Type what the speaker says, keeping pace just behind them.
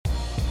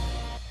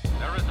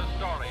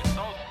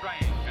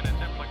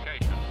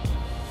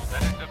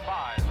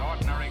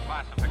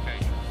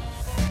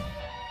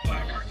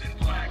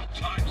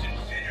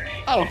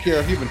I don't care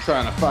if you've been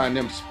trying to find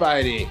them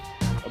Spidey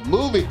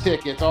movie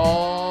tickets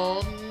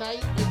all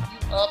night. If you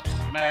up,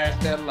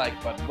 smash that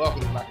like button.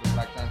 Welcome to Black and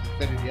Black Times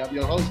Infinity. I'm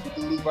your host,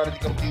 Cthulhu Buddy,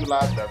 coming to you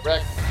live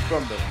direct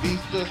from the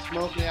Vista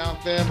Smoking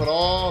Out Fan with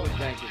all the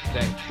dankest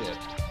dank shit.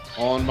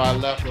 On my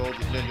left, the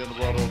oldest ninja in the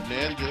world, old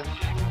ninja.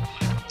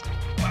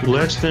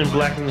 Less than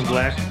black in the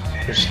black,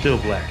 but still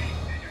black.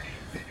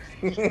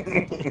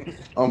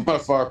 On my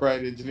far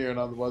right, engineer and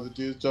on the ones and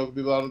twos, choking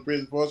people out of the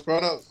prison force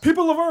Chronos.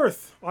 People of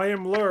Earth, I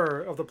am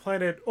Lur of the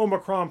planet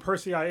Omicron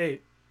Persei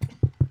 8.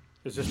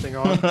 Is this thing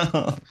on?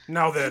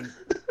 Now then.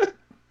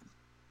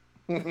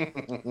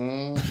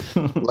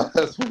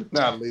 Last but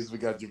not least, we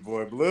got your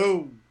boy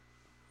Blue.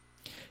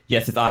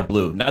 Yes, it's I,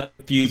 Blue. Not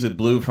confused with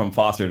Blue from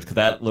Foster's, because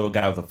that little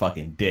guy was a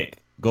fucking dick.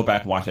 Go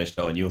back and watch that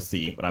show, and you'll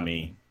see what I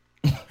mean.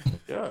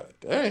 God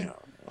damn.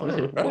 All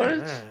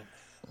right.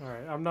 All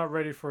right, I'm not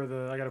ready for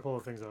the... I got to pull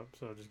the things up,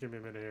 so just give me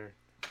a minute here.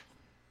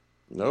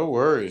 No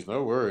worries,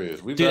 no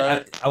worries. We Dude,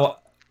 back.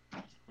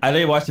 I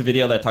did watch the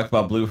video that talked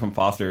about Blue from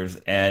Foster's,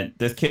 and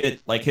this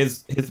kid, like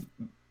his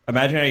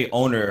imaginary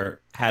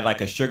owner had like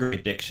a sugar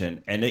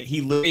addiction, and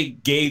he literally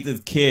gave his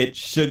kid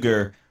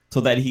sugar so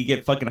that he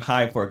get fucking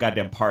high for a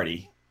goddamn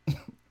party.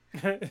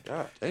 God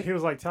damn. He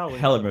was like Tally.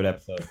 Hell of a good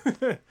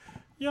episode.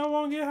 Y'all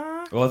want to get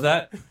high? What was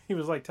that? He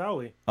was like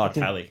Tally. Oh,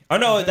 Tally. Oh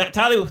no, that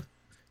Tally.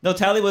 No,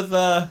 Tally was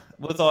on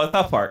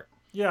South Park.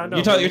 Yeah, I know.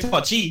 You're talking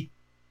about Chi.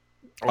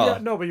 Yeah,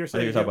 no, but you're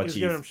saying you're talking about he's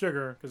giving cheese. him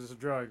sugar because it's a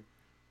drug.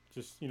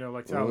 Just,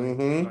 like Tally.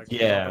 Mhm. Like,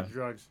 Yeah.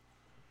 drugs.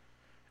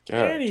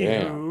 God damn.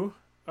 Anywho,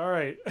 all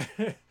right.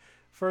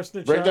 First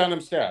in the Break chat. down them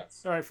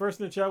stats. All right, first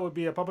in the chat would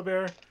be a Papa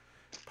Bear.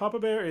 Papa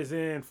Bear is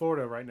in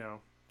Florida right now,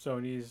 so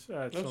he's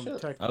at Oh, some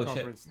shit. tech Oh, shit.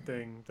 conference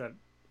thing that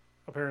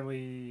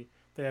apparently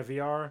they have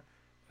VR.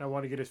 And I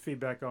want to get his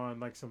feedback on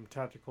like some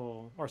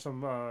tactical or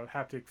some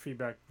haptic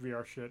feedback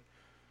VR shit.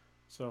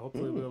 So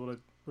hopefully we'll be able to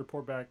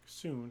report back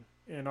soon.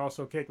 And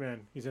also Cake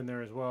Man, he's in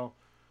there as well.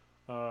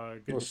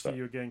 Good What's to up? see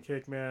you again,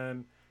 Cake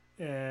Man.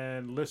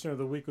 And listener of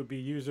the week would be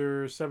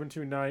user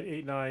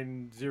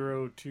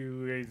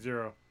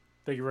 729890280.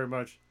 Thank you very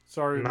much.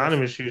 Sorry, we missed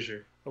Anonymous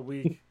user. a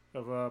week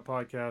of a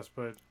podcast,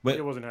 but Wait.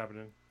 it wasn't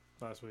happening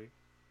last week.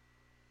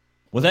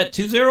 Was that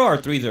 2-0 or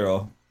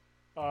 3-0?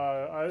 It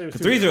was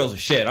 3-0 is a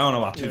shit. I don't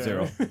know about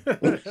 2-0.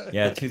 Yeah.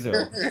 Yeah,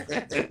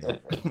 2-0.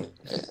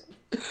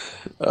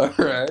 All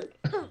right.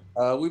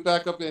 We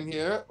back up in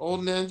here.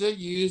 Old Ninja,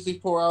 you usually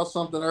pour out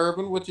something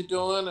urban. What you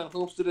doing? And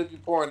whoops did you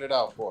pouring it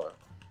out for?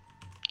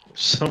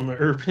 Some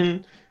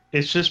urban.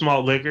 It's just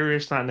malt liquor.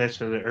 It's not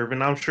necessarily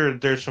urban. I'm sure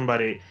there's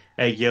somebody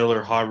at Yale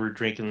or Harvard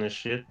drinking this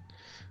shit.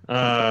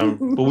 But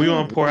we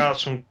want to pour out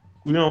some.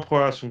 We want to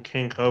pour out some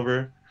King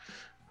Cobra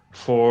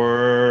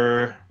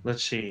for.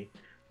 Let's see.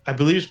 I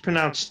believe it's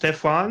pronounced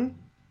Stefan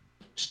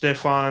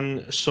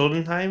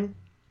Sodenheim.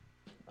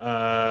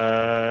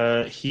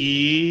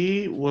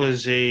 He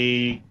was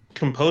a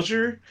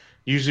composer,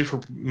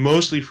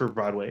 mostly for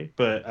Broadway,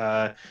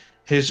 but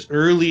his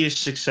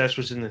earliest success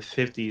was in the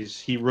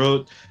 50s. He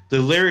wrote the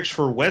lyrics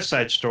for West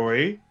Side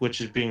Story,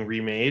 which is being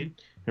remade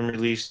and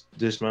released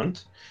this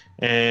month,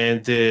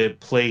 and the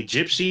play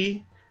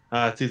Gypsy.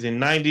 Through the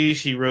 90s,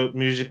 he wrote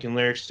music and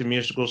lyrics to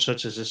musicals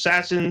such as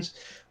Assassins,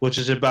 which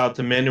is about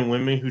the men and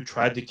women who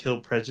tried to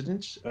kill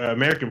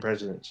American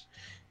presidents,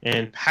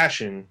 and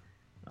Passion.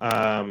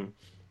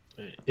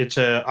 It's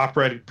an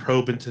operatic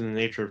probe into the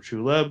nature of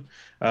true love.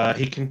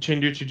 He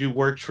continued to do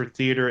works for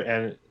theater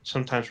and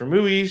sometimes for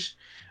movies.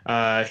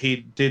 He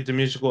did the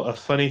musical A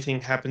Funny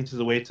Thing Happened to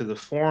the Way to the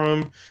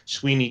Forum,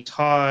 Sweeney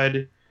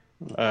Todd,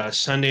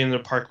 Sunday in the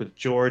Park with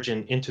George,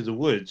 and Into the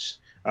Woods.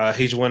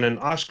 He's won an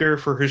Oscar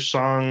for his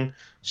song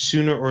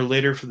Sooner or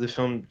Later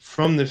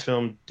from the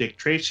film Dick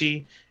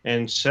Tracy,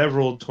 and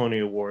several Tony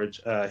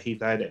Awards. He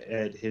died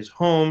at his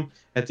home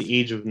at the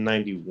age of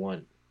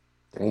 91.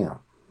 Damn.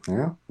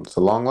 Yeah, it's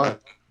a long life.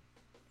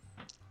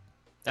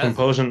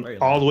 Composing very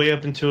all the way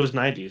up until his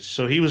 90s.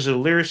 So he was a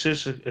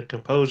lyricist, a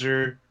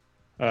composer.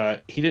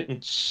 He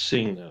didn't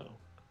sing though,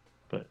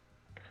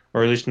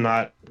 or at least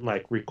not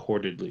like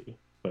recordedly.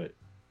 But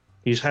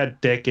he's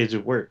had decades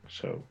of work.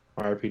 So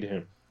RIP to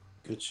him.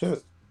 Good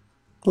shit.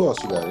 Who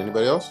else you got?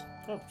 Anybody else?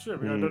 Oh shit,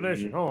 we got a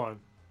donation. Hold on.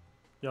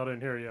 Y'all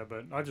didn't hear it yet,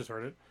 but I just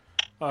heard it.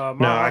 No,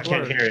 I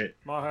can't hear it.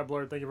 Maha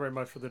Blurred, thank you very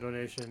much for the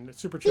donation.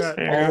 Super chat.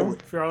 Yeah.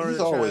 If you're already He's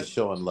in the always chat,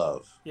 showing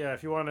love. yeah,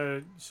 if you want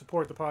to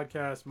support the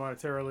podcast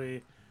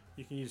monetarily,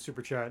 you can use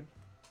Super Chat.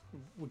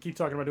 We keep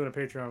talking about doing a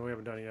Patreon. We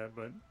haven't done it yet,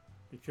 but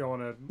if you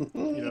want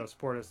to,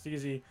 support us, it's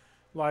easy.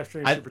 Live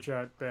stream, Super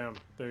Chat, bam,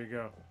 there you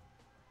go.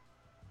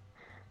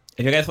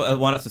 If you guys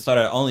want us to start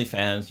our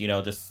OnlyFans,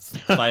 just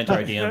slide into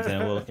our DMs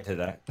and we'll look into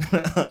that.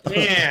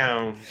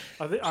 Damn.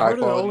 I heard of the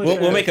quality.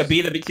 We'll make a OnlyFans.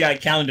 Be the BTI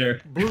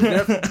calendar. Blue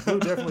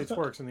definitely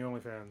twerks in the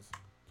OnlyFans.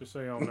 Just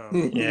so y'all know.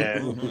 Yeah.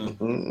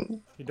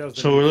 He does.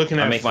 So we're looking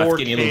I at make my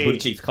skinny little booty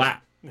 4K. cheeks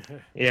clap.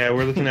 Yeah,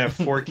 we're looking at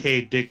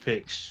 4K dick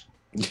pics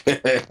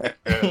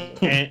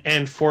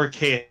and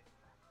 4K.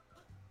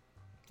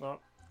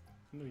 Well,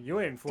 you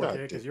ain't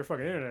 4K because your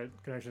fucking internet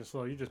connection is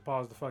slow. You just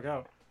pause the fuck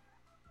out.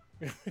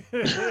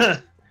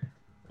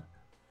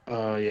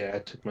 Yeah, I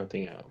took my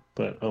thing out,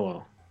 but oh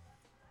well.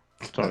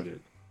 It's all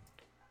good.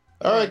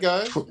 All right,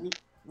 guys.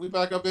 We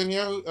back up in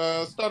here.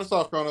 Start us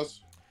off,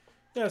 Kronos.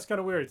 Yeah, it's kind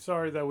of weird.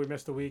 Sorry that we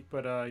missed a week,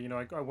 but you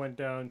know, I went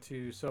down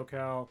to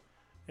SoCal,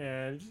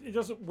 and it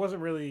just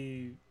wasn't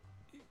really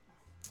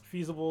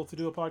feasible to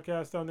do a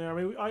podcast down there. I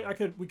mean,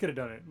 we could have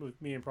done it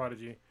with me and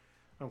Prodigy,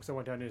 because I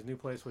went down to his new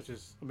place, which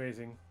is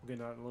amazing. We'll get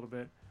into that in a little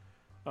bit.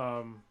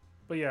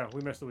 But yeah,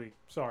 we missed a week.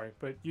 Sorry,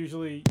 but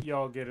usually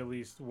y'all get at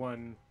least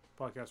one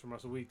podcast from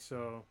us a week.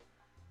 So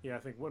yeah, I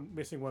think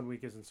missing 1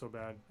 week isn't so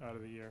bad out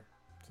of the year.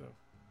 So,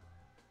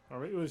 all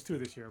right, it was 2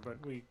 this year,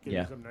 but we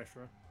gave something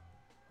extra.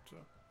 So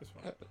it's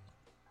fine.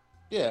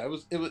 Yeah,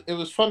 it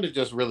was fun to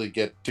just really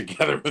get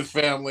together with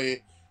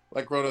family.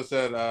 Like Rhoda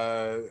said,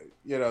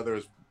 you know,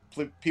 there's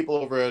people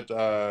over at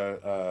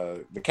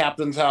the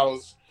captain's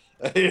house.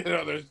 You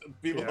know, there's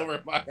people over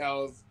at my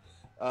house.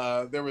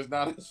 There was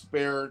not a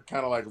spare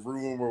kind of like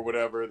room or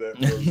whatever that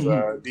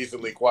was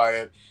decently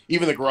quiet.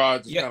 Even the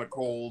garage is kind of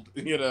cold.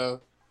 You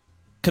know,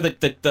 cause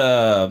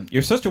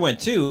your sister went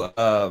too.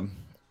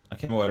 I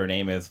can't remember what her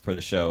name is for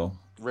the show.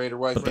 Raider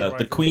Wife.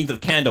 The Queens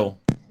of Candle.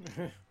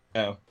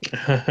 Oh.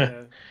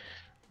 Yeah.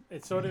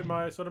 So did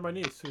my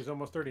niece, who's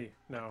almost 30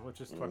 now,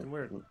 which is fucking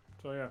weird.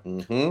 So yeah.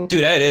 Mm-hmm.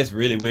 Dude, that is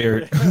really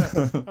weird.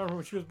 I remember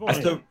when she was born. I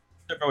still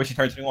remember when she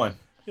turned 21.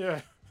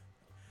 Yeah.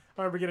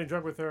 I remember getting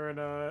drunk with her in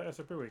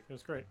SFP week. It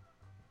was great.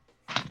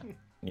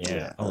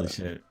 Yeah. Holy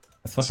shit.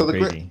 That's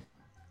fucking crazy.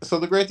 So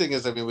the great thing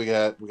is, I mean, we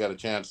got a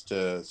chance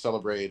to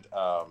celebrate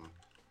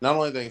not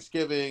only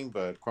Thanksgiving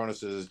but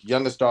Kronos'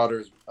 youngest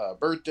daughter's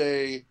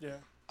birthday.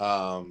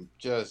 Yeah.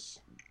 Just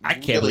I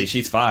can't believe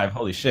she's 5.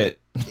 Holy shit.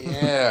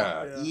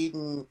 Yeah,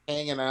 eating,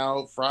 hanging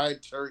out,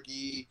 fried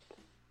turkey,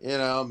 you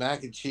know,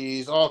 mac and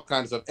cheese, all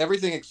kinds of stuff.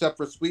 Everything except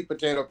for sweet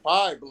potato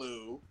pie,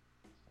 Blue.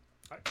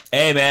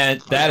 Hey man,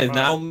 that is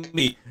not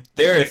me.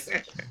 There's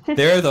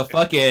a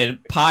fucking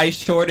pie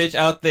shortage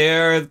out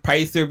there.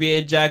 Prices are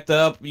being jacked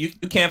up. You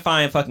can't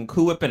find fucking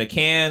Cool Whip in a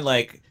can.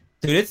 Like,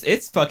 dude,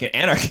 it's fucking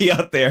anarchy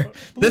out there.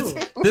 This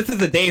is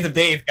the days of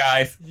days,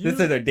 guys. This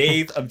is the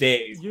days of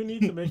days. You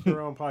need to make your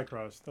own pie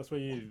crust. That's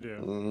what you need to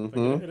do.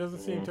 Mm-hmm. Like, it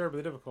doesn't seem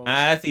terribly difficult.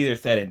 That's either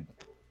said and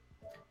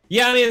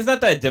yeah, I mean it's not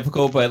that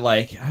difficult, but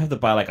like I have to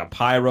buy like a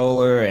pie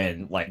roller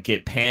and like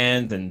get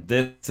pans and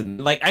this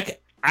and like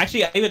I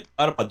even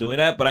thought about doing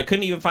that, but I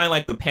couldn't even find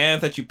like the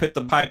pans that you put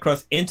the pie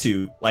crust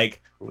into.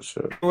 Like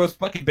it was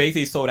fucking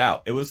basically sold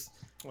out. It was,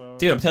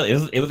 dude, I'm telling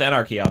you, it was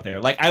anarchy out there.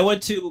 Like I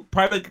went to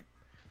probably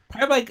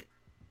like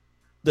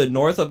the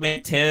north of May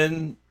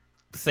 10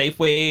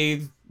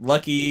 Safeways,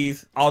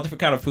 Lucky's, all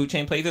different kind of food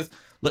chain places.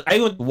 Look, I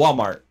went to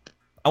Walmart.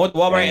 I went to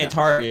Walmart and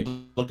Target,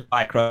 looked at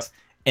pie crust,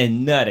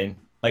 and nothing.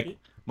 Like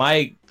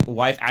my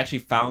wife actually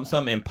found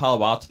some in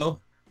Palo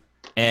Alto.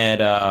 And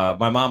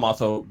my mom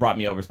also brought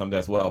me over some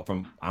as well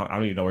from I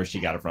don't even know where she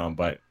got it from,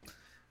 but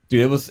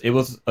dude, it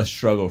was a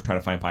struggle trying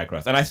to find pie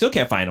crust, and I still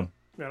can't find them.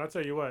 Man, I'll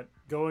tell you what,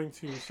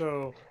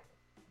 so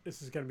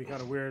this is gonna be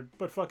kind of weird,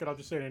 but fuck it, I'll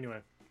just say it anyway.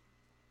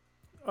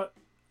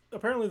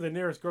 Apparently, the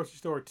nearest grocery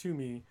store to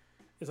me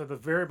is at the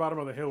very bottom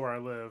of the hill where I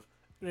live,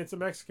 and it's a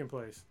Mexican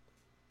place.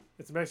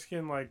 It's a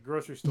Mexican like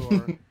grocery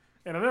store,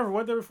 and I never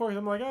went there before. Because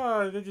I'm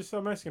like, they just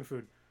sell Mexican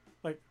food.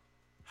 Like,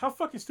 how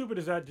fucking stupid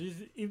is that to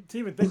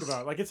even think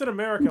about? Like, it's in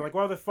America. Like,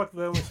 why the fuck do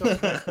they only sell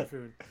Mexican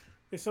food?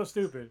 It's so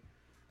stupid.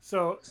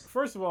 So,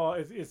 first of all,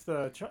 it's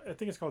I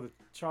think it's called the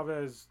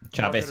Chavez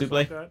Soup.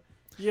 Like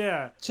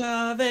yeah.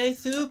 Chavez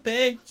Soup.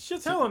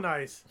 Shit's hella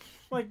nice.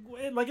 Like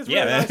it's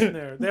really nice in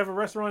there. They have a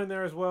restaurant in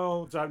there as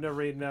well. So I've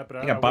never eaten that, but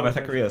I got Baba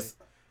Taquerias.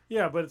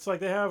 Yeah, but it's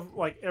like they have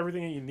like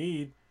everything that you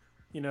need,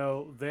 you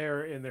know,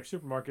 there in their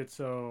supermarket.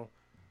 So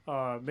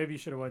maybe you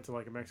should have went to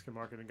like a Mexican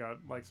market and got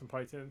like some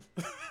pie tins.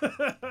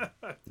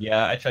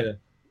 Yeah, I tried to.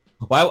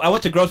 Well, I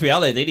went to Grocery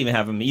Outlet. They didn't even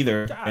have them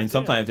either. God, and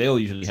sometimes they'll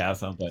usually have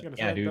some. But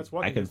yeah, dude,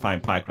 I can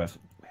find pie crust.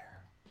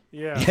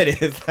 Yeah, it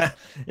is.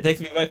 It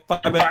takes me like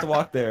 5 minutes to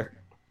walk there.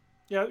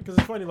 Yeah, because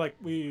it's funny. Like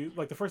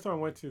the first time I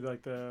went to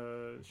like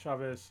the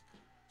Chavez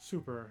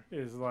Super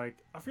is like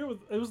I feel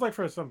it was like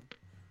for some.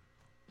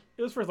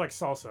 It was for like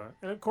salsa,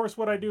 and of course,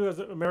 what I do as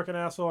an American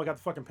asshole, I got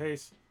the fucking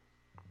pace.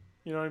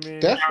 You know what I mean?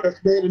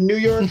 That's made in New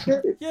York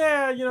City.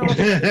 Yeah, you know.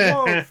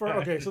 So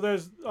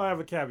I have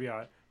a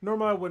caveat.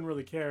 Normally, I wouldn't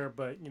really care,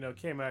 but you know,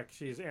 K-Mac,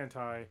 she's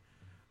anti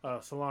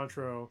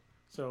cilantro,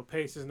 so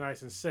pace is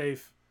nice and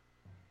safe.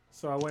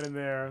 So I went in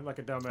there like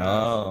a dumbass.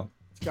 Oh.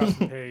 Got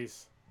some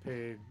pace,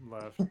 paid,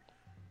 left.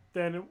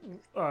 Then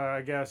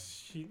I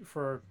guess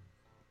for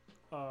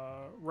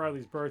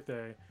Riley's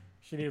birthday,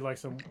 she needed like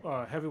some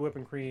heavy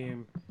whipping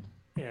cream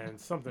and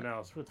something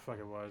else. What the fuck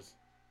it was?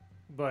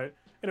 But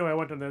anyway, I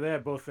went down there. They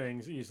had both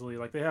things easily.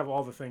 Like they have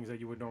all the things that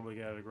you would normally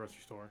get at a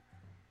grocery store.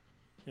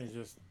 And it's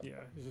just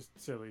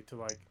silly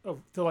to go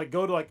to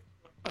like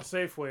a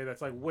Safeway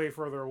that's like way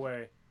further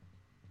away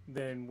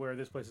than where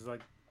this place is. Like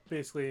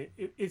basically,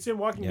 it's in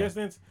walking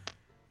distance.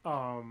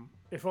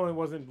 If only it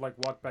wasn't like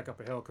walk back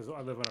up a hill because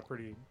I live on a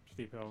pretty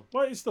steep hill.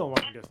 Well, it's still in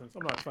walking distance.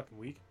 I'm not fucking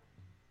weak.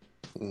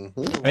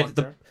 Mhm. Right,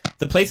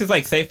 the place is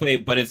like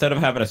Safeway, but instead of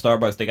having a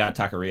Starbucks, they got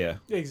a taqueria.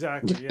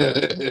 Exactly, yeah.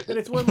 And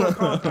it's way more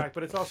compact,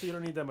 but it's also you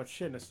don't need that much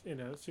shit in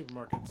a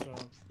supermarket. So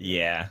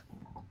Yeah.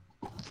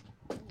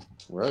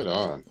 Right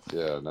on.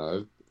 Yeah,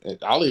 no.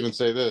 I'll even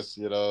say this.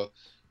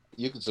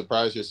 You can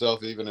surprise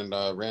yourself even in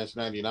Ranch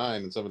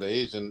 99 and some of the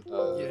Asian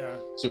yeah,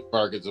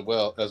 supermarkets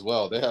as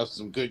well. They have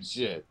some good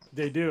shit.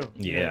 they do.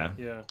 Yeah.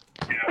 Yeah.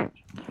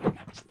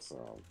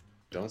 So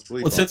don't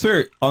sleep. Well, on since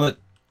we're on the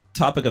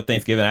topic of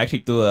Thanksgiving, I actually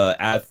threw a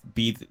Ask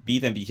Beef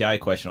and BTI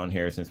question on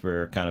here since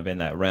we're kind of in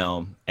that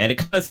realm, and it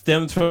kind of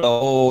stems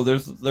from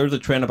there's a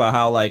trend about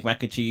how like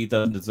mac and cheese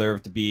doesn't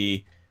deserve to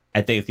be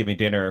at Thanksgiving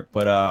dinner.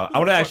 But I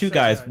want to ask you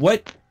guys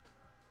what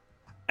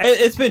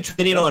it's been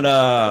trending on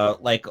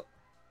like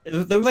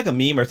there was like a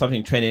meme or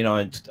something trending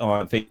on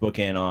Facebook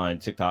and on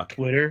TikTok,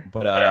 Twitter.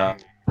 But I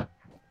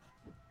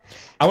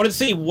wanted to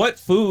see what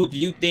food do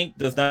you think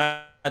does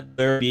not deserve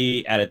to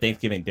be at a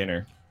Thanksgiving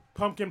dinner?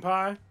 Pumpkin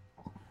pie,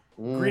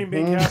 Mhm. green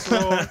bean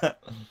casserole.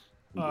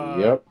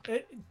 Yep.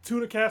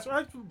 Tuna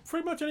casserole.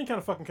 Pretty much any kind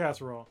of fucking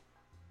casserole.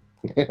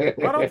 I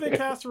don't think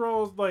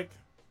casseroles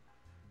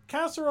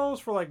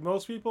for like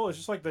most people. It's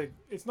just like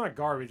it's not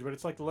garbage, but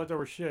it's like the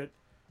leftover shit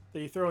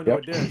that you throw into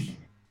a dish.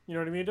 You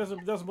know what I mean?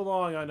 It doesn't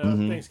belong on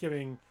a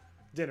Thanksgiving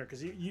dinner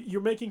because you're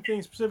making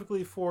things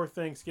specifically for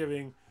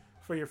Thanksgiving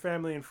for your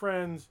family and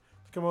friends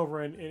to come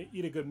over and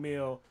eat a good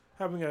meal.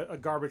 Having a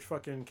garbage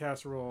fucking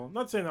casserole.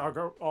 Not saying that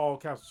all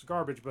casseroles are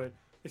garbage, but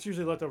it's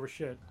usually leftover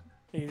shit,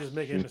 and you just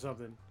make it into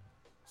something.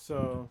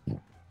 So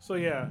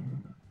yeah,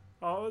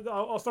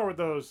 I'll start with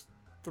those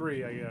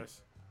three, I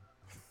guess.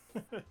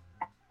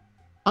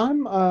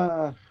 I'm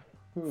Fuck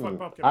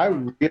pumpkin I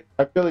pie.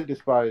 really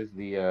despise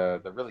the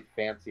really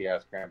fancy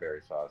ass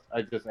cranberry sauce.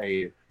 I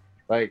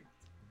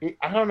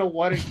don't know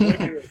what it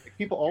is.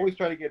 People always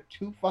try to get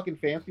too fucking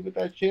fancy with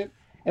that shit,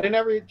 and it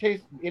never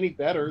tastes any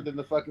better than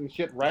the fucking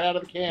shit right out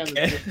of the can.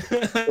 It's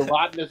just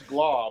gelatinous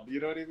glob. You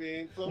know what I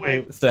mean? So,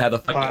 Wait, Still have the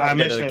fucking I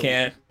missed the it.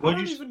 can.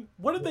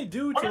 What did they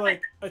do to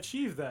like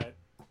achieve that?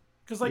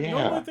 Because like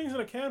normally things in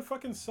a can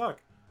fucking suck,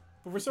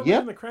 but for some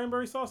reason the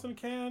cranberry sauce in a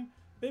can,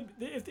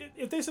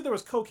 if they said there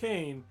was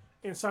cocaine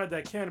inside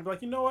that can, I'd be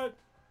like, you know what?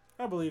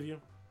 I believe you.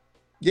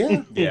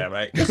 yeah, Yeah,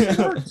 right. it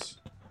works.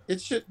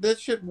 That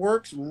shit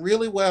works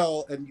really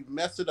well, and you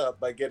mess it up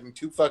by getting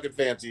too fucking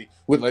fancy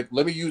with like,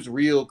 let me use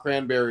real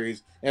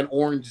cranberries and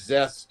orange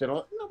zest and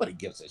all. Nobody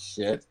gives a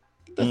shit.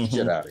 Get that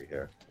shit out of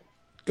here.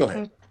 Go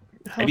ahead.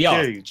 How Maybe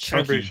I'll dare you?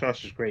 Cranberry chunky.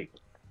 sauce is great.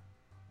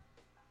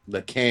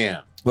 The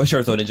can. What's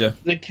yours, Ninja?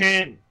 The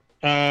can.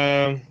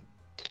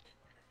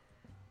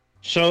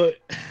 So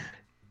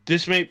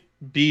this may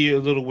be a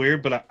little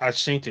weird, but I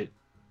synced it.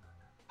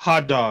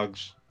 Hot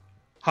dogs.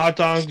 Hot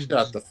dogs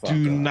Shut the fuck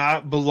do up.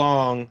 not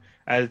belong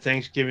at a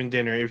Thanksgiving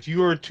dinner. If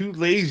you are too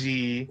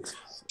lazy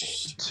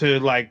to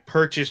like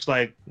purchase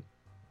like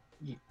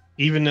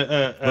even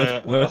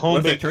a What home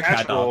if they're baked turkey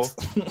hot casserole,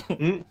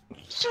 dogs?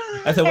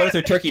 I said, what if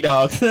they're turkey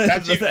dogs?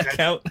 That's Does that even-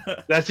 count?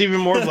 that's even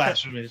more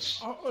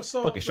blasphemous.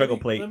 So Fucking struggle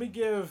plate. Let me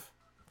give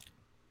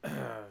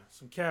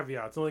some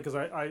caveats, only because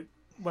I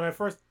when I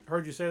first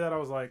heard you say that, I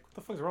was like, what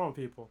the fuck's wrong with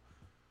people?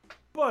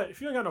 But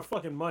if you ain't got no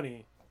fucking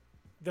money,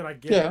 then I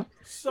get it.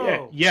 So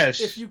Yeah, yes.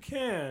 if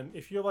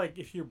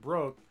you're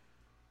broke,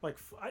 like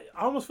I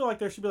almost feel like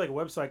there should be like a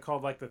website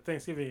called like the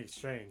Thanksgiving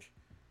Exchange,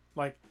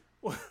 like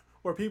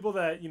where people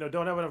that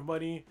don't have enough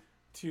money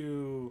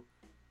to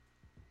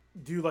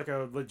do like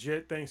a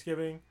legit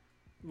Thanksgiving,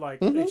 like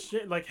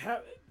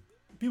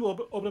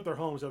people open up their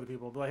homes to other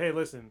people, be like, hey,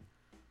 listen,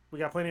 we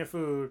got plenty of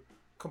food.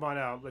 Come on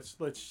out. Let's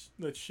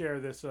share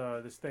this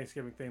this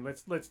Thanksgiving thing.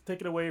 Let's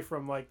take it away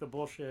from like the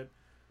bullshit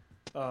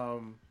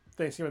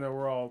Thanksgiving that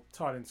we're all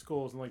taught in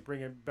schools and like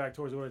bring it back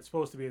towards what it's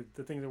supposed to be,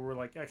 the thing that we're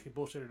like actually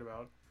bullshitted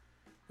about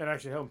and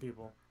actually helping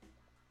people.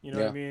 You know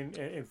what I mean?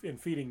 And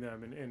feeding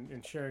them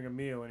and sharing a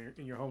meal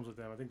in your homes with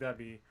them. I think that'd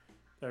be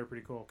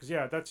pretty cool. Cause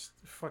yeah, that's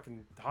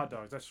fucking hot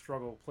dogs. That's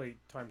struggle plate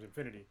times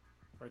infinity,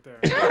 right there.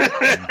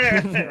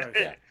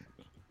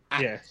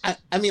 Yeah.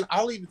 I mean,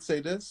 I'll even say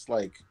this: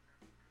 like,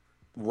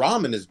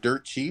 ramen is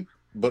dirt cheap,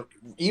 but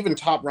even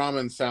top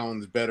ramen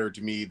sounds better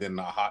to me than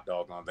a hot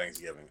dog on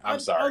Thanksgiving. I'm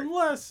sorry.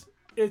 Unless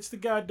it's the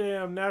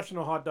goddamn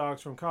national hot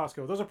dogs from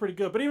Costco. Those are pretty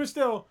good, but even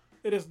still,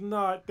 it is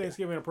not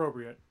Thanksgiving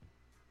appropriate.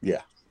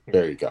 Yeah,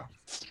 there you go.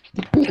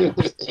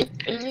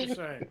 Just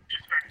saying.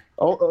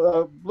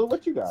 Blue,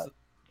 what you got?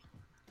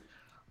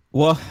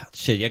 Well,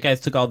 shit, you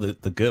guys took all the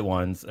good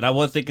ones, and I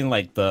was thinking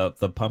like the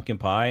pumpkin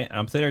pie.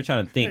 I'm sitting there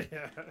trying to think.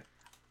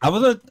 I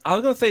was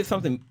gonna say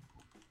something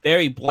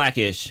very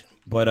blackish,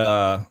 but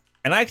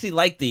and I actually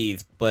like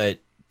these, but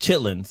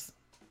chitlins.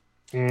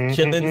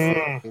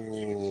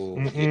 Chitlins,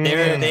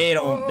 they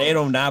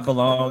don't not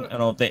belong. I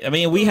don't think. I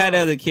mean, we had it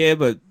as a kid,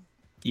 but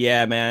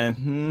yeah,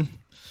 man.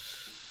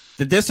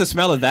 Just the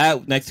smell of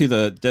that next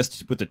to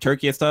just with the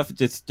turkey and stuff,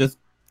 just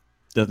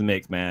doesn't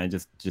mix, man.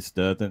 Just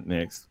doesn't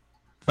mix.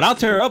 But I'll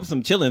tear up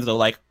some chitlins though,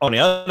 like on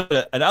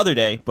another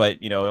day.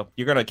 But you're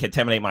gonna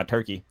contaminate my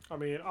turkey. I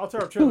mean, I'll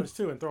tear up chitlins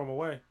too and throw them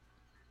away.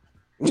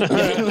 I'm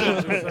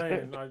just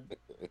saying.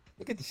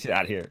 Get the shit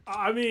out of here.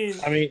 I mean,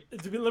 I mean,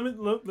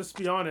 let's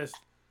be honest.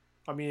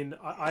 I mean,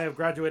 I have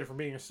graduated from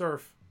being a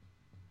serf,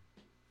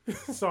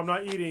 so I'm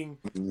not eating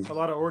a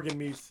lot of organ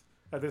meats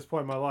at this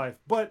point in my life.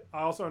 But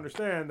I also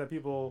understand that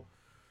people,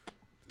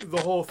 the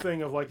whole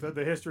thing of like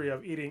the history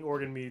of eating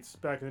organ meats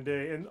back in the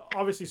day, and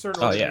obviously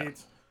certain organ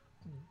meats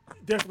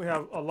definitely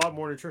have a lot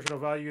more nutritional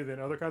value than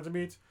other kinds of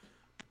meats,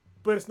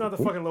 but it's not the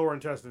fucking lower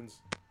intestines.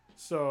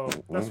 So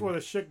that's where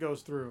the shit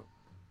goes through.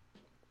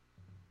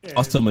 And,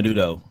 Also,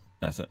 menudo.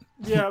 That's it.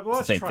 yeah, well,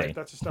 that's Same tripe. thing.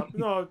 That's a stomach.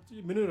 No,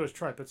 menudo's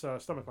tripe. It's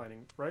stomach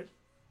lining, right?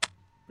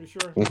 Pretty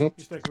sure. Mhm.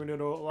 Used to make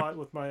menudo a lot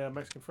with my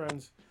Mexican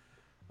friends.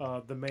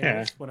 The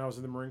mains when I was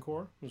in the Marine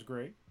Corps. It was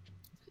great.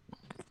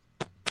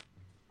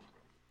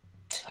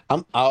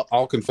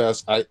 I'll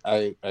confess,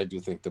 I do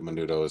think the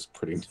menudo is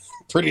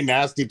pretty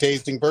nasty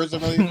tasting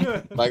personally.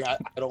 Like I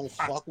don't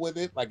fuck with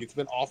it. Like it's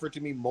been offered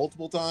to me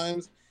multiple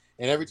times,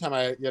 and every time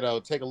I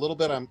take a little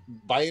bit, I'm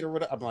bite or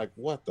whatever, I'm like,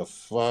 what the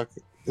fuck?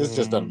 This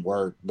just doesn't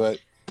work. But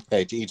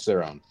hey, to each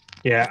their own.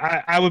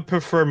 Yeah, I would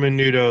prefer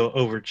menudo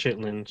over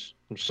chitlins.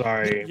 I'm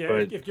sorry, Yeah,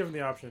 but if given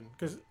the option,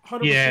 because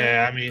 100%.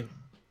 yeah, I mean,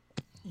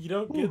 you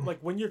don't get like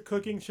when you're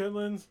cooking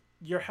chitlins,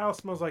 your house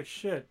smells like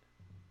shit.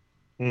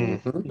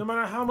 Mhm. No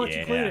matter how much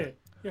you clean Yeah. it,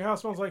 your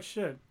house smells like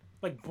shit,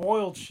 like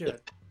boiled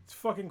shit. It's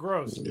fucking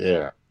gross.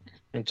 Yeah.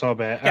 it's all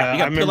bad. Yeah, you I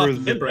gotta peel off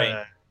remember the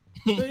membrane.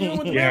 Even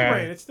with the Yeah.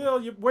 membrane, it's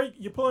still you're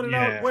pulling it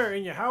Yeah. out where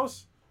in your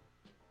house,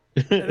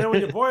 and then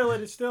when you boil it,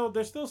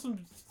 there's still some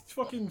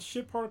fucking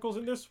shit particles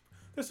in this.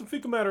 There's some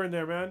fecal matter in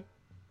there, man.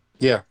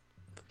 Yeah.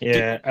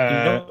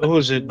 Yeah, who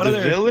was it? What The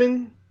other-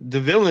 villain?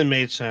 The villain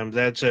made some.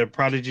 That's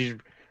Prodigy's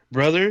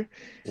brother.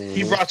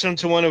 He Mhm. brought some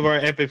to one of our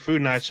epic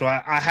food nights. So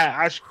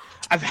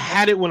I've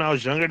had it when I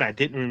was younger and I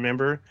didn't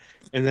remember.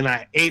 And then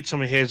I ate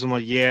some of his. I'm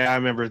like, yeah, I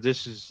remember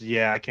this is.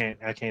 Yeah, I can't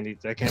eat.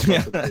 I can't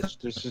fuck with this.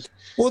 This is.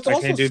 Well, it's I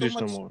also can't do so this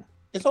much. no more.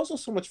 It's also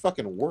so much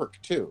fucking work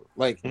too.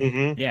 Like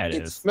Hmm. Yeah, it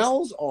it is.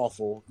 smells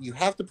awful. You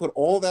have to put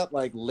all that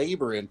like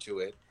labor into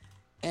it,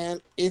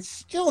 and it's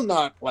still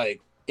not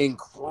like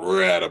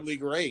incredibly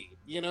great.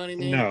 You know what I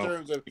mean? No. In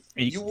terms of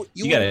You would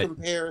gotta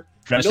compare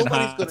dress in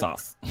nobody's hot gonna-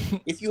 sauce.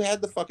 if you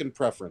had the fucking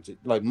preference,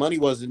 like money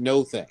was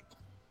no thing.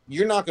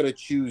 You're not gonna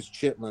choose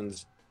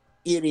chitlins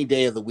any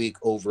day of the week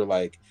over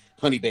like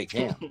honey baked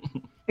ham.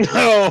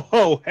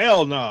 Oh,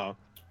 hell no.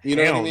 You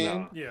know what I Hell mean?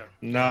 no. Yeah.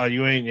 No,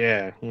 you ain't.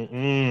 Yeah.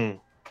 Mm-mm.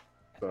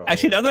 So-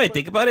 Actually, now that I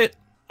think about it,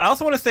 I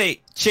also want to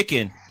say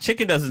chicken.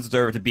 Chicken doesn't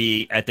deserve to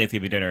be at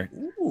Thanksgiving dinner.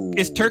 Ooh.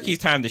 It's turkey's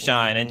time to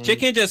shine, and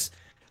chicken just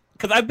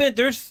because I've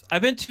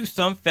been to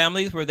some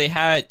families where they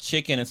had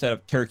chicken instead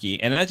of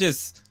turkey, and it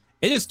just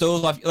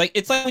throws off. Like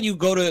it's like when you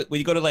go to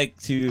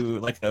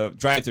like a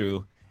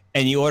drive-through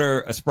and you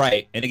order a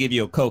Sprite and they give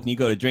you a Coke and you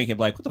go to drink and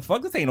be like, what the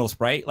fuck? This ain't no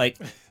Sprite. Like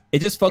it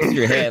just fucks with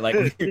your head.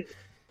 Like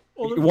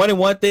Well, one in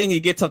one thing, you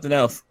get something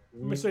else.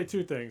 let me say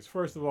two things.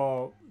 First of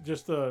all,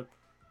 just to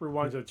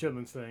rewind to the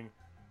chitlins thing.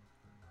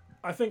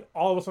 I think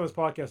all of us on this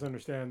podcast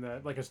understand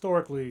that, like,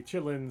 historically,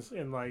 chitlins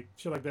and, like,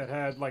 shit like that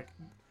had, like,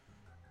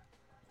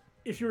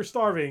 if you were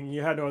starving and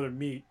you had no other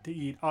meat to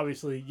eat,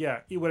 obviously,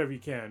 yeah, eat whatever you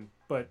can.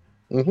 But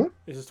Mhm.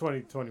 this is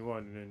 2021,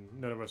 and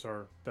none of us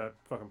are that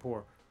fucking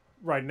poor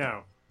right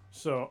now.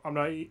 So I'm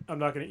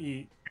not going to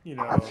eat,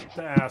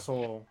 the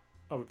asshole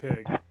of a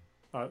pig.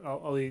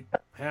 I'll eat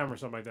ham or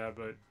something like that,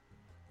 but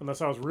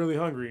unless I was really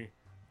hungry,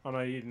 I'm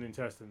not eating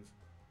intestines.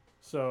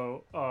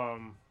 So,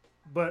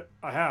 but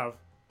I have.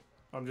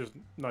 I'm just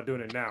not doing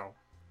it now.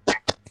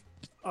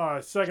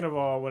 Second of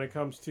all, when it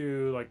comes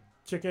to like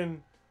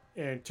chicken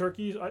and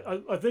turkeys,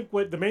 I think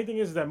what the main thing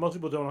is that most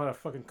people don't know how to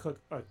fucking cook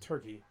a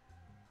turkey.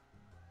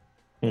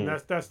 And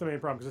that's the main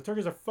problem, because the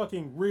turkeys are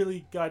fucking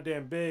really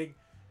goddamn big,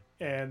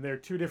 and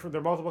they're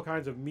they're multiple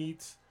kinds of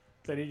meats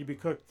that need to be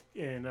cooked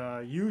in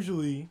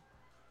usually,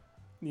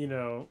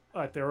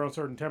 at their own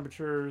certain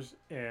temperatures,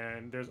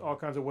 and there's all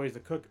kinds of ways to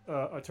cook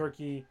a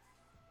turkey.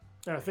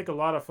 And I think a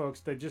lot of folks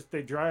they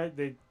dry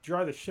the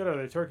shit out of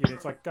their turkey, and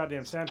it's like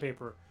goddamn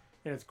sandpaper,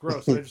 and it's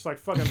gross. So they're just like,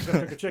 fuck, I'm just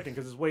gonna cook a chicken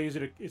because it's way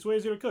easier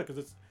to cook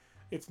because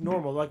it's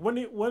normal. Like when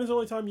is the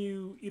only time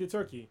you eat a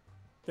turkey?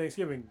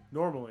 Thanksgiving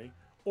normally,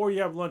 or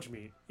you have lunch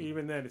meat.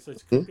 Even then,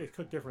 it's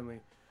cooked differently.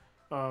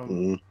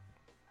 Mhm.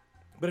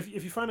 But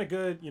if you find a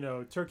good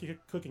turkey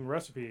cooking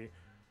recipe,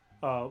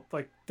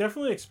 like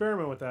definitely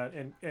experiment with that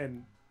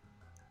and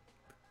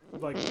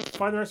like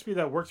find a recipe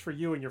that works for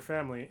you and your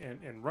family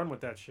and run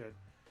with that shit.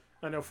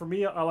 I know for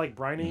me, I like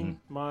brining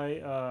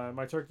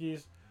my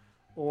turkeys,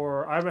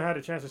 or I haven't had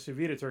a chance to sous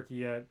vide a turkey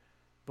yet,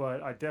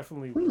 but I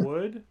definitely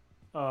would.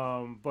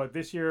 But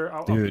this year,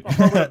 I'll probably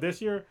have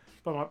this year.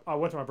 But I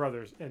went to my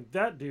brother's, and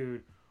that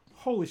dude,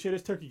 holy shit,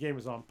 his turkey game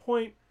is on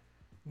point.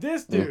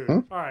 This dude,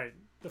 all right,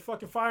 the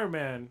fucking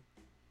fireman,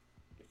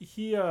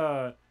 he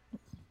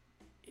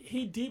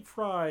deep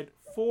fried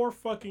 4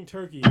 fucking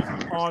turkeys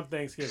on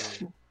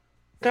Thanksgiving.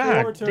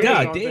 God 4 turkeys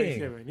God on dang.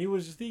 Thanksgiving. He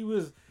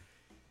was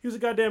a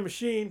goddamn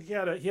machine. He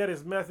had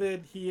his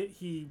method.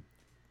 He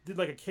did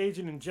like a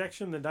Cajun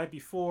injection the night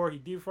before. He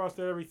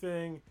defrosted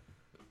everything,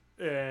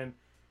 and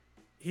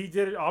he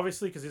did it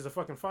obviously because he's a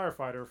fucking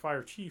firefighter,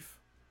 fire chief,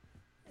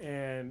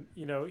 and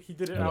you know he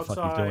did it What the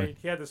fuck he's doing? outside.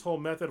 He had this whole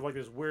method of like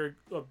this weird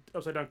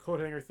upside down coat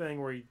hanger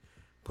thing where he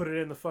put it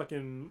in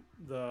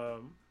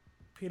the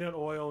peanut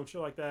oil and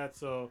shit like that.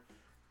 So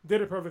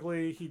did it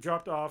perfectly. He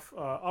dropped off.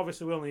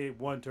 Obviously, we only ate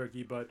one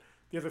turkey, but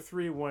the other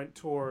 3 went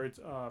towards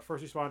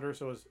first responders.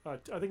 So it was I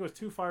think it was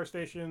 2 fire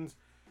stations,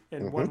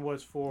 and one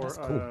was for That's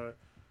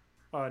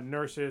cool.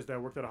 nurses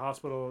that worked at a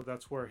hospital.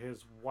 That's where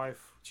his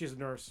wife, she's a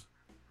nurse.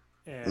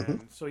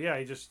 And so yeah,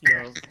 he just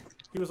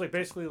he was like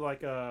basically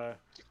like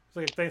it's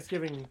like a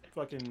Thanksgiving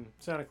fucking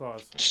Santa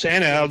Claus.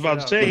 Santa, I was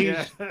about to say,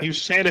 Yeah.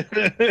 he's Santa.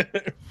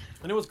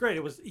 And it was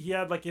great. He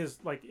had like his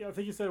like I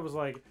think he said it was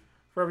like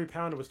for every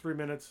pound it was 3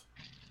 minutes,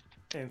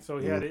 and so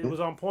he had it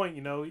was on point,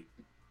 and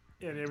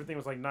everything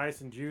was like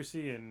nice and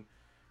juicy and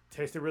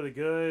tasted really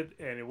good,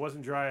 and it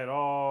wasn't dry at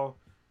all,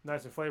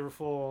 nice and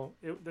flavorful.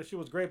 That shit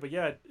was great. But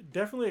yeah,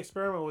 definitely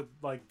experiment with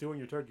like doing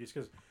your turkeys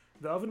because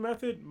the oven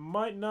method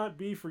might not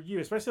be for you,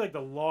 especially like the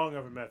long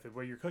oven method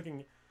where you're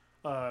cooking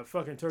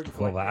fucking turkey for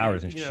 12 like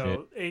hours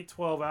and 8,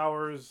 12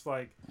 hours.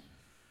 Like,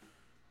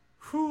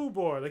 whoo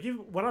boy. Like even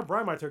when I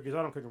brine my turkeys,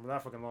 I don't cook them for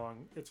that fucking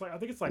long. It's like I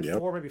think it's like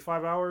 4, maybe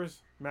 5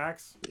 hours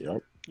max.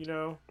 Yep.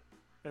 And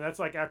that's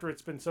like after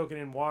it's been soaking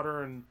in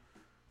water and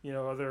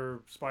other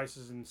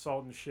spices and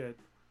salt and shit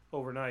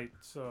overnight.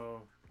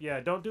 So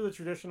yeah, don't do the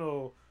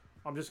traditional.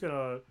 I'm just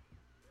gonna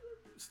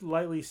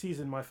lightly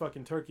season my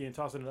fucking turkey and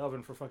toss it in the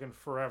oven for fucking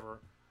forever,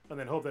 and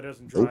then hope that it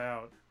doesn't dry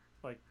out.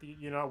 Like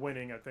you're not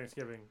winning at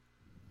Thanksgiving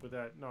with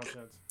that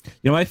nonsense.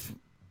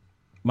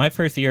 My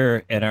first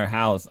year in our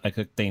house, I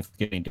cooked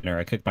Thanksgiving dinner.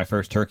 I cooked my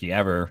first turkey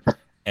ever,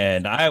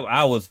 and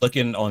I was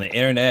looking on the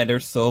internet.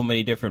 There's so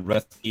many different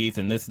recipes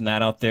and this and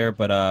that out there,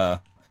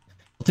 but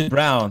Tim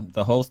Brown,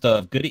 the host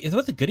of Good Eats,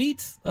 was it Good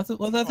Eats? Was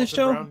that the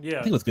show? Brown? Yeah,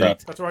 I think it was Good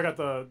Eats. That's where I got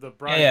the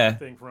brine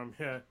thing from.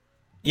 Yeah.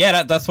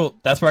 Yeah, that's where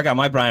I got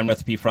my brine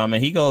recipe from,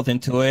 and he goes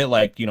into it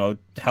like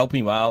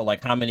helping you out,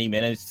 like how many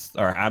minutes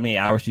or how many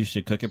hours you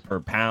should cook it per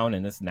pound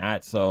and this and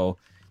that. So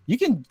you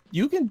can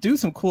do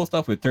some cool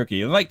stuff with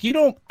turkey. Like you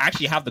don't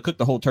actually have to cook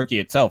the whole turkey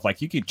itself. Like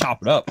you can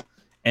chop it up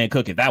and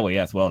cook it that way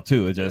as well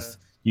too. It's just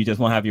you just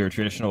won't have your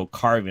traditional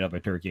carving of a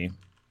turkey.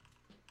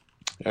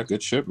 Yeah,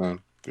 good shit, man.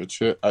 Good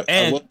shit.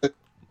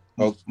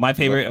 My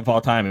favorite of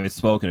all time is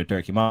smoking a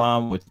turkey. My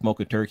mom would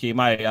smoke a turkey.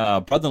 My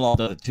brother-in-law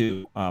does it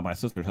too. My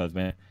sister's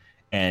husband.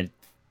 And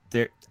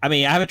I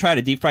haven't tried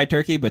a deep fried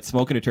turkey, but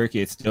smoking a turkey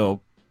is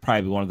still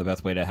probably one of the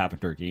best way to have a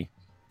turkey.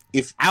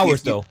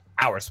 Hours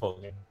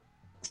smoking.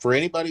 For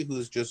anybody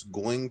who's just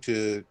going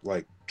to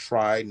like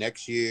try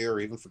next year or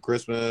even for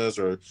Christmas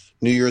or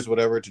New Year's,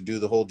 whatever, to do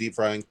the whole deep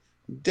frying,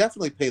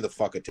 definitely pay the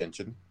fuck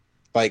attention.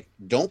 Like,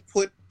 don't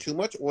put too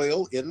much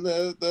oil in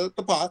the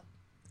pot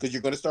because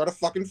you're going to start a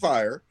fucking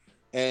fire.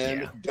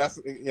 And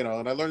definitely, and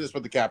I learned this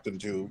with the captain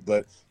too,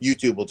 but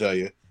YouTube will tell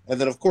you. And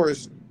then, of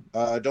course,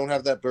 don't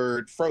have that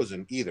bird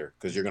frozen either,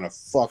 because you're gonna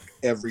fuck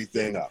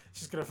everything up. It's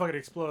just gonna fucking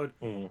explode.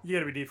 You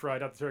gotta be deep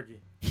fried, not the turkey.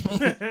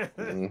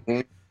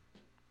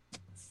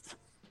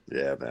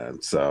 Yeah,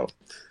 man. So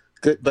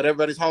good, but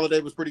everybody's holiday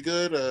was pretty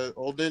good.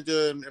 Old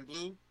Ninja and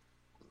Blue.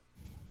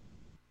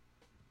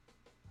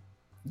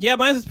 Yeah,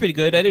 mine was pretty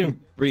good. I didn't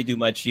really do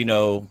much. We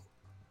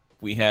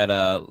had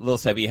Lil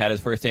Sebby had his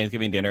first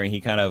Thanksgiving dinner, and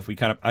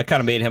I kind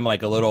of made him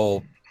like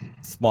a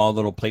small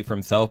little plate for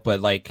himself,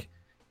 but like.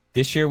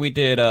 This year we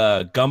did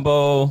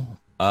gumbo.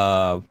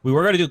 We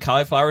were going to do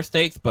cauliflower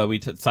steaks, but we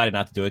decided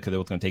not to do it because it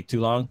was going to take too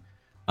long.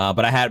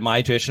 But I had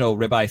my traditional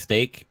ribeye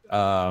steak.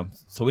 So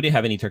we didn't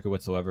have any turkey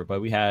whatsoever,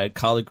 but we had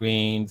collard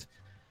greens,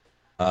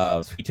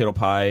 sweet potato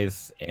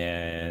pies,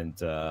 and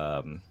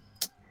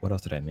what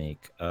else did I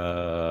make?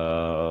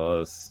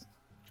 Potato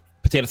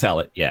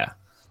salad, yeah.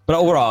 But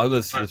overall, it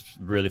was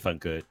really fun,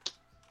 good.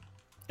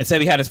 And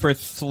Sebby had his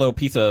first little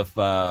piece of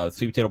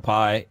sweet potato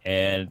pie,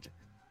 and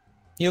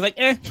he was like,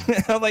 eh.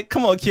 I was like,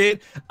 come on,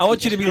 kid. I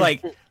want you to be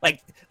like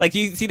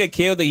you see the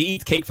kid that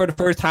eats cake for the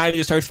first time and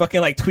just starts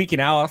fucking like tweaking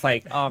out. I was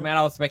like, oh man,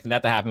 I was expecting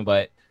that to happen,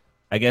 but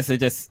I guess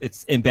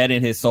it's embedded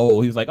in his soul.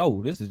 He was like,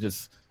 oh, this is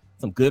just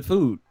some good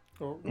food.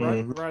 It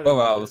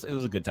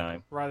was a good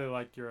time. Rather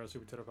like your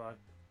sweet potato pie.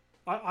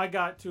 I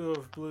got 2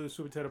 of Blue's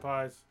sweet potato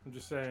pies. I'm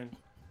just saying.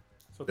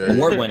 So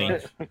award winning.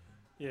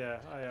 Yeah,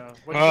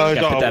 put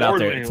that out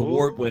there. It's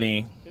award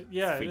winning.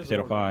 Yeah, sweet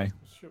potato pie.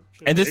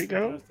 And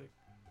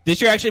this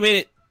year actually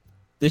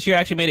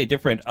made it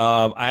different.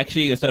 I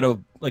actually, instead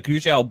of like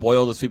usually I'll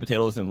boil the sweet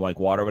potatoes in like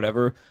water or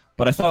whatever,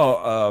 but I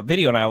saw a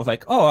video and I was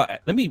like, oh,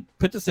 let me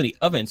put this in the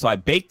oven. So I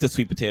baked the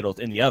sweet potatoes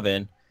in the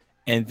oven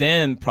and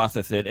then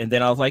process it. And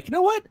then I was like, you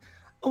know what?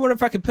 I wonder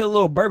if I could put a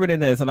little bourbon in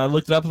this. And I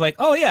looked it up. I was like,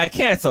 oh yeah, I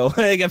can. So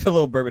I got to put a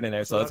little bourbon in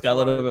there. So it's got a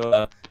little bit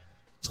of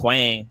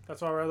twang.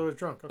 That's why I rather was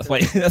drunk.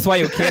 Okay. That's why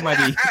your kid might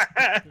be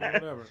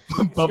whatever.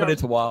 bumping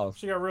into walls.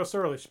 She got real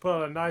surly. She put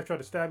out a knife, tried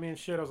to stab me and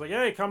shit. I was like,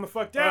 hey, calm the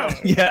fuck down.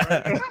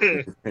 Yeah.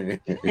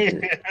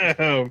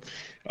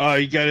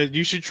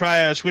 You should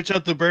try switch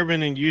out the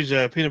bourbon and use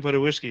peanut butter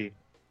whiskey.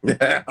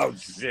 Oh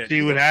shit.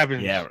 See what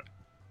happens. Yeah.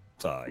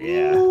 So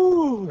yeah.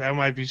 Ooh, that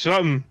might be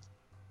something.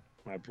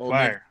 Might be Oh, man,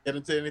 fire. get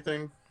into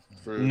anything?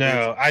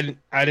 No, I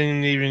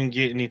didn't even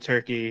get any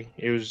turkey.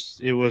 It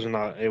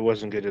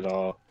wasn't good at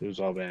all. It was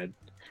all bad.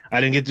 I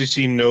didn't get to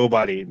see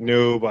nobody.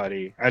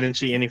 I didn't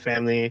see any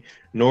family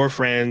nor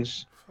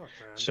friends. Fuck, man.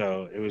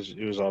 So it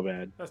was all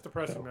bad. That's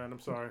depressing, So. man. I'm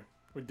sorry.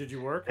 Wait, did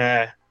you work?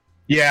 Yeah,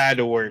 I had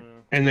to work, Yeah.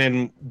 and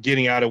then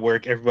getting out of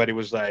work, everybody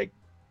was like,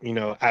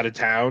 out of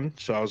town.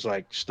 So I was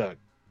like stuck.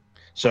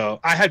 So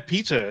I had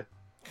pizza.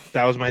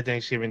 That was my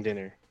Thanksgiving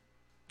dinner.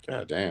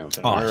 God damn.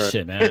 Oh All right.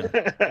 shit, man.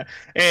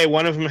 Hey,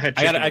 one of them had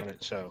I chicken gotta- on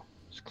it, so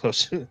it's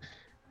close.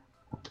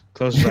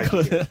 Close as I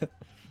can get.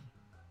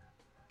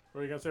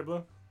 What are you gonna say,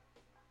 Blue?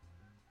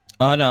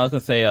 Oh no, I was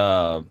gonna say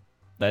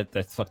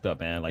that's fucked up,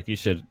 man. Like you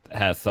should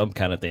have some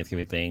kind of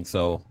Thanksgiving thing.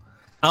 So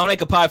I'll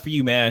make a pie for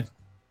you, man.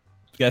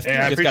 You guys Hey,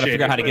 I just gotta appreciate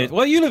figure out how to it. get it.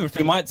 Well, you live in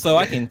Fremont, so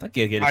I can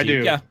get it. I to you.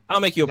 do. Yeah, I'll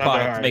make you a Not that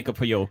pie to hard. make up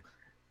for you.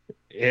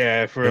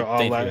 Yeah, for Yeah, all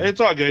thank that. you. It's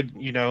all good,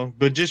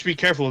 but just be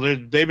careful.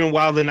 They've been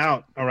wilding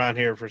out around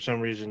here for some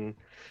reason.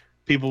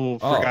 People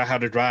Oh. forgot how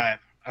to drive.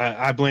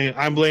 I blame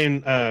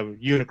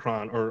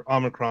Unicron or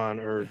Omicron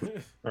or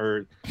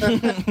Omicron!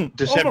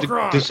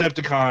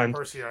 Decepticon.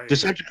 Percy,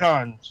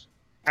 Decepticons.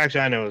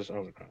 Actually, I know it's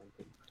Omicron.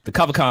 The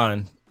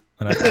Comic-Con.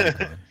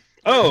 It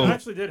Oh,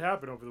 actually did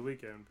happen over the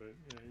weekend, but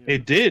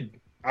it did.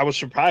 I was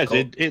surprised.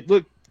 Cool. It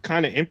looked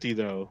kind of empty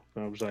though.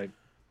 I was like,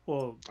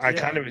 well, I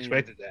yeah, kind of mean,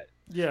 expected that.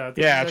 Yeah, I think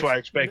Yeah, that's what I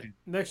expected.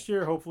 Next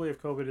year, hopefully,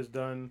 if COVID is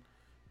done,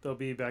 they'll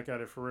be back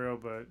at it for real.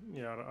 But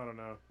I don't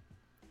know.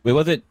 Wait,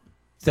 was it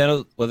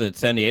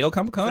San Diego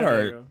Comic-Con San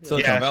or Diego, yeah.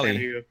 Silicon Yeah, Valley? San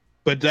Diego.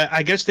 But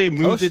I guess they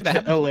moved it that to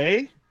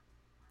happened?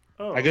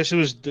 LA. Oh, I guess it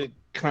was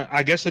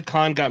I guess the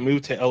con got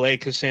moved to LA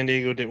because San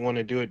Diego didn't want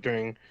to do it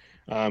during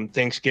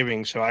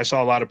Thanksgiving. So I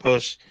saw a lot of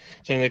posts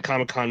saying that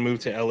Comic Con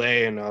moved to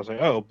LA, and I was like,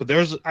 oh, but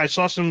I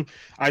saw some.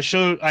 I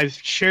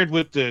shared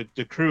with the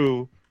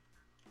crew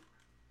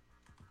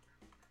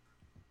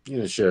You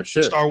didn't share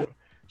shit.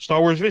 Star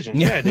Wars Vision.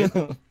 Yeah, I did.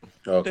 What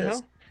the Okay.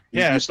 hell?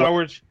 Yeah, Star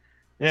Wars.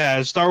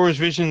 Yeah, Star Wars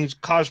Vision's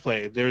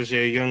cosplay. There's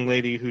a young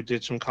lady who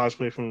did some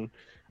cosplay from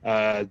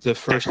the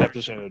first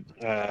episode.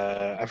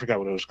 I forgot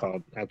what it was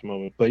called at the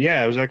moment, but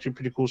yeah, it was actually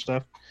pretty cool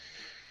stuff.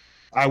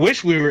 I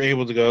wish we were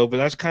able to go, but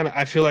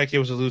I feel like it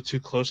was a little too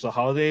close to the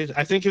holidays.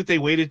 I think if they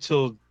waited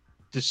till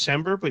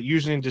December, but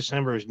usually in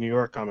December is New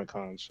York Comic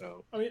Con,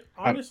 so I mean,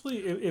 honestly,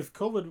 if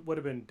COVID would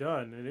have been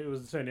done and it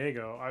was in San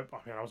Diego, I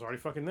was already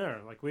fucking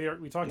there. Like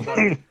we talked about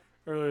it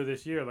earlier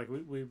this year. Like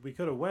we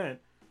could have went,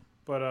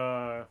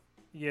 but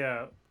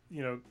yeah,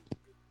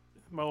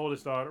 my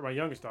youngest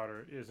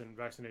daughter isn't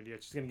vaccinated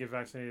yet. She's gonna get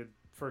vaccinated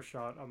first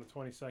shot on the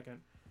 22nd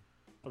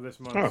of this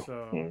month.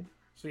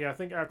 So yeah, I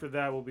think after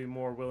that we'll be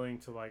more willing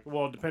to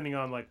depending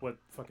on what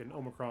fucking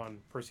Omicron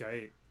Percy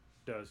 8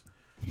 does.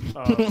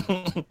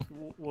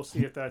 We'll see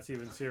if that's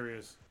even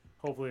serious.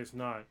 Hopefully it's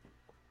not.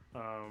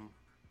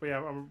 But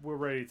yeah, we're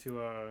ready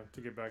to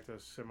get back to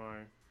semi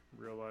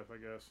real life, I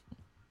guess.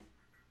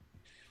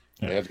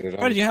 Yeah,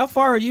 Prodigy, how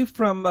far are you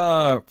from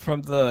the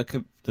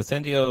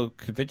San Diego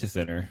Convention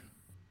Center?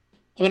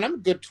 I mean, I'm a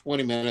good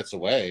 20 minutes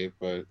away,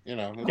 but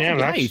yeah,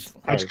 nice.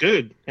 that's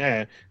good.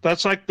 Yeah,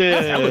 that's like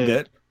That's hella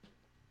good.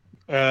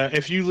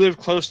 If you live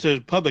close to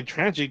public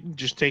transit, you can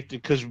just take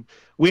because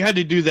we had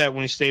to do that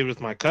when we stayed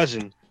with my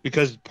cousin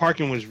because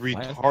parking was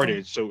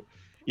retarded. So,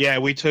 yeah,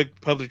 we took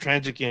public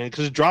transit in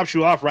because it drops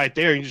you off right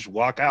there. You just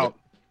walk out.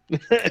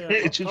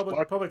 Yeah,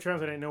 public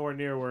transit ain't nowhere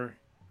near where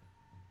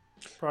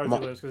Prodigy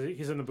lives because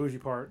he's in the bougie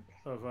part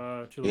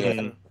of Chula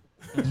Vista.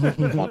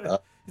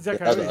 He's that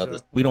kind of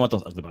age, We don't want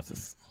those ugly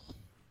buses.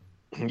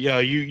 Yeah,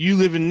 you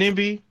live in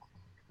NIMBY.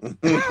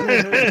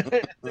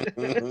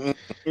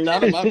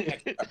 Not in my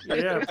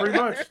Yeah, pretty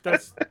much.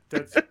 That's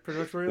pretty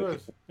much where he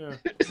lives. Yeah.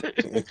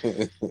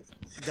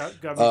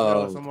 Got me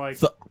jealous. I'm like,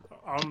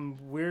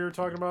 we're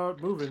talking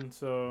about moving,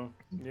 so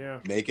yeah.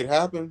 Make it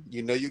happen.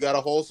 You got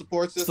a whole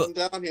support system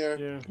down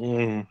here.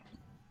 Yeah.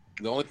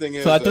 The only thing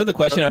is, So I threw the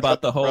question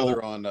about the whole.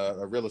 brother on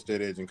a real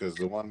estate agent because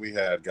the one we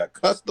had got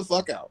cussed the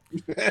fuck out.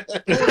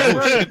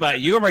 About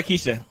you or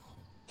Markeisha?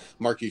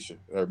 Markeisha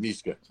or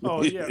Miska.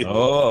 Oh yeah.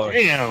 Oh, I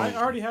Damn.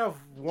 already have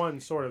one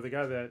sort of the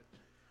guy that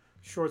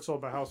short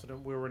sold my house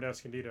and we were in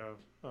Escondido.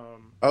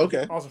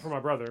 Okay. Also for my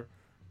brother,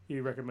 he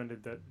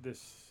recommended that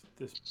this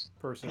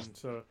person.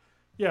 So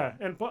yeah,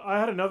 and I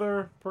had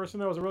another person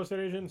that was a real estate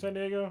agent in San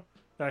Diego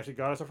that actually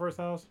got us our first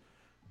house,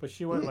 but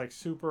she went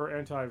super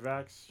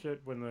anti-vax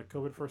shit when the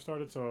COVID first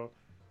started. So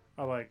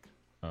I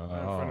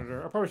unfriended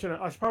her. I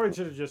probably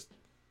should have just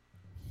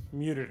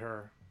muted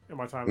her in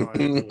my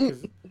timeline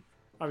because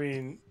I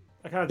mean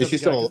I kind of. Is she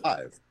still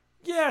alive?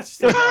 Yeah, she's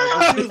still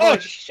alive. She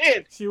was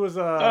Shit. She was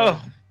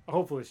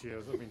hopefully she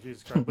is. I mean,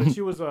 Jesus Christ. But she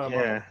was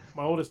my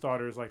oldest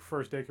daughter's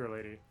first daycare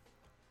lady,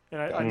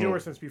 and I knew her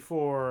since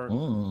before.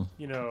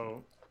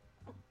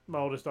 My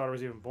oldest daughter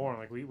was even born.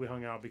 We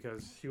hung out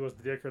because she was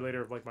the daycare lady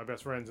of my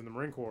best friends in the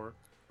Marine Corps.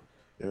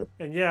 Yep.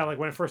 And yeah,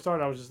 when it first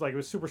started, I was just it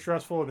was super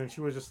stressful, and then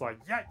she was just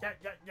yeah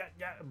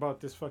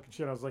about this fucking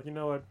shit. I was like, you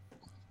know what?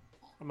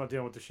 I'm not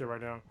dealing with this shit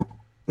right now.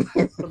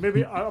 But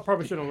maybe I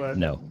probably shouldn't let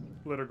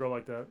her go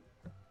like that.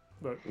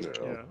 But Yeah.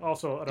 yeah,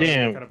 also I don't do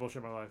Damn. that kind of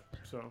bullshit in my life.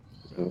 So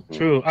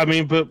True. I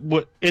mean, but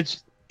what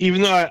it's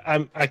even though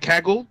I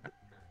cackled,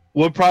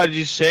 what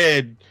Prodigy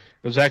said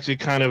was actually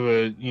kind of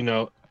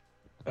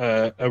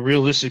a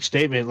realistic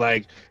statement.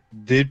 Like,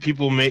 did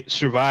people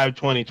survive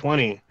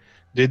 2020?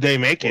 Did they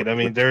make it? I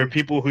mean, there are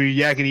people who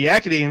yakety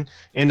yakety and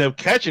end up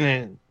catching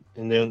it,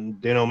 and then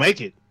they don't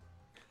make it.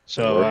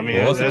 So I mean,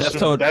 Well,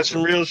 that's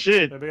some real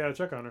shit. maybe I gotta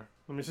check on her.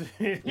 Let me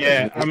see.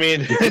 Yeah, I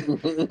mean,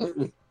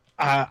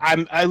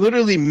 I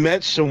literally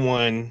met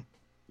someone,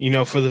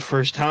 for the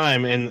first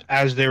time, and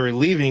as they were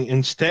leaving,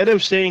 instead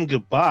of saying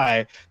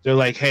goodbye, they're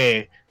like,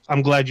 "Hey,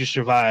 I'm glad you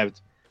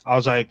survived." I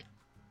was like,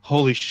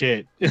 "Holy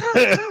shit!"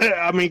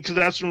 I mean, because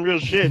that's some real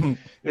shit.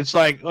 It's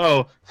like,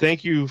 "Oh,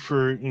 thank you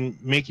for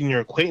making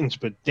your acquaintance,"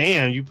 but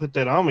damn, you put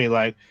that on me.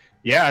 Like,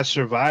 yeah, I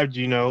survived.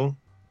 The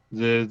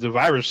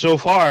virus so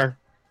far.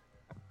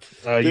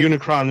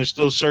 Unicron is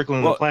still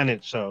circling the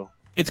planet, so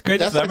it's crazy.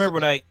 That's I remember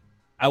when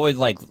I would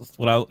like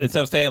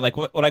instead of saying like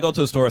when I go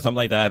to a store or something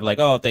like that, I'd be like,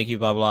 "Oh, thank you,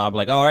 blah blah." I'm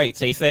like, "All right,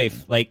 stay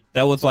safe." Like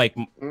that was like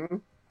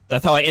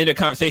that's how I ended a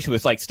conversation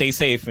with like, "Stay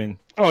safe." And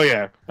oh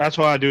yeah, that's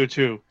why I do it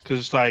too. Because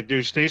it's like,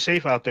 dude, stay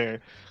safe out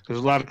there.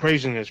 Because a lot of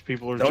craziness.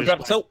 People are don't just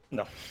drop soap.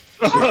 No.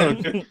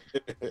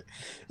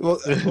 Well,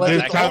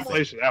 There's time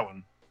place for that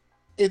one.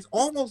 it's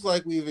almost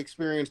like we've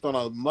experienced on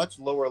a much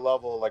lower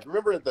level. Like,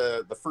 remember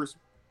the first,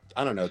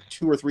 I don't know,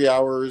 2 or 3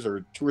 hours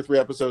or 2 or 3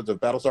 episodes of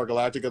Battlestar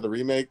Galactica, the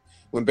remake,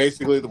 when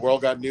basically the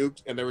world got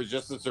nuked and there was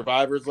just the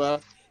survivors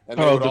left, and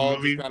they would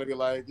all just kind of be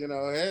like,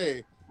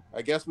 hey,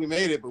 I guess we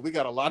made it, but we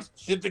got a lot of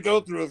shit to go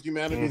through if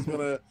humanity's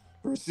gonna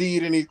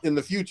proceed in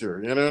the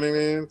future. You know what I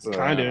mean? So,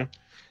 kind of,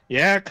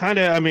 yeah, kind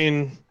of. I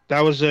mean,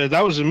 that was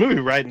a movie,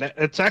 right?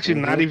 It's actually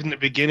not even the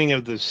beginning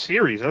of the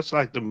series. That's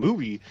like the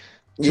movie,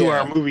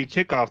 2-hour movie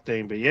kickoff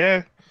thing. But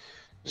yeah.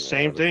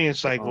 Same thing.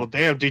 It's like, well,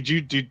 damn. Did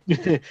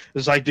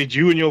it's like, did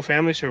you and your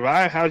family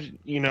survive? How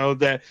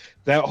that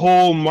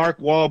whole Mark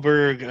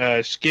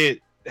Wahlberg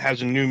skit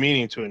has a new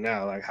meaning to it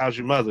now. Like, how's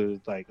your mother?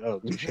 It's like, oh,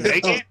 did she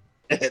make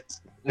it?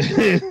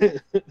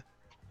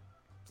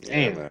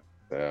 Damn.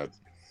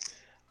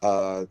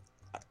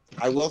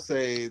 I will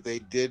say they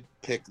did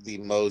pick the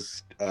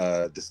most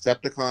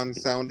Decepticon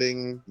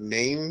sounding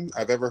name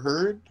I've ever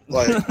heard.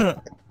 Like,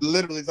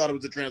 literally thought it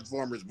was a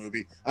Transformers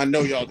movie. I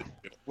know y'all did.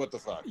 What the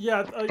fuck?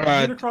 Yeah,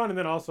 Unicron, and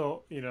then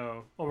also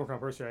Omicron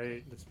Persei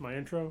 8. That's my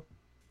intro.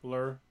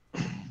 Blur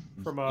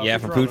from from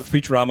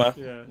Futurama.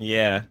 Futurama.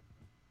 Yeah.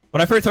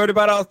 When I first heard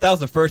about it, that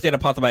was the first thing that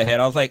popped in my head.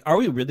 I was like, "Are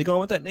we really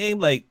going with that name?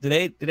 Like,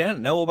 did they not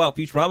know about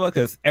Futurama?"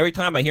 Because every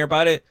time I hear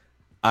about it,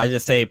 I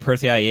just say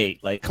Persei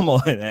 8. Like, come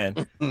on, man.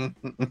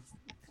 But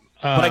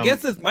I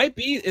guess this might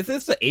be. Is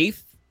this the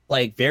 8th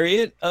like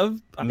variant of?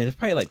 I mean, it's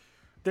probably like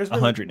there's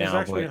 100 now.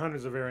 There's actually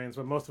hundreds of variants,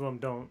 but most of them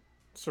don't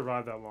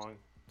survive that long.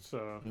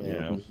 So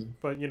yeah.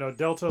 But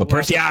Delta. But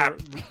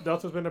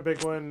Delta's been a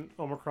big one.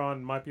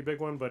 Omicron might be a big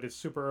one, but it's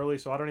super early,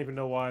 so I don't even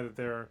know why that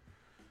they're.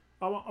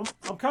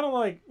 I'm kind of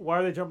like, why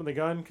are they jumping the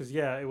gun? Because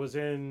it was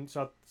in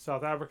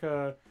South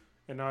Africa,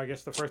 and now I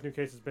guess the first new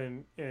case has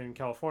been in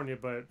California.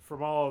 But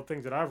from all the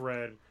things that I've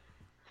read,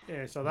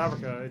 in South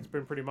Africa, it's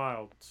been pretty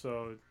mild,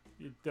 so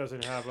it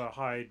doesn't have a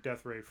high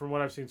death rate from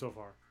what I've seen so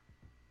far.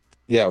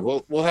 Yeah,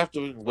 we'll have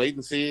to wait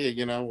and see.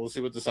 We'll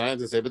see what the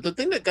scientists say. But the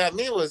thing that got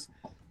me was,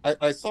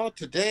 I saw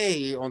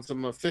today on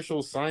some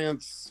official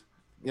science,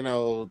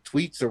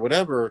 tweets or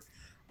whatever,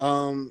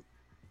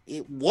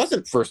 it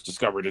wasn't first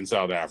discovered in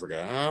South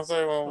Africa. And I was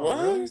like, well, what?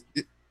 Really?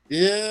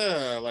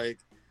 Yeah, like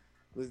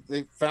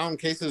they found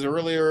cases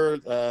earlier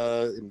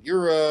in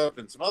Europe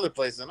and some other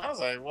places. And I was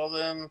like, well,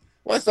 then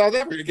why is South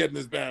Africa getting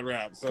this bad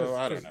rap? So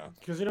I don't know.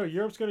 Because,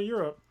 Europe's going to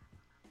Europe.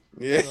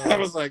 Yeah, I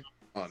was like,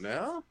 oh,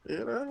 no,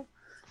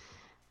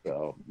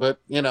 So, but,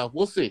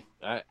 we'll see.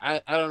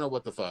 I don't know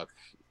what the fuck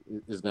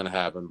is going to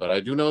happen, but I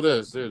do know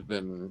this. There's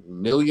been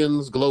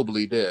millions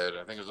globally dead.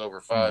 I think it's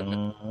over 5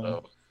 million.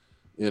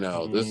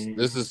 So,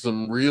 this is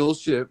some real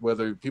shit,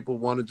 whether people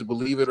wanted to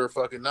believe it or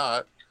fucking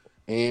not.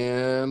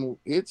 And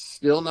it's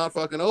still not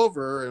fucking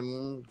over.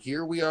 And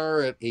here we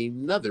are at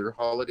another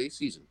holiday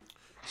season.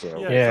 So,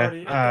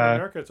 in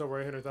America, it's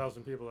over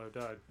 800,000 people that have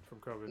died from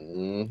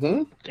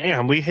COVID.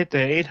 Damn, we hit the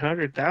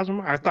 800,000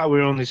 mark. I thought we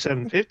were only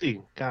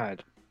 750.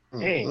 God.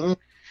 Hey.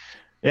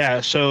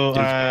 Yeah,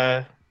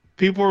 so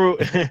people,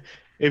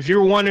 if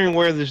you're wondering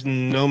where this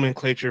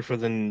nomenclature for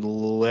the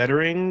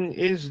lettering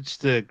is, it's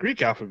the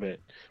Greek alphabet.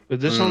 But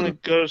this only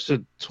goes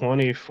to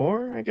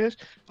 24, I guess.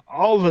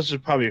 All of us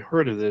have probably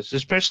heard of this,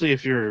 especially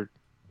if you're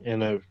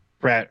in a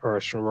frat or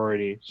a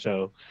sorority.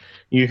 So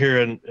you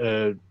hear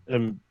a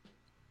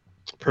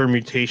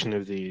permutation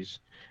of these.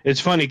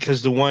 It's funny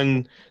because the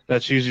one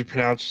that's usually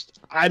pronounced,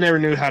 I never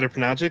knew how to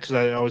pronounce it because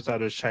I always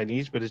thought it was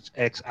Chinese, but it's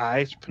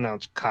XI. It's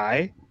pronounced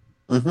Kai.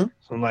 So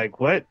I'm like,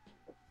 what?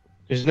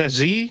 Isn't that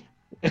Z?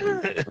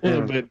 But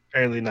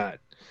apparently not.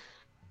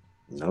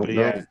 Nope.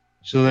 Yeah.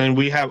 So then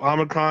we have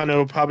Omicron.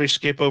 It'll probably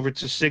skip over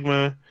to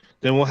Sigma.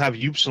 Then we'll have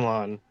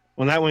Upsilon.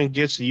 When that one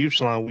gets to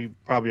Upsilon, we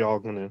probably all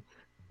gonna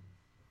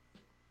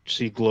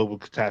see global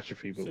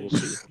catastrophe, but we'll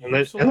see.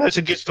 Unless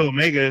it gets to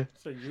Omega.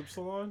 Say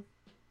Upsilon?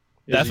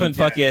 That's when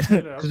fucking.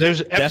 Because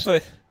there's That's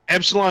what.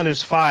 Epsilon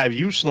is 5,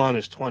 Upsilon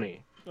is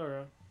 20.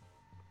 Okay.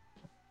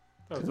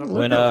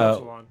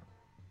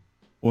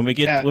 When we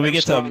get to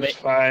Epsilon is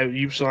 5,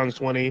 Upsilon is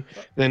 20.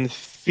 Then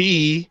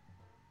Phi,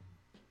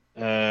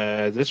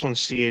 this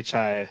one's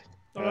CHI.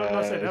 I'm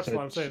not saying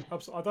Epsilon. I'm saying I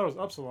thought it was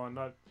Upsilon,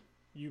 not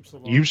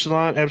Upsilon.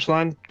 Upsilon,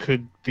 Epsilon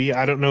could be.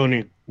 I don't know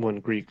anyone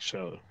Greek,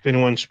 so if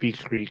anyone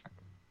speaks Greek.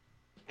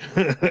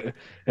 And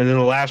then the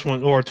last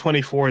one, or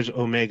 24, is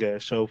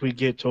Omega. So if we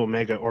get to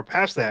Omega or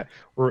past that,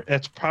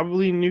 that's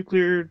probably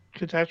nuclear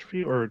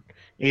catastrophe or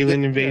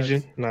alien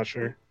invasion. Not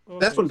sure.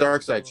 That's when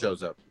Darkseid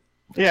shows up.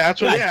 Yeah, that's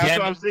what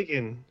I was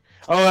thinking.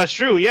 Oh, that's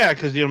true. Yeah,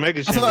 because the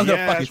Omega. That's what I was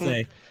gonna fucking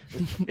say.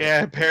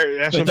 Yeah,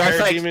 that's when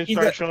Parademons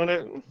start showing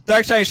it.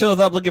 Darkseid shows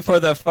up looking for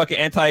the fucking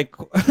anti-life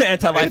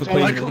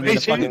equation. The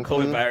fucking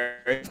COVID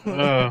virus.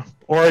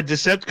 Or a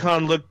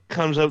Decepticon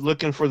comes up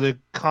looking for the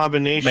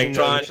combination.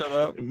 Megatron shows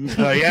up.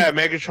 Yeah,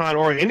 Megatron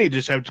or any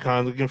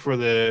Decepticon looking for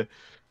the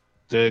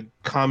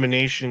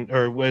combination,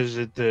 or was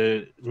it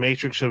the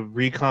Matrix of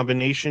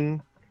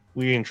Recombination?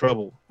 We in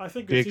trouble. I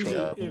think it's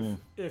easy.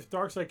 If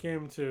Darkseid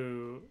came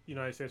to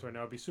United States right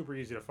now, it'd be super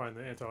easy to find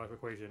the anti-life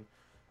equation.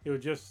 It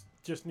would just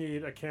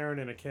need a Karen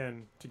and a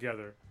Ken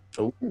together.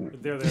 Oh,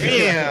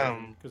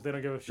 damn! Because they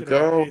don't give a shit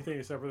about anything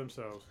except for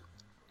themselves.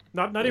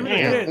 Not even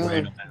their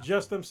kids,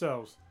 just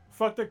themselves.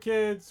 Fuck their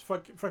kids.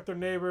 Fuck their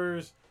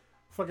neighbors.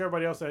 Fuck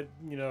everybody else that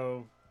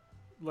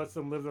lets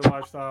them live their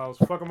lifestyles.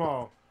 Fuck them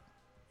all.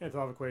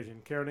 Anti-life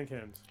equation. Karen and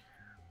Kens.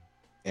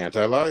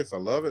 Anti-life. I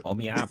love it. Oh,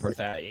 me, I'm per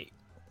se.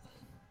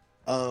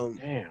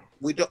 Damn.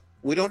 We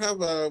don't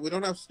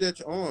have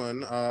Stitch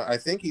on. I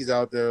think he's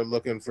out there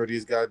looking for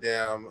these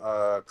goddamn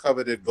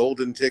coveted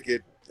golden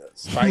ticket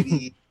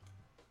Spidey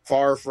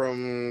far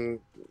from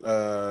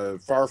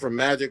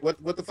magic.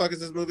 What the fuck is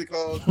this movie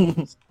called?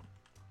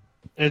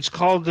 It's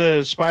called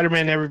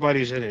Spider-Man.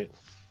 Everybody's in it.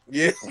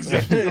 Yeah.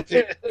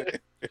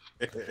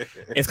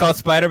 It's called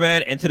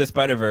Spider-Man Into the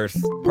Spider-Verse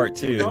Part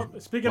 2. Oh,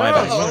 speaking of,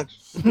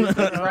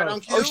 right on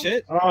cue. Oh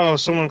shit! Oh,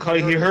 someone called.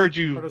 He heard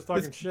you. I was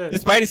talking shit. The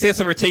Spidey says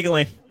some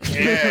tingling.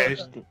 Yeah,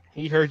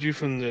 he heard you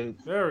from the.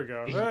 There we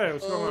go. Hey,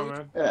 what's going on,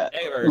 man? Yeah.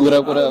 Hey, What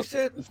up? What up?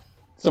 Shit.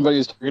 Somebody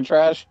was talking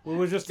trash. We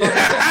was just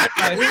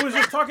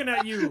talking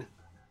at you.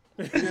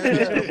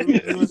 Yeah,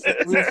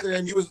 we were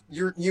saying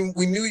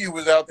we knew you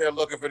was out there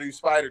looking for these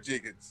spider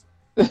tickets.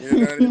 You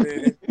know what I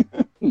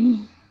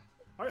mean?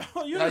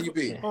 How you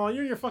be? Oh,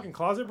 you're in your fucking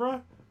closet,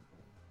 bro?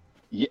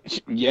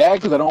 Yeah,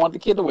 because I don't want the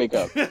kid to wake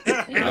up.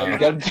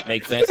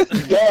 Makes sense.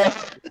 Yeah.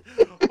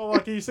 Oh,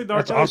 can you sing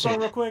Dark Side song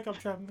real quick? I'm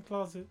trapped in the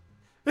closet.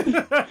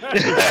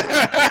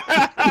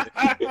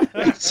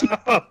 That's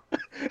all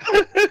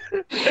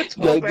Gotta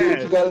do what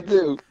bad. you gotta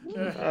do.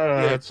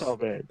 That's all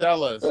bad.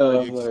 Tell us,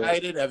 are you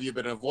excited? Have you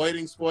been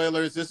avoiding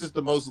spoilers? This is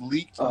the most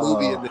leaked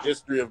movie in the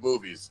history of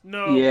movies.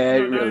 No. Yeah,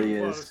 no, it not really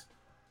even is.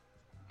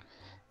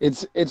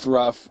 close. It's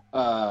rough.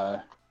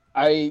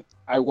 I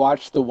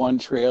watched the one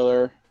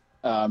trailer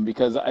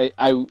because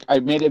I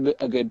made it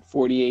a good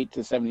 48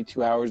 to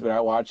 72 hours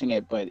without watching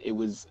it, but it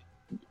was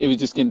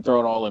just getting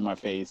thrown all in my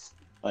face,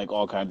 like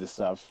all kinds of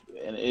stuff,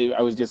 and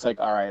I was just like,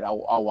 all right,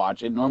 I'll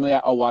watch it. Normally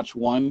I'll watch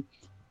one.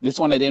 This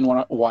one I didn't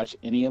want to watch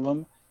any of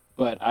them,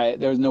 but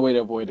there was no way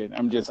to avoid it.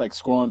 I'm just like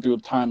scrolling through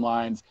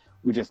timelines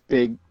with just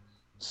big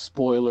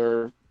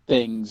spoiler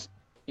things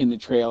in the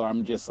trailer.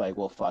 I'm just like,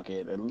 well, fuck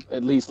it.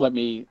 At least let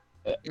me.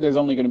 There's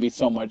only going to be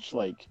so much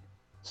like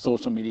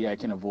social media I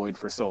can avoid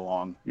for so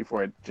long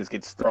before it just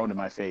gets thrown in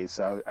my face.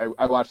 So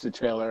I watched the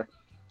trailer.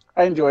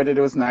 I enjoyed it.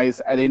 It was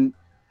nice. I didn't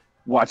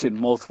watch it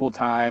multiple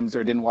times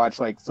or didn't watch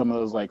like some of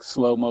those like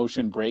slow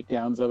motion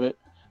breakdowns of it.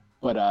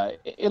 But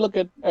it looked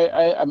good.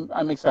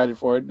 I'm excited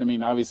for it. I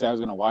mean, obviously I was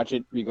going to watch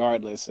it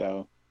regardless.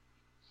 So.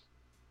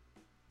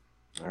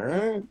 All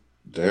right.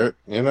 There,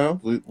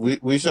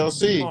 we shall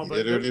see.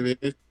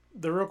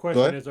 The real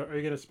question is, are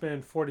you going to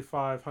spend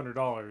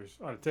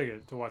 $4,500 on a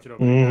ticket to watch it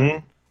over?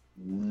 Mm-hmm.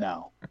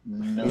 No.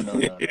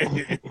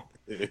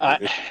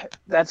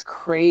 That's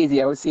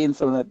crazy. I was seeing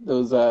some of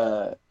those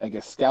I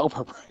guess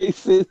scalper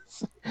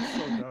prices,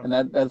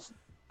 and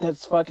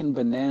that's fucking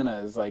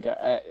bananas. Like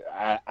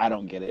I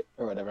don't get it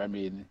or whatever. I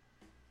mean,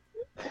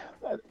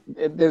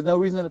 there's no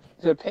reason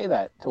to pay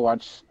that to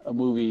watch a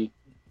movie.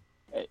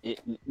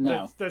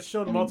 No, that's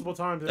shown multiple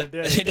times in a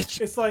day.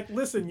 It's like,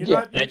 listen, you're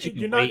not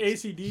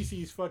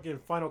AC/DC's fucking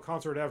final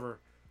concert ever.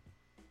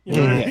 You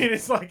know what I mean?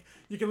 It's like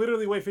you can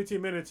literally wait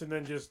 15 minutes and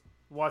then just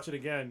watch it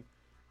again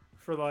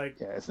for like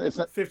it's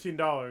not,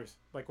 $15.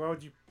 Like, why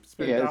would you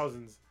spend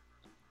thousands?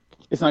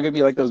 It's not gonna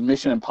be like those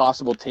Mission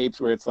Impossible tapes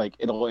where it's like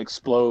it'll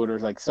explode or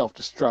like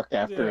self-destruct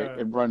after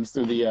it runs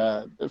through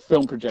the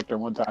film projector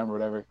one time or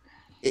whatever.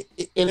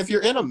 And if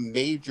you're in a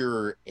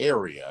major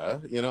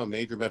area, a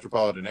major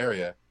metropolitan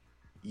area,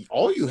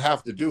 all you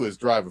have to do is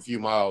drive a few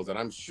miles, and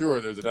I'm sure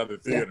there's another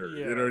theater.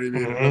 Yeah. You know what I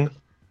mean? Mm-hmm.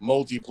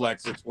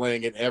 Multiplex that's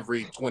playing it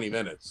every 20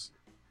 minutes.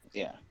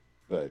 Yeah.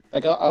 But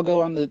like I'll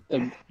go on the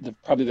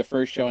probably the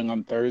first showing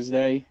on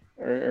Thursday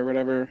or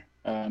whatever.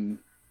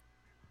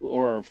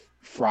 or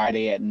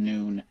Friday at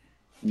noon.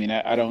 I mean,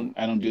 I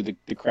don't do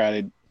the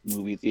crowded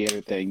movie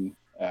theater thing.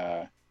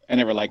 I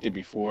never liked it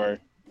before,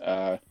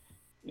 and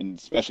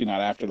especially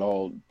not after the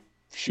whole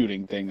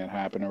shooting thing that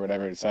happened or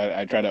whatever. So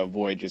I try to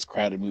avoid just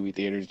crowded movie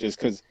theaters just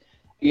because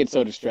I get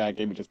so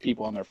distracted with just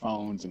people on their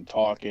phones and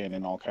talking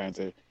and all kinds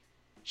of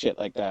shit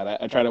like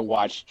that. I try to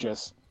watch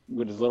just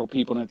with as little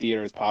people in the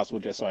theater as possible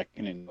just so I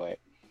can enjoy it.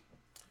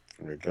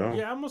 There you go.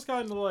 Yeah, I almost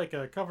got into like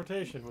a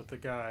confrontation with the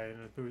guy in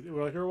the booth.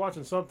 Like, we were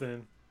watching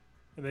something,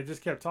 and they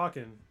just kept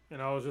talking,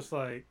 and I was just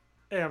like,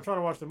 "Hey, I'm trying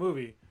to watch the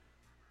movie,"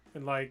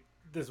 and like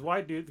this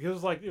white dude, it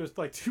was like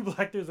two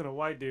black dudes and a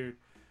white dude,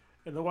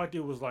 and the white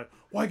dude was like,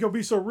 "Why you gonna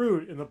be so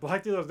rude?" And the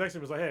black dude that was next to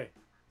him was like, "Hey,"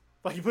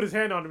 like he put his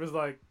hand on him, and was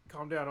like,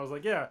 "Calm down." I was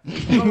like, "Yeah,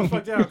 calm the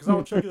fuck down, because I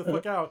will choke you the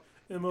fuck out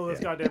in the middle of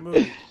this goddamn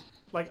movie."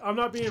 Like, I'm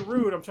not being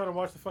rude. I'm trying to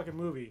watch the fucking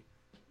movie.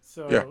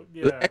 So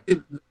yeah.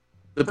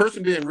 The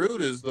person being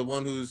rude is the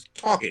one who's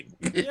talking.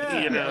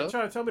 Yeah, you know?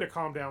 trying to tell me to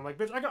calm down. Like,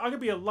 bitch, I could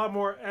be a lot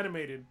more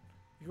animated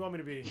if you want me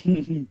to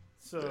be.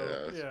 So,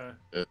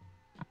 yeah.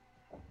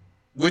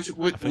 Which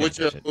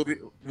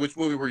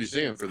movie were you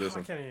seeing for this I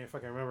one? can't even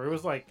fucking remember. It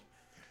was like,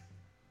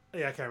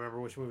 yeah, I can't remember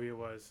which movie it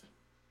was.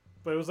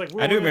 But it was like,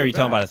 I do remember you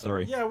telling about the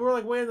story. Yeah, we were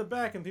like way in the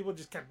back, and people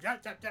just kept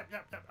yap.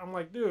 I'm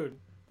like, dude,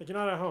 like, you're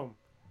not at home.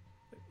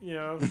 You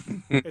know,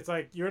 it's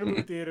like you're in a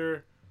movie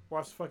theater,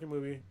 watch the fucking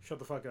movie, shut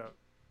the fuck up.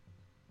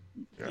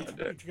 Eat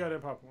your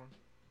goddamn popcorn.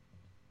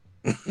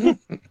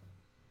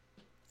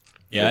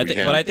 Yeah,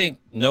 I think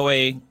No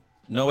Way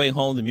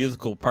Home, the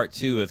musical part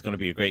 2 is going to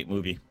be a great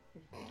movie.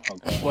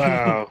 Okay.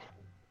 Wow.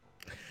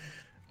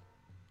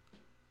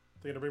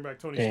 They're gonna bring back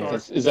Tony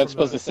Is Stark. that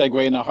supposed to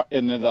segue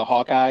into the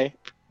Hawkeye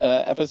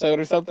episode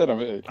or something?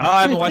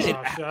 I haven't watched it.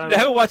 I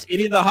haven't watched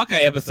any of the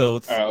Hawkeye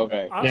episodes. Oh,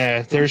 okay.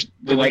 Yeah, there's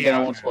Then I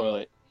won't spoil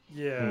it.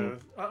 Yeah,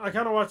 I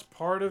kind of watched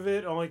part of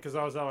it only because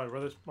I was at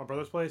my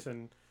brother's place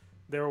and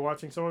they were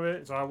watching some of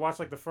it. So I watched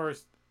like the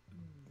first,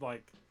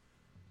 like,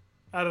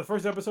 out of the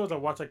first episodes, I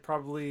watched like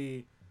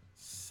probably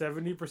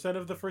 70%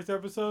 of the first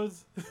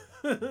episodes.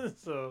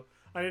 So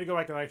I need to go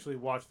back and actually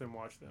watch them.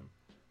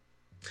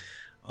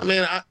 I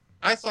mean,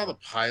 I saw the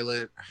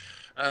pilot.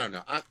 I don't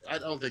know. I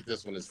don't think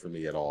this one is for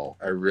me at all.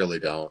 I really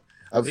don't.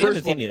 First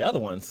of all, the other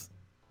ones.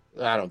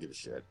 I don't give a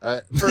shit.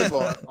 First of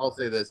all, I'll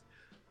say this.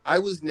 I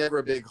was never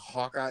a big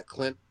Hawkeye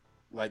Clint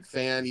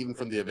fan, even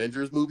from the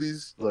Avengers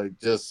movies, like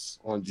just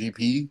on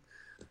GP.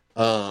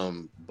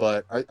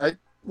 But I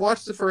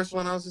watched the first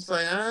one. I was just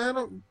like, I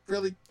don't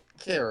really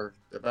care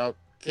about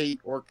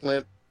Kate or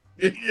Clint,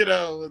 you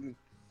know, and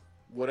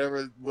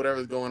whatever's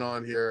going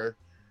on here,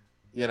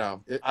 you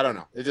know. I don't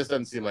know. It just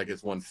doesn't seem like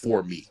it's one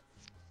for me.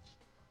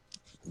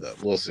 But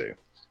we'll see.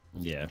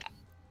 Yeah.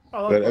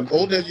 But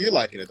Old Ned, you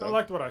liking it though? I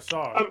liked what I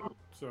saw.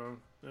 So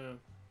yeah.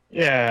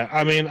 Yeah,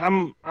 I mean,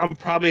 I'm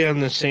probably on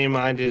the same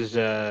mind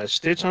as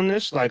Stitch on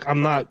this. Like,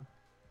 I'm not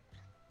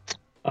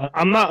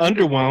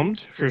underwhelmed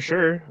for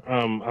sure.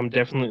 I'm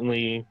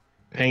definitely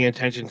paying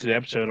attention to the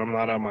episode. I'm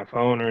not on my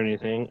phone or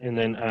anything. And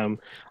then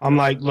I'm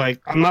like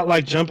I'm not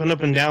like jumping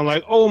up and down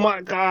like, oh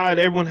my god,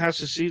 everyone has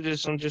to see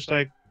this. I'm just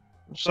like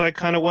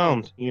kind of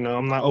whelmed. You know,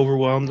 I'm not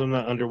overwhelmed. I'm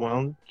not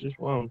underwhelmed. Just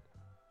whelmed.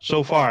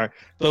 So far,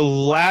 the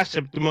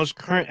most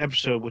current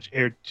episode, which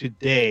aired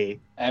today,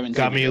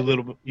 got me a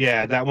little bit.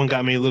 Yeah, that one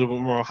got me a little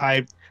bit more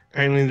hyped.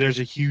 Apparently, there's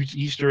a huge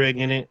Easter egg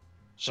in it,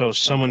 so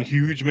someone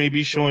huge may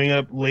be showing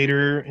up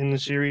later in the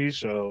series.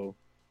 So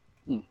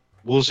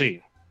we'll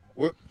see.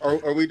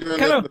 Are we doing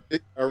this?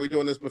 Are we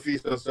doing this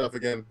Mephisto stuff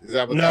again? Is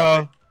that what's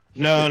No,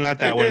 not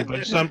that one.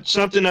 But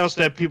something else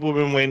that people have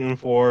been waiting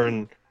for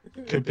and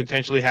could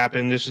potentially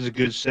happen. This is a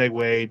good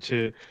segue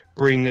to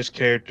bring this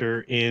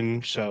character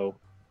in. So.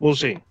 We'll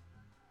see.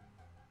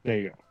 There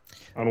you go.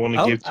 I don't want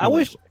to give too much.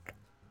 Wish,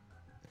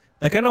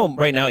 like, I know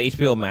right now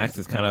HBO Max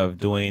is kind of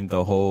doing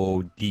the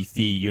whole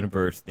DC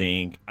universe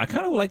thing. I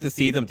kind of would like to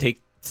see them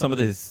take some of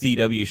the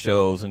CW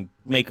shows and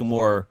make them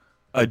more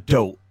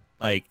adult.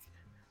 Like,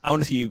 I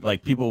want to see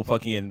like people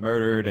fucking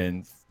murdered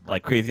and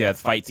like crazy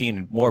ass fight scene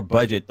and more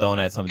budget thrown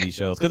at some of these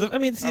shows. Because I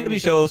mean, CW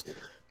shows,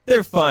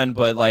 they're fun,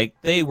 but like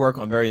they work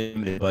on very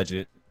limited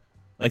budget.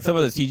 Like some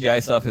of the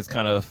CGI stuff is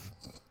kind of,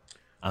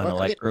 I don't know,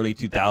 like early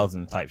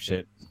 2000 type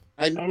shit.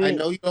 I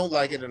know you don't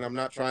like it, and I'm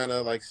not trying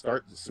to like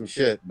start some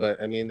shit, but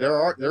I mean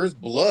there's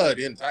blood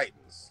in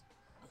Titans.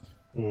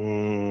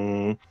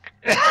 I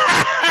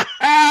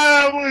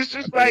was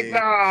just like,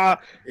 nah.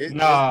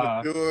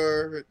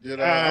 Mature, you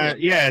know.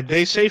 Yeah,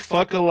 they say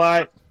fuck a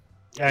lot.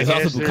 I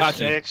guess also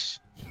sex.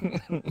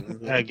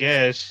 I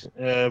guess,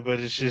 but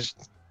it's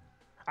just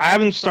I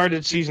haven't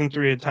started season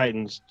 3 of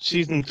Titans.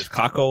 Season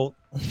Cockle.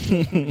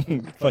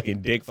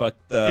 Fucking dick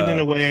fucked in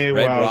a way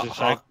Red where I was Rock just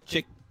Hawk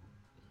chick.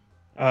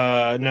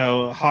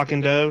 No, Hawk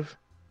and Dove.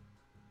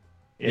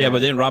 Yeah,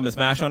 but then Robin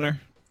smash on her.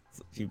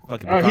 He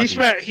fucking.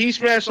 He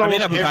smashed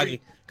almost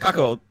every.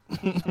 Cockle.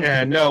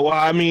 Yeah, no. Well,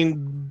 I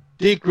mean,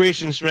 Dick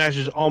Grayson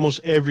smashes almost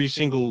every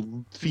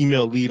single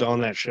female lead on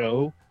that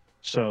show.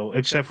 So,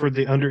 except for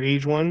the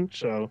underage one.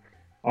 So,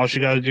 all she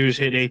got to do is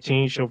hit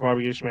 18. She'll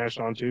probably get smashed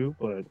on too.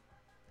 But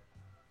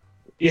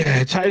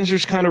Yeah, Titans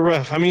was kind of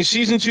rough. I mean,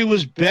 season 2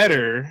 was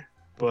better,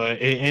 but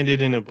it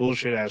ended in a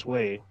bullshit ass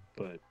way.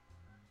 But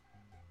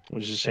I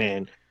was just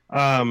saying.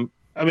 I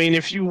mean,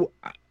 if you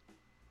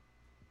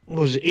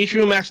was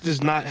HBO Max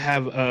does not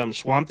have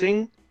Swamp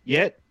Thing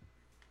yet,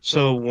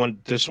 so when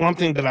the Swamp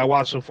Thing that I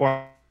watched so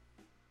far,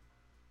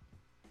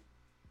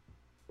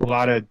 a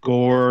lot of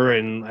gore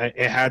and it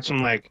had some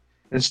like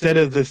instead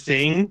of the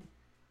Thing,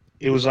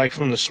 it was like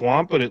from the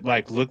swamp, but it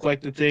like looked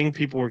like the Thing.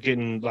 People were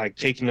getting like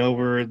taken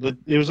over.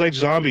 It was like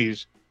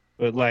zombies,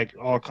 but like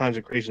all kinds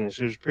of craziness.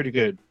 It was pretty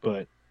good,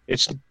 but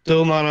it's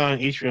still not on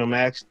HBO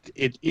Max.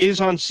 It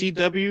is on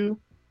CW,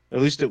 at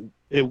least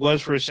it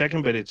was for a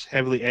second, but it's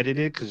heavily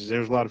edited because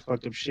there's a lot of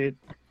fucked up shit.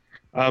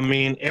 I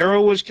mean,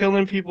 Arrow was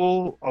killing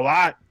people a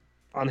lot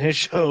on his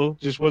show.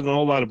 Just wasn't a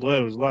whole lot of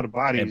blood. It was a lot of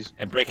bodies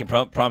and breaking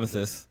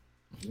promises.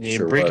 yeah,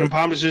 Sure breaking was.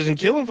 promises and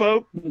killing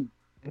folk.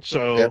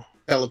 So. Yeah.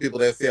 Telling people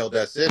that failed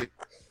that city.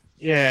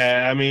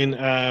 Yeah, I mean,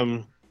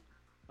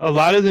 a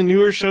lot of the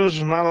newer shows,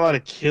 there's not a lot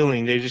of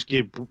killing. They just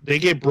get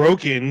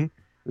broken,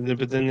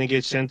 but then they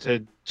get sent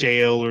to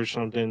jail or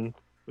something.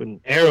 But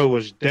Arrow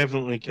was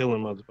definitely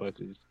killing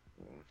motherfuckers.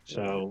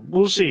 So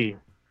we'll see.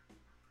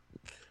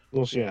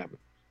 We'll see what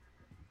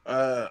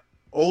happens.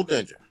 Old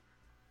Ninja,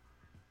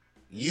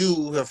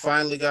 you have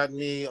finally gotten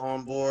me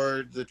on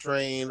board the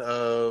train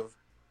of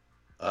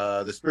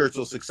the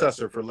spiritual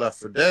successor for Left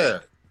 4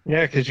 Dead.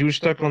 Yeah, because you were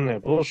stuck on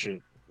that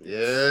bullshit.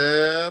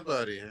 Yeah,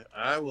 buddy.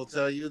 I will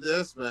tell you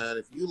this, man.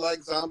 If you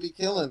like zombie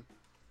killing,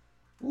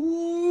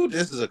 ooh,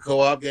 this is a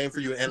co-op game for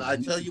you. And I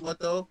tell you what,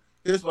 though,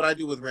 here's what I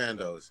do with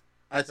randos.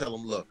 I tell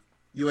them, look,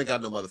 you ain't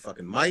got no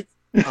motherfucking mic.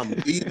 I'm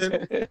leaving.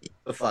 Get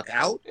the fuck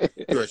out.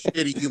 You're a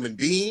shitty human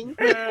being.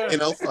 You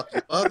know, fuck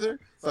your mother.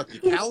 Fuck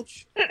your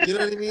couch. You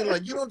know what I mean?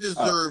 Like, you don't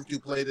deserve to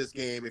play this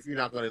game if you're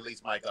not going to at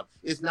least mic up.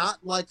 It's not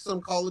like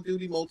some Call of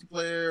Duty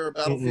multiplayer or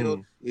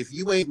Battlefield. If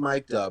you ain't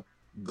mic'd up,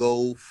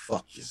 go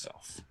fuck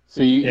yourself.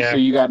 So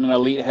you got an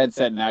elite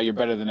headset now. You're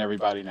better than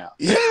everybody now.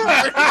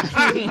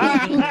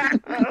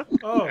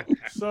 Oh,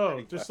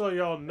 so just so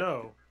y'all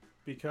know,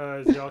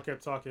 because y'all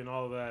kept talking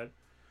all of that.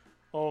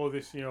 Oh,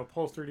 this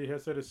Pulse 3D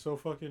headset is so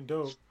fucking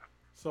dope.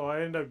 So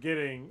I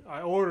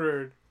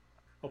ordered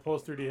a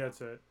Pulse 3D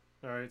headset.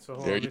 All right, so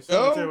hold on. Let me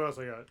tell you what else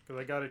I got, because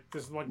I got it.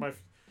 This is like my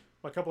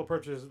couple of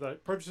purchases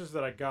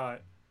that I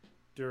got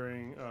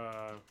during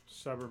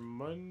Cyber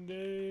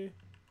Monday.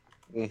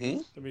 Mm-hmm.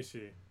 Let me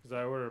see, because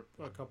I ordered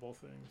a couple of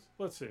things.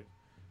 Let's see.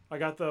 I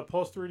got the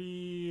Pulse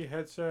 3D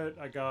headset.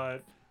 I got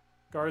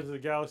Guardians of the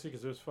Galaxy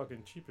because it was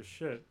fucking cheap as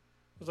shit. It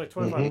was like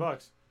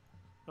 $25.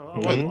 I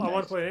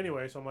want to play it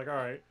anyway, so I'm like, all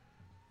right.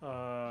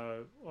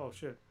 Oh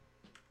shit.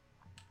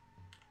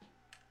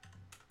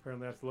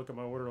 Apparently, I have to look at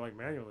my order like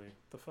manually.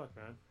 What the fuck,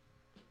 man?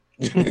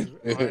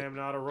 I am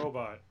not a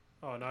robot.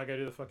 Oh, now I gotta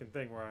do the fucking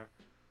thing where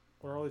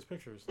are all these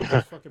pictures? This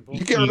is fucking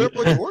bullshit. You can't remember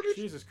what you ordered?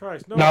 Jesus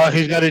Christ! No,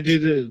 he's got to do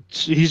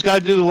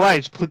the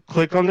lights.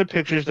 Click on the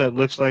pictures that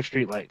looks like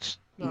street lights.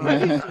 No,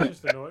 it's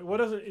just annoying. What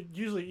does it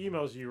usually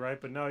emails you, right?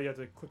 But now you have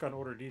to click on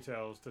order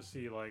details to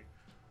see like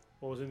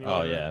what was in the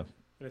order. Oh yeah.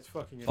 And it's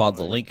fucking Follow the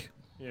annoying. link.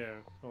 Yeah,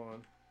 hold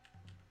on.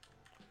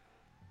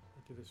 I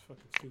do this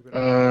fucking stupid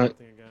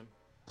thing again.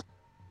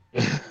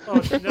 Oh,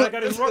 now I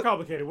got it more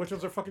complicated. Which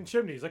ones are fucking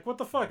chimneys? Like, what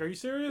the fuck? Are you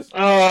serious?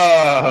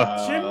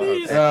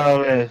 Chimneys?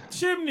 Oh, man.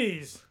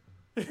 Chimneys!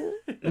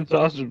 It's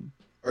awesome.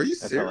 Are you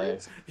That's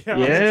serious?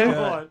 hilarious. Yeah.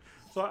 Hold on.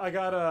 So I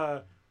got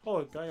I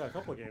got a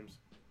couple of games.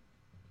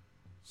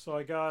 So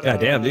I got God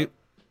damn, dude.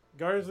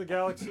 Guardians of the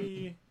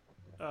Galaxy.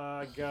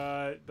 I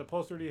got the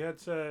Pulse 3D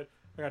headset.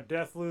 I got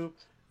Deathloop,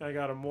 and I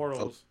got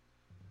Immortals.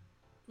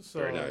 So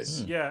Very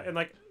nice. yeah, and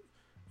like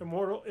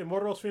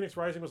Immortals Phoenix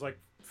Rising was like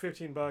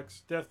 $15.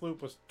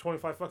 Deathloop was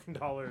 $25 fucking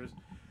dollars.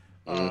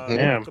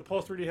 Damn. The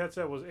Pulse 3D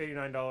headset was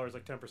 $89,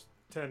 like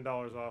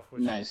 $10 off,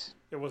 which Nice.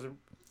 it wasn't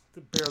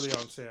barely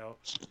on sale.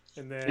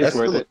 And then It's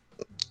worth it.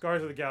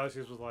 Guardians of the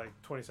Galaxies was like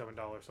 $27.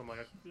 So I'm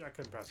like, I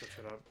couldn't pass that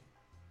shit up.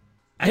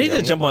 I need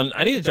to jump on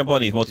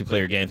these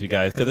multiplayer games, you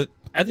guys, because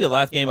after the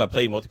last game I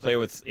played multiplayer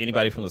with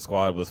anybody from the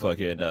squad was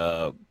fucking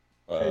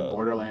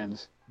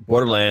Borderlands.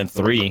 Borderlands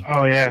 3.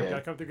 Oh yeah.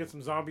 Gotta come to get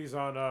some zombies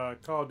on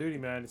Call of Duty,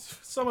 man. It's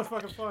so much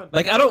fucking fun.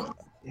 Like I don't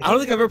think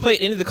I've ever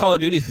played any of the Call of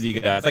Duties with you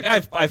guys. Like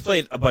I've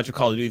played a bunch of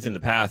Call of Duties in the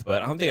past,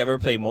 but I don't think I've ever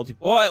played multi.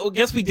 Well, I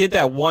guess we did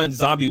that one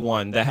zombie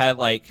one that had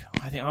like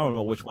I don't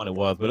know which one it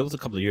was, but it was a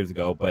couple of years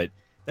ago. But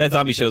that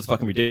zombie show was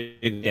fucking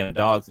ridiculous. Damn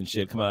dogs and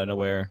shit come out of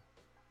nowhere.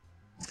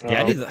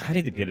 Yeah, I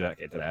need to get to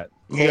that.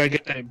 You gotta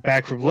get that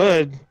Back for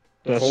Blood.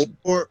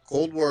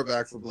 Cold War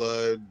Back for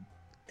Blood,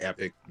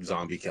 epic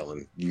zombie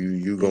killing.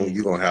 You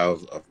gonna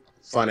have a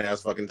fun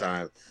ass fucking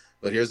time.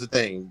 But here's the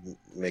thing: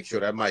 make sure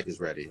that mic is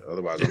ready.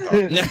 Otherwise, I'm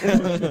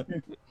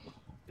talking.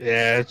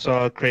 Yeah, it's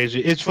all crazy.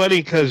 It's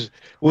funny because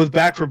with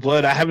Back for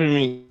Blood, I haven't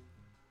even.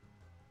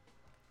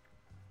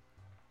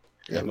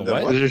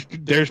 There's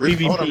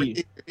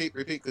PvP.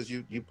 Repeat, because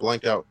you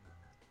blanked out.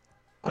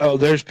 Oh,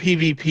 there's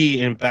PvP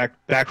in Back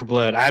for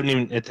Blood. I haven't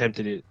even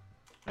attempted it.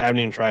 I haven't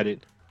even tried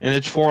it, and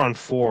it's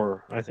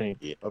 4-on-4. I think.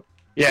 Yep.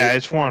 Yeah,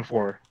 it's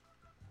 4-on-4.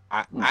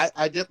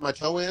 I dipped my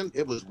toe in.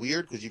 It was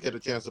weird because you get a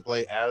chance to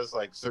play as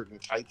like certain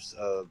types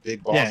of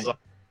big boss, Yeah.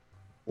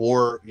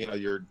 or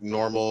your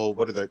normal,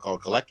 what are they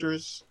called,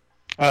 collectors,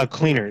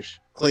 Cleaners.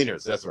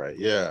 cleaners. That's right.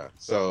 Yeah.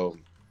 So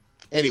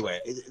anyway,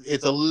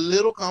 it's a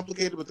little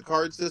complicated with the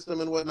card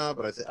system and whatnot,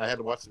 but I had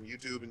to watch some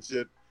YouTube and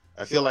shit.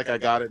 I feel like I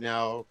got it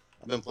now.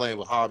 I've been playing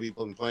with Hobby,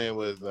 been playing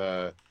with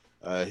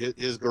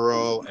his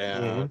girl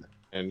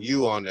and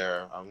you on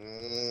there.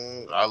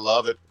 I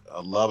love it.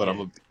 I love it.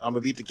 Yeah. I'm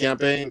gonna beat the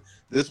campaign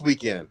this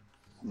weekend.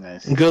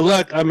 Nice. Good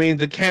luck. I mean,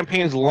 the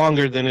campaign's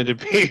longer than it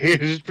appears.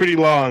 It's pretty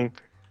long.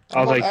 I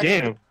was Well, like,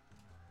 damn.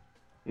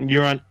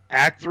 You're on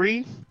Act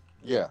 3?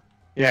 Yeah.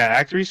 Yeah,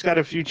 Act 3's got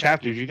a few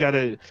chapters.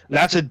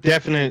 That's a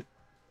definite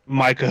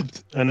mic up.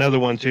 Another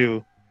one,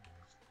 too.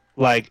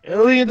 Like,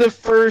 only the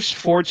first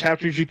 4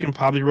 chapters you can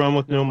probably run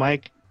with no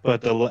mic,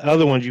 but the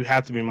other ones you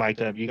have to be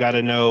mic'd up. You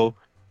gotta know,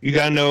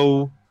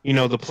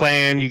 the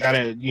plan. You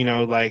gotta,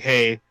 like,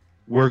 hey,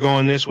 we're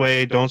going this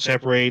way, don't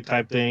separate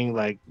type thing.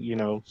 Like,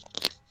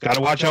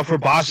 gotta watch out for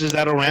bosses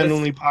that'll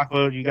randomly pop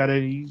up. You gotta,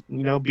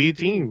 be a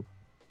team.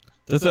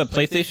 Does the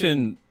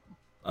PlayStation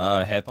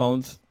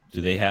headphones,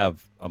 do they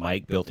have a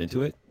mic built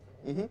into it?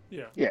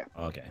 Yeah.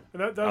 Okay.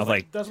 And that's I was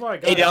like, that's why I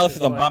got $8 it. for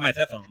the bomb my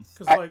headphones.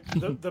 Because like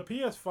the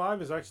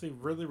PS5 is actually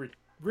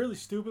really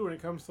stupid when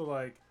it comes to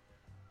like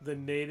the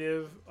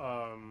native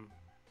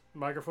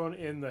microphone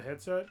in the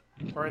headset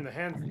or in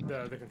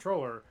the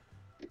controller,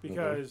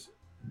 because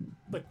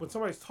like when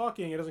somebody's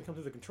talking, it doesn't come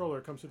through the controller;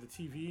 it comes through the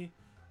TV,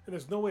 and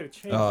there's no way to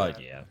change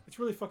that. Yeah. It's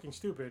really fucking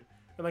stupid.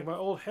 And like my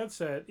old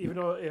headset, even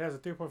though it has a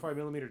 3.5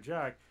 millimeter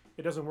jack,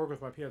 it doesn't work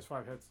with my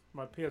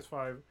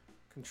PS5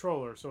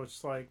 controller. So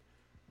it's like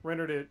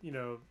rendered it,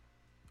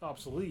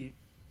 obsolete.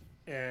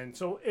 And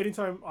so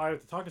anytime I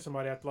have to talk to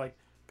somebody, I have to like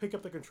pick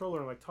up the controller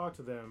and like talk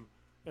to them.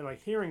 And like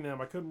hearing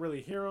them, I couldn't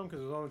really hear them because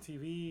it was on the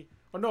TV.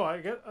 Or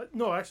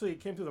no, actually it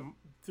came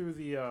through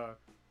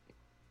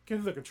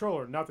the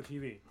controller, not the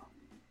TV.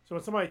 So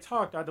when somebody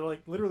talked, I had to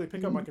like literally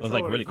pick up my controller. It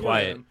was like really and hear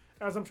quiet them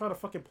as I'm trying to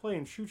fucking play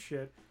and shoot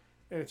shit.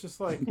 And it's just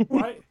like,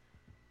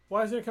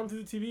 why doesn't it come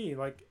through the TV?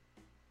 Like,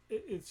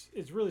 it's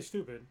really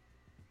stupid.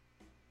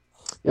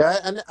 Yeah,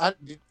 and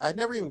I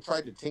never even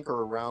tried to tinker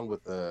around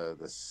with the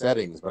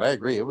settings, but I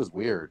agree, it was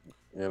weird.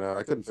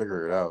 I couldn't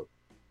figure it out.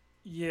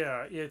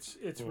 Yeah, it's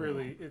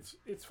really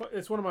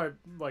it's one of my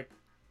like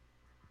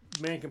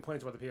main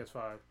complaints about the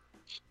PS5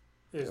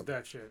 is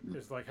that shit.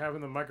 It's like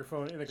having the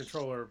microphone in the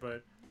controller,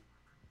 but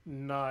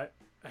not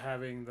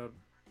having the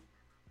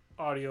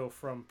audio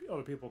from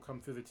other people come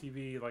through the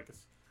TV. Like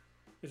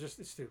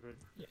it's stupid.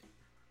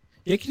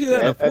 You can do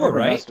that on a 4,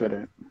 right? Messed with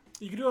it.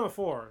 You can do it on the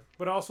 4,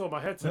 but also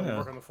my headset would Yeah.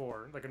 work on the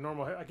 4. Like a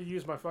normal, I could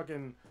use my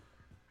fucking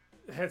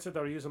headset that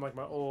I was using, like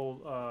my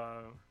old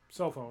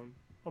cell phone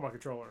on my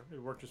controller.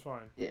 It worked just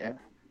fine. Yeah.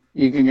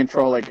 You can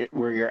control like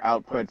where your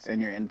outputs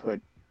and your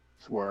inputs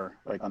were,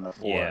 like on the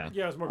 4. Yeah.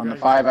 Yeah, it's more. On the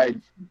granular.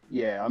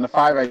 5, on the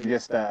 5, I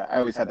just I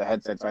always had the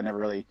headset, so I never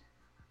really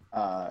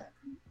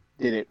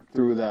did it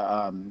through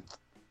the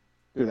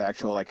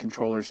actual like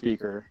controller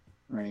speaker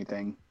or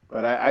anything.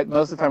 But I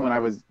most of the time when I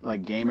was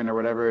like gaming or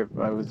whatever, if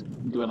I was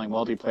doing like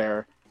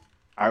multiplayer,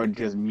 I would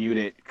just mute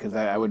it because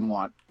I wouldn't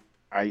want.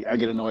 I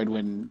get annoyed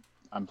when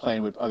I'm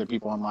playing with other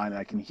people online and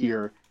I can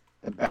hear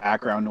the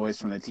background noise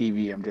from the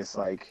TV. I'm just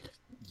like,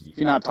 if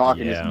you're not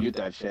talking, just mute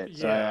that shit.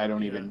 So Yeah, I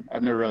don't even.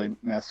 I've never really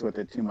messed with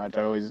it too much.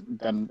 I've always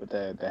done with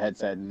the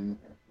headset, and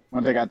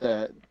once I got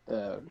the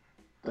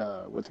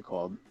what's it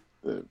called,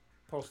 the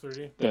Pulse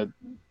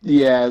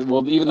 3D.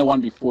 well, even the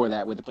one before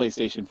that with the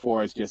PlayStation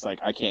 4, it's just like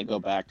I can't go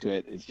back to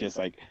it. It's just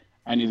like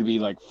I need to be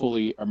like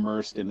fully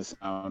immersed in the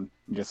sound.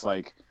 Just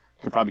like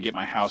I could probably get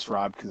my house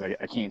robbed because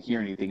I can't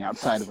hear anything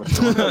outside of what's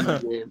going on in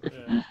the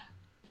game.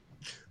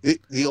 Yeah.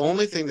 The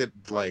only thing that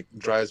like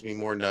drives me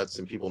more nuts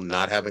than people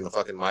not having a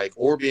fucking mic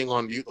or being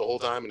on mute the whole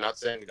time and not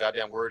saying a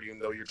goddamn word even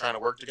though you're trying to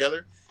work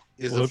together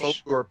is the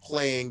folks who are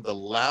playing the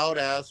loud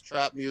ass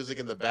trap music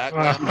in the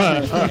background.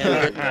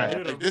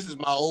 And like, this is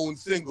my own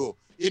single.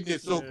 Isn't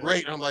it so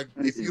great? And I'm like,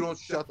 if you don't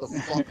shut the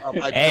fuck up,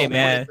 I Hey, don't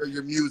man. want to hear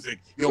your music.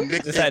 Your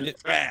mix This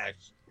is trash.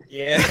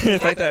 Yeah,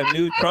 it's like that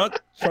new trunk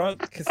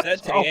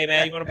cassette tape. Hey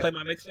man, you want to play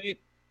my mixtape?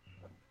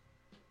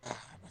 I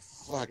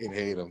fucking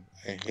hate them.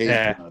 I hate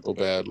them so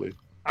badly.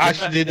 I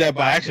actually did that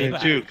by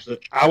accident too. 'Cause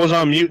I was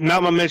on mute,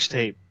 not my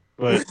mixtape,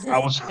 but I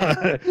was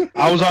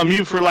I was on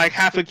mute for like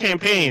half a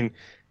campaign,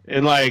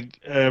 and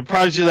like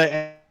probably just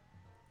like,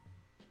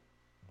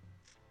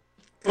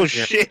 oh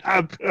shit,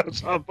 I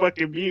was on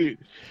fucking mute.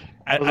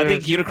 I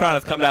think Unicron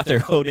has come out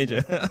there, oh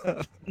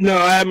ninja. No,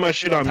 I had my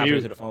shit on Top into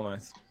mute. the phone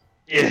lines.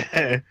 Yeah,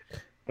 that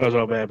was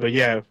all bad, but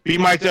yeah, be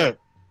mic'd up.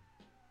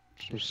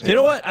 You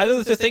know what? I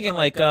was just thinking,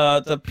 like,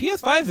 the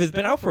PS5 has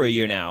been out for a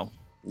year now.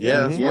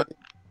 Yeah. Mhm. Yeah.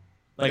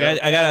 Like,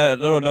 I got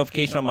a little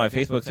notification on my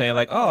Facebook saying,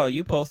 like, oh,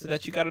 you posted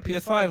that you got a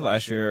PS5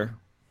 last year.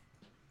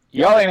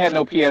 Y'all ain't had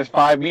no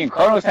PS5. Me and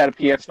Kronos had a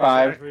PS5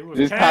 Exactly. It was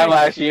this tagged. time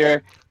last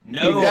year.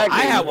 No, Exactly.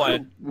 I had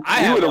one.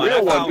 You were the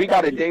real one. We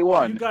got it day You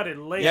one. got it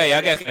late. Yeah,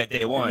 I got it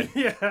day one.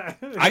 Yeah.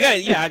 I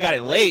got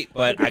it late,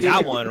 but I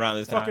got one around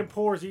this Fucking time.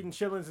 pores eating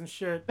chillins and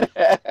shit.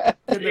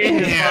 Getting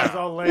the PS5s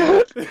all late.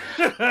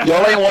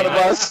 Y'all ain't one of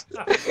us.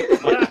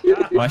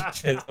 My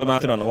shit's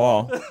mounted on the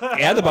wall.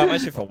 I had to buy my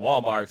shit from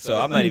Walmart, so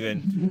I'm not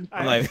even.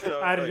 I'm like,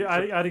 I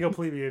had to go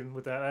plebeian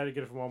with that. I had to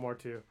get it from Walmart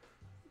too.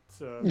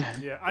 So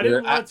yeah, I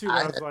didn't want to, but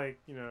I was like,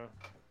 you know.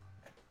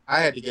 I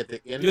had to get the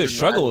dude, the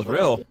struggle was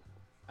real.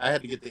 I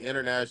had to get the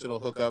international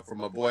hookup from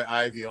my boy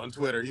Ivy on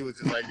Twitter. He was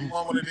just like, "You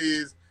want one of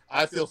these?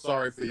 I feel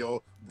sorry for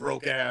your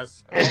broke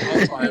ass.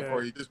 I'll buy it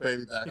for you. Just pay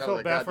me back." He I was felt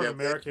like, bad for an "Goddamn,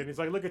 American. He's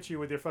like, look at you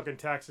with your fucking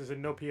taxes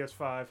and no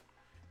PS5.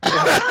 Eating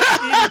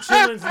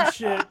chillins and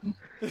shit.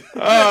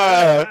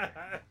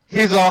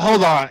 He's all,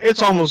 hold on,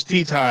 it's almost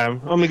tea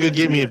time. I'm gonna go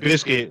get me a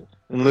biscuit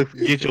and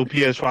get your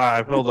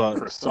PS5. Hold on.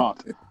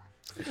 Croissant. Dude,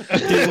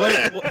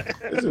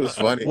 This was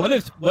funny." what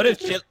if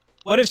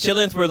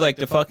chillins were like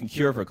the fucking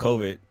cure for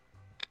COVID?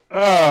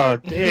 Oh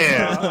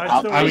damn!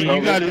 I mean, you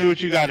COVID. gotta do what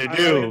you gotta I gotta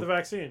get the do.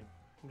 vaccine.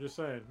 I'm just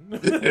saying.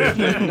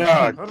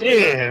 Oh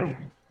damn!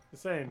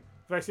 Just saying.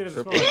 Vaccine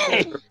doesn't smell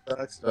like shit.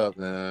 Vaxxed up,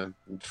 man.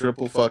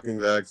 Triple fucking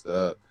vaxxed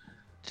up.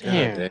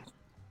 Damn. God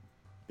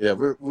yeah,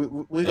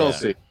 we gonna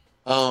see.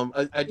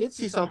 I did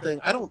see something.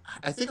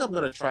 I think I'm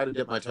gonna try to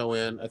dip my toe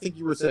in. I think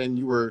you were saying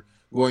you were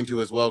going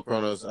to as well,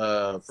 Kronos,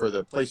 for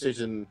the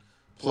PlayStation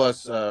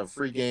Plus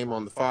free game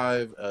on the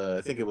 5.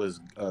 I think it was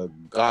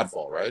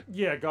Godfall, right?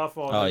 Yeah,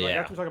 Godfall. Oh, Like, yeah.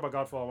 after we talk about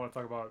Godfall, I want to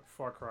talk about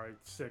Far Cry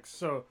 6.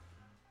 So,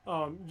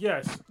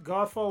 yes,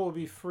 Godfall will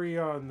be free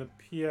on the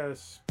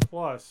PS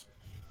Plus,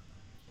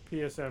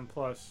 PSN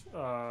Plus,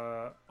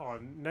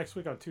 on next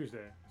week on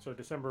Tuesday. So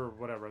December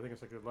whatever. I think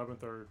it's like the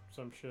 11th or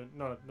some shit.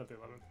 No, not the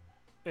 11th.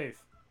 8th,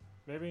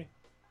 maybe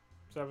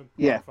 7th.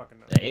 Yeah. I don't fucking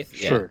know. The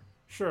eighth? Yeah. Sure.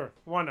 Sure,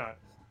 why not?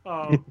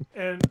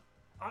 And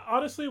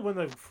honestly, when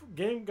the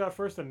game got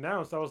first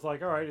announced, I was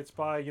like, all right, it's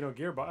by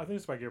Gearbox. I think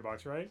it's by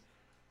Gearbox, right?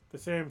 The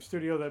same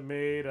studio that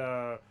made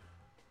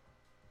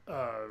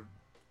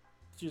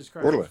Jesus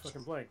Christ, Borderlands.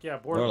 fucking blank. Yeah,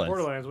 Borderlands.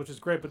 Borderlands, which is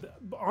great. But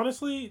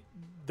honestly,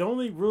 the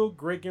only real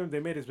great game they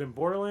made has been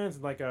Borderlands,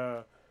 and like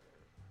a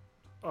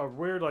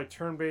weird like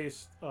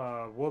turn-based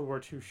World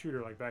War II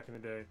shooter like back in the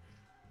day.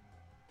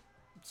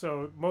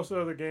 So most of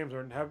the other games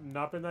have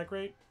not been that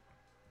great.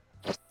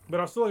 But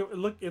I still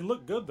it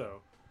looked good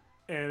though,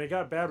 and it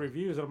got bad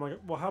reviews. And I'm like,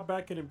 well, how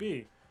bad can it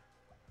be?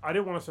 I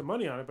didn't want to spend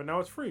money on it, but now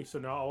it's free, so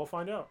now I will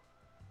find out.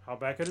 How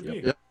bad could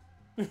it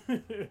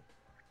be?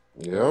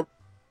 Yep.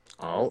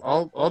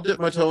 I'll dip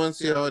my toe in,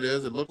 see how it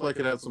is. It looked like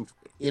it had some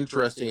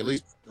interesting, at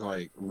least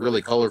like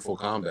really colorful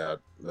combat,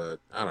 but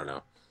I don't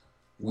know.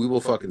 We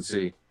will fucking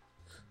see.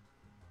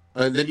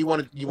 And then you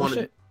wanted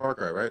shit. Far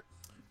Cry, right?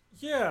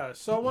 Yeah,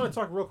 so I want to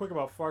talk real quick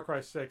about Far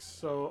Cry 6.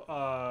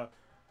 So,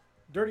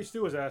 Dirty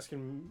Stu was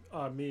asking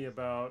me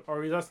about,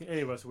 or he's asking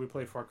any of us if we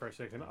played Far Cry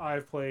 6, and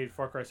I've played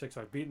Far Cry 6.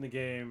 I've beaten the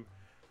game.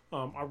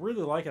 I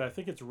really like it. I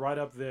think it's right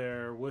up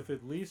there with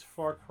at least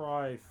Far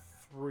Cry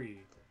 3.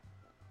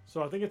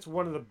 So I think it's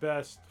one of the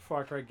best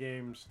Far Cry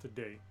games to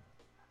date.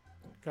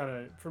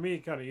 For me,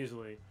 kind of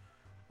easily.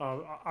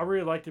 I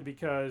really liked it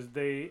because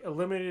they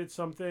eliminated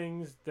some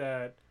things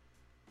that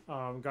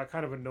got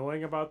kind of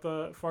annoying about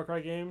the Far Cry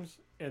games,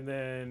 and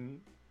then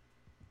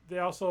they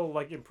also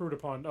like improved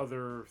upon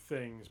other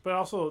things. But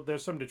also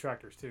there's some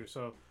detractors too.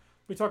 So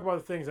we talk about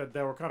the things that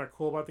were kind of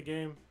cool about the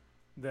game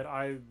that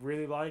I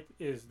really liked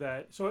is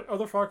that so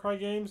other Far Cry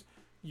games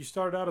you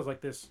started out as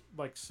like this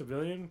like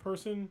civilian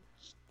person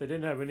that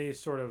didn't have any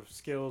sort of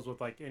skills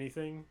with like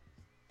anything,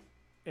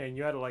 and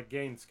you had to like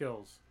gain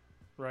skills,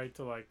 right,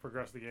 to like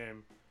progress the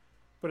game.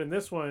 But in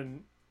this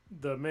one,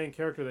 the main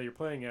character that you're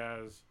playing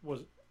as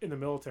was in the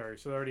military,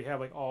 so they already have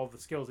like all the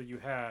skills that you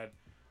had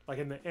like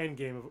in the end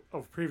game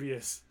of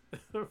previous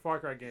Far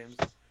Cry games.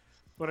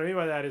 What I mean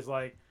by that is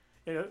like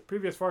in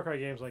previous Far Cry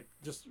games, like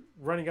just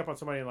running up on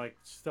somebody and like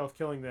stealth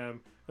killing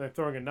them and then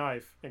throwing a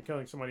knife and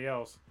killing somebody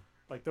else,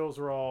 like those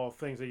were all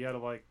things that you had to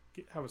like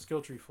have a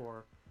skill tree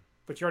for.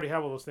 But you already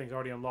have all those things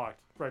already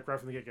unlocked right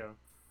from the get-go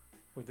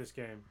with this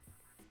game.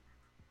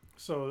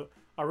 So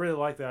I really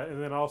like that.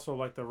 And then also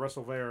like the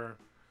Resolver,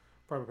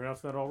 probably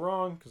pronouncing that all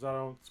wrong because I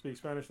don't speak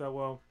Spanish that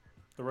well.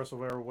 The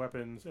Resolver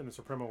weapons and the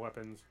Suprema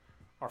weapons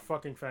are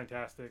fucking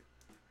fantastic.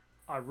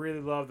 I really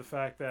love the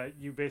fact that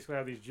you basically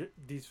have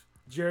these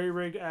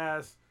jerry-rigged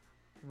ass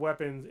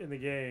weapons in the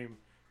game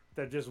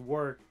that just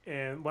work.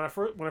 And when I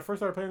first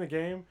started playing the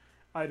game,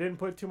 I didn't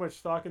put too much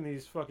stock in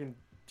these fucking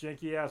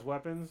janky ass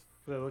weapons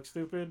because they look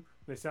stupid,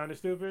 they sounded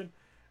stupid.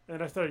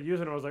 And I started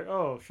using them. I was like,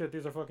 oh shit,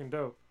 these are fucking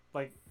dope.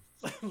 Like,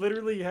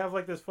 literally, you have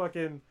like this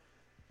fucking.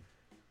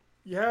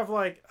 You have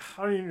like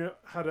I don't even know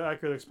how to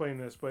accurately explain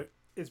this, but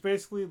it's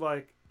basically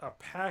like a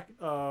pack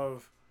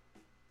of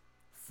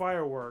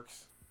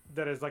fireworks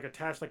that is like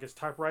attached like this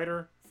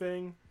typewriter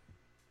thing,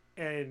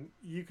 and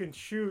you can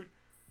shoot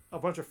a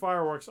bunch of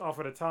fireworks off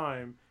at a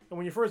time. And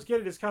when you first get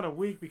it, it's kind of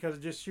weak because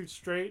it just shoots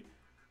straight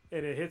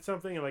and it hits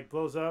something and like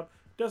blows up.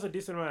 does a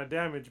decent amount of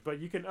damage, but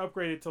you can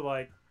upgrade it to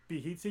like be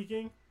heat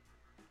seeking.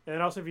 And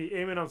then also if you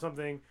aim in on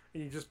something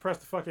and you just press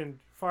the fucking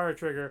fire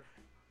trigger,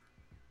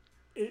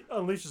 it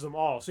unleashes them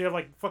all. So you have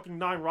like fucking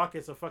 9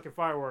 rockets of fucking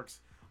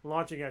fireworks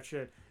launching at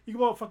shit. You can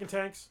blow up fucking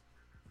tanks,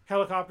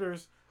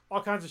 helicopters,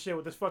 all kinds of shit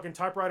with this fucking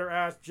typewriter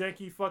ass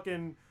janky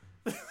fucking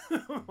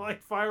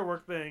like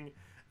firework thing.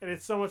 And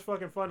it's so much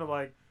fucking fun to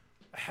like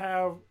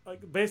have like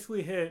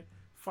basically hit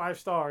 5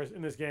 stars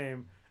in this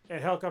game,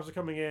 and helicopters are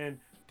coming in,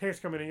 tanks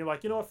coming in. You're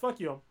like, you know what? Fuck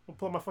you. I'll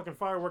pull my fucking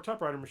firework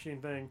typewriter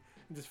machine thing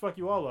and just fuck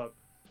you all up,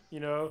 you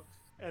know.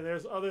 And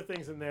there's other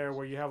things in there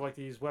where you have like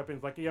these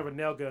weapons, like you have a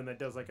nail gun that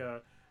does like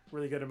a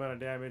really good amount of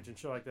damage and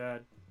shit like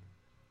that.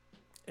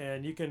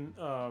 And you can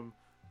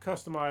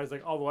customize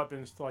like all the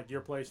weapons to like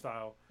your play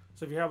style.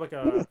 So if you have like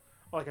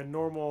a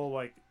normal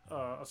like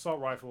assault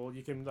rifle,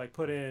 you can like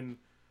put on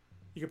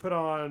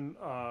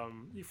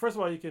first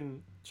of all you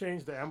can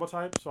change the ammo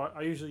type. So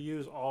I usually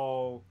use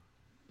all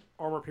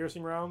armor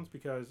piercing rounds,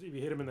 because if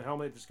you hit them in the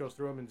helmet, it just goes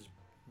through them and just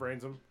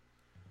brains them.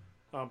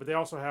 But they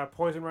also have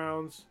poison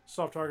rounds,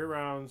 soft target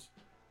rounds,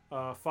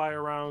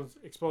 fire rounds,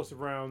 explosive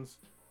rounds.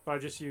 But I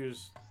just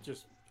use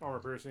armor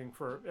piercing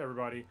for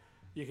everybody.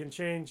 You can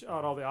change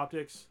out all the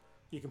optics.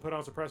 You can put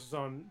on suppressors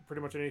on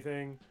pretty much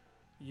anything.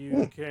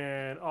 You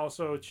can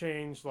also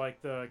change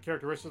like the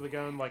characteristics of the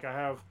gun. Like I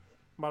have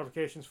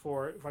modifications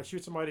for if I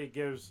shoot somebody,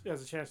 it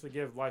has a chance to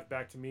give life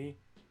back to me.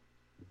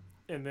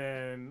 And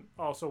then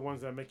also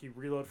ones that make you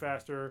reload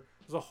faster.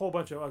 There's a whole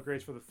bunch of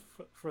upgrades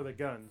for the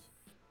guns.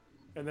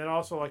 And then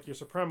also like your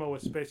Supremo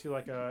is basically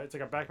like a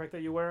backpack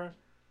that you wear.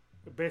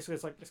 But basically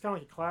it's kind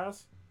of like a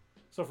class.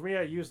 So for me,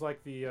 I use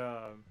like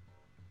the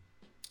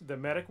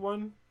medic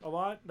one a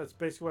lot. That's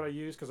basically what I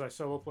use because I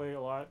solo play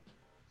a lot.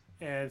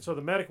 And so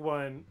the medic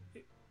one,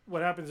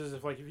 what happens is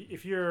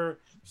if you're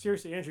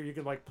seriously injured, you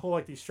can like pull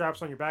like these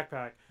straps on your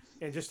backpack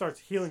and it just starts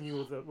healing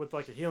you with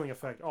like a healing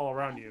effect all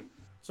around you.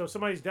 So if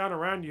somebody's down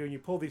around you and you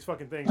pull these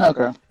fucking things,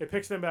 it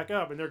picks them back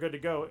up and they're good to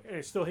go, and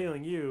it's still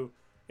healing you.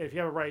 And if you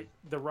have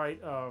the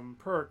right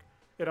perk,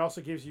 it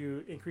also gives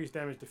you increased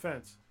damage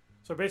defense.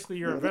 So basically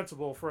you're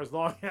invincible for as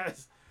long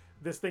as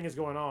this thing is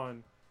going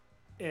on.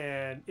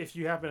 And if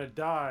you happen to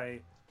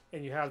die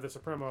and you have the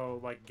Supremo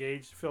like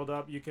gauge filled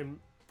up, you can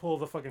pull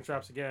the fucking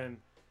straps again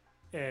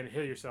and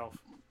heal yourself,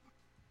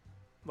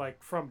 like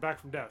back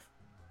from death.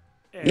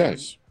 And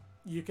Nice.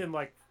 You can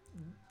like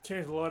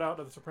change the loadout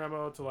of the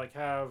Supremo to like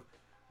have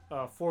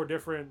 4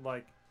 different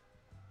like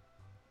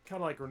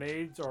kind of like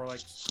grenades or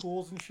like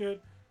tools and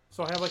shit.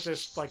 So I have like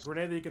this like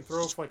grenade that you can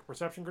throw for like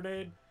perception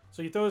grenade.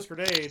 So you throw this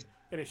grenade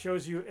and it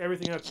shows you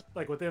everything that's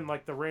like within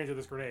like the range of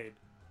this grenade.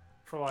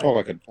 For like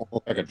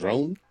like a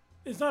drone.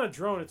 It's not a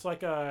drone. It's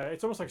like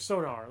it's almost like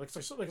sonar.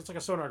 It's like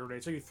a sonar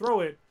grenade. So you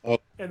throw it,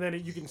 and then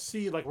you can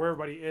see like where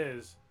everybody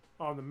is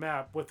on the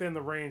map within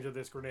the range of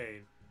this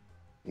grenade.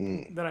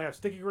 Then I have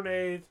sticky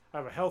grenades. I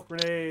have a health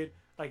grenade.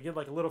 I get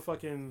like a little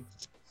fucking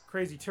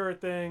crazy turret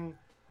thing.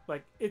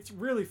 Like it's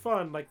really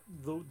fun. Like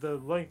the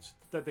lengths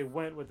that they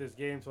went with this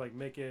game to like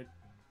make it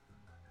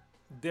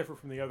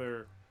different from the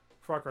other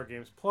Far Cry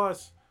games.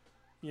 Plus,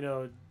 you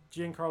know,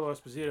 Giancarlo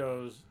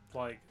Esposito's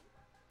like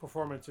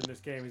performance in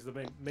this game. He's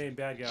the main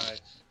bad guy.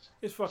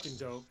 It's fucking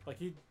dope. Like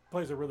he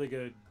plays a really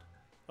good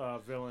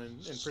villain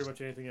in pretty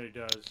much anything that he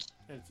does.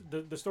 And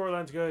the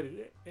storyline's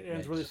good. It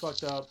ends really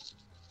fucked up,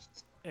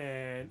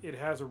 and it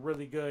has a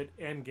really good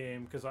end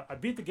game because I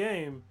beat the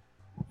game,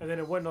 and then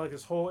it went into like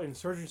this whole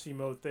insurgency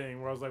mode thing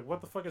where I was like,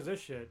 what the fuck is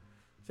this shit?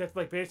 So you have to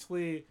like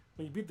basically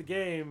when you beat the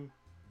game,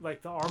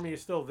 like the army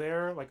is still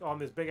there, like on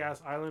this big ass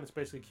island. It's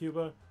basically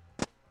Cuba,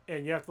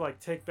 and you have to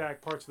like take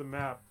back parts of the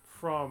map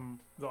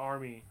from the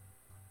army.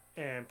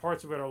 And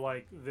parts of it are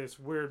like this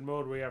weird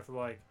mode where you have to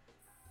like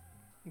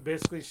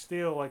basically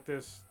steal like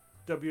this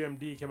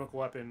WMD chemical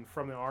weapon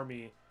from the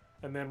army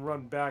and then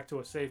run back to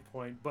a save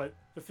point. But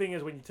the thing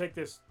is, when you take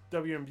this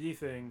WMD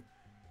thing,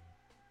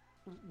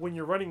 when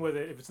you're running with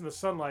it, if it's in the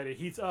sunlight, it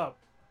heats up.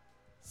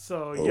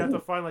 So you have to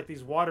find like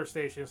these water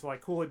stations to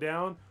like cool it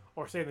down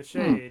or stay in the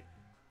shade.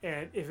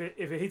 And if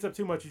it heats up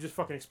too much, you just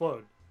fucking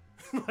explode.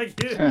 Like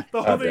the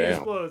whole thing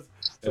explodes.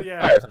 So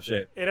yeah,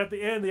 and at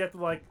the end they have to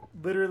like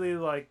literally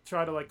like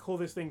try to like cool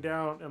this thing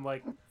down and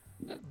like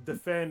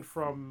defend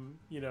from,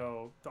 you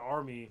know, the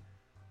army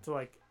to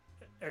like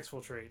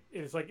exfiltrate.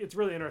 It's like it's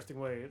really interesting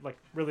way, like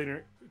really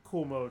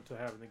cool mode to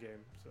have in the game.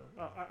 So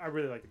I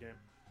really like the game.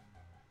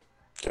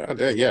 God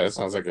damn, yeah, that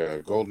sounds like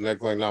a Golden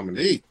Egg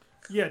nominee.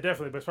 Yeah,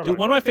 definitely. But it's probably Dude,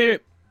 one of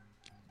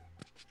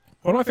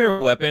my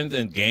favorite weapons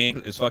in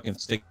games is fucking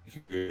stick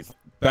figures.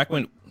 Back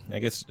when I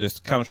guess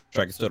just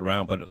Counter-Strike is still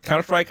around, but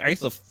Counter-Strike, I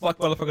used to fuck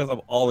motherfuckers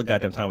up all the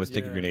goddamn time with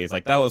sticky grenades.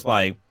 Like, that was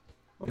my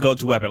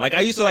go-to weapon. Like,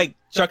 I used to, like,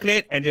 chuck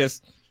it and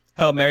just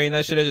Hail Mary and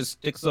that shit and just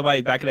stick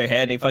somebody back in their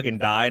head and they fucking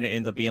die and it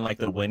ends up being, like,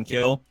 the win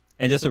kill.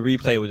 And just a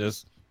replay was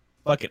just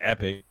fucking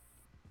epic.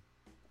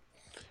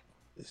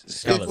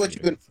 Stitch, what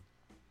you been...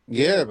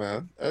 Yeah,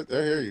 man. I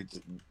hear you.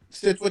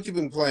 Stitch, what you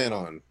been playing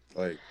on,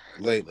 like,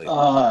 lately?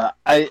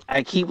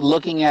 I keep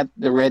looking at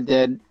the Red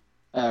Dead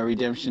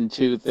Redemption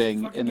 2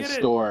 thing in the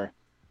store.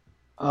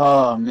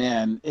 Oh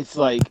man, it's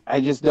like I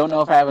just don't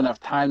know if I have enough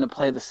time to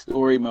play the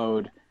story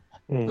mode.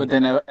 But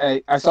then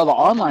I saw the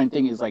online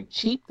thing is like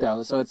cheap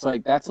though, so it's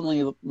like that's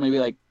only maybe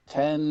like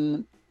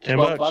 10,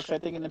 12 bucks I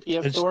think in the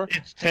PS Store.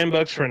 It's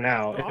 $10 for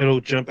now. It'll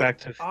jump back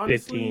to 15.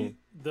 Honestly,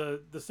 the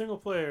single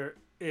player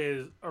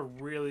is a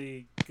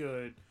really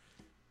good.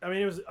 I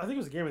mean, I think it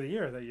was Game of the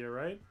Year that year,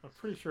 right? I'm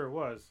pretty sure it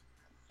was.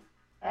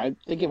 I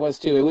think it was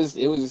too. It was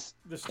The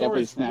definitely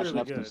story's snatching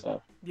really up some good.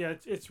 stuff. Yeah,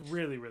 it's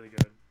really really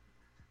good.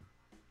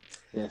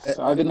 Yes,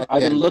 so I've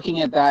been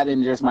looking at that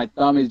and just my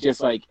thumb is just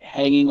like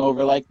hanging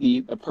over like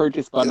the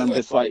purchase button. I'm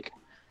just like,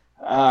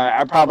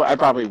 I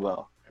probably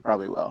will.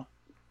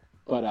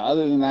 But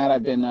other than that,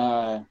 I've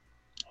been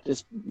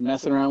just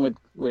messing around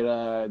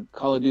with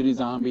Call of Duty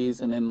Zombies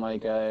and then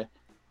like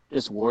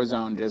just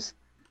Warzone, just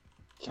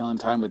killing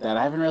time with that.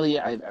 I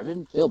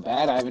didn't feel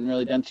bad. I haven't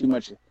really done too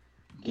much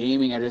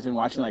gaming. I've just been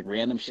watching like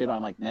random shit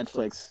on like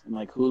Netflix and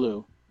like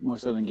Hulu more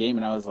so than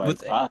gaming. I was like,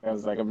 fuck. I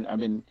was like, I've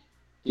been.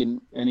 I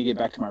need to get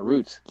back to my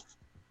roots.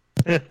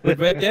 With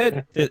Red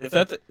Dead,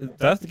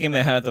 that's the game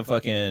that had the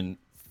fucking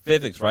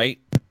physics, right?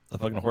 The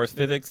fucking horse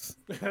physics.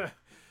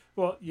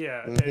 Well,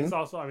 yeah, and it's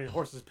also, I mean,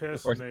 horses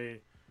piss and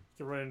they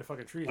can run into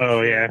fucking trees.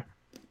 Oh yeah.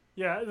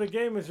 Yeah, the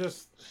game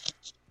is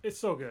it's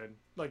so good.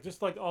 Like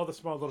just like all the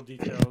small little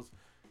details.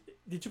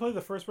 Did you play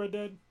the first Red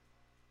Dead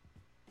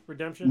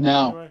Redemption?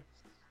 No. Anyway?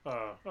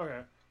 Oh,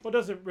 okay. Well, it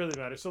doesn't really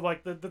matter. So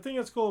like the thing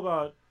that's cool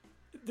about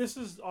this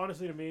is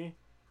honestly to me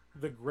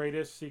the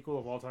greatest sequel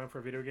of all time for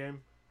a video game,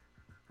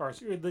 or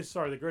at least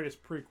the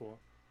greatest prequel,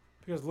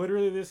 because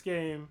literally this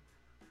game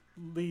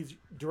leads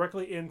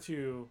directly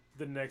into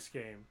the next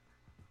game,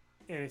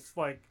 and it's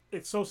like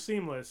it's so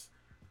seamless.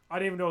 I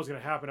didn't even know it was gonna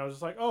happen. I was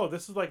just like, oh,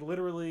 this is like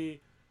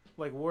literally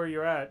like where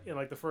you're at in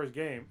like the first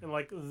game, and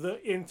like the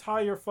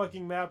entire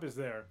fucking map is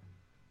there,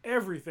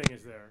 everything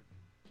is there,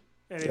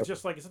 and it's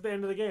just like it's at the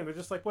end of the game. They're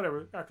just like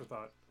whatever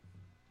afterthought.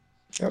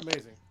 Yep.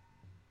 Amazing.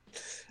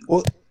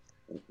 Well,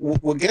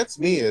 what gets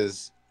me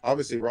is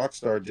obviously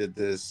Rockstar did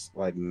this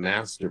like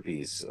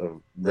masterpiece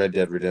of Red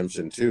Dead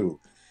Redemption 2,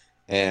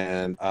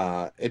 and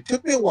it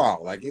took me a while.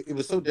 Like it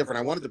was so different.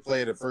 I wanted to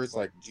play it at first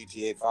like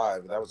GTA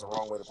 5, but that was the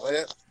wrong way to play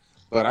it.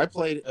 But I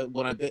played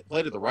when I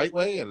played it the right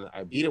way, and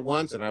I beat it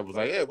once, and I was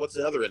like, "Hey, what's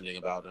the other ending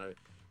about?" And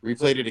I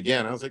replayed it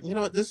again. I was like, "You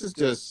know what? This is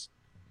just,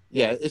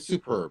 yeah, it's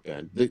superb,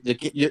 man.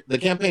 The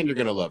campaign you're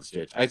gonna love,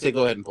 Stitch. I'd say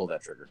go ahead and pull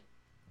that trigger."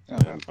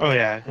 Oh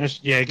yeah.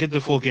 Get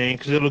the full game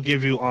because it'll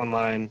give you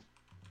online.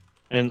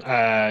 And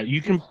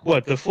you can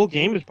the full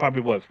game is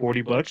probably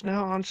 $40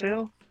 now on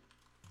sale.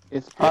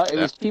 It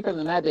was cheaper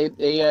than that.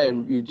 They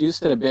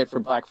reduced it a bit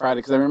for Black Friday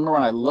because I remember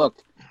when I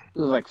looked,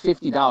 it was like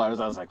 $50.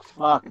 I was like,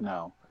 fuck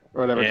no,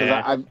 or whatever.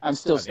 Because I'm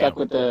still stuck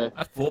with the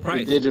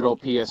digital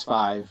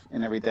PS5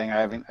 and everything.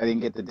 I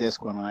didn't get the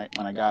disc when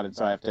I got it,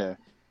 so I have to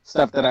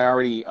stuff that I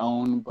already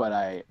own but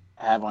I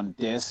have on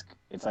disc.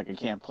 It's like I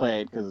can't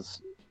play it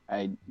because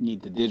I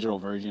need the digital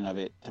version of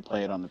it to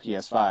play it on the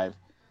PS5.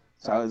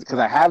 So because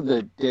I have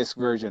the disc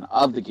version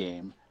of the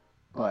game,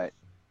 but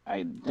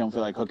I don't feel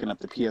like hooking up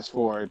the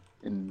PS4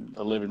 in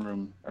the living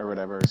room or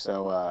whatever.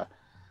 So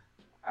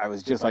I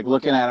was just like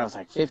looking at it. I was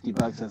like $50.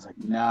 I was like,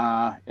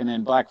 nah. And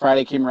then Black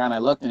Friday came around. I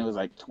looked and it was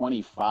like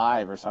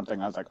 25 or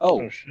something. I was like,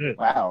 oh shit.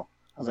 Wow.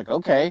 I was like,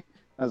 okay.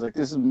 I was like,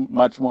 this is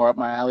much more up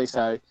my alley.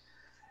 So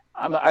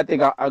I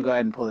think I'll go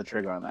ahead and pull the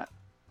trigger on that.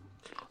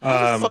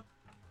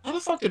 How the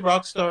fuck did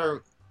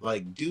Rockstar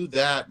like do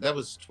that? That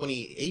was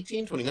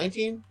 2018,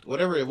 2019,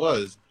 whatever it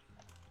was.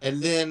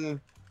 And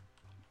then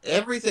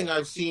everything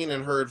I've seen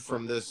and heard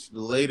from this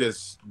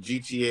latest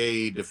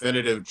GTA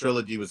definitive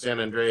trilogy with San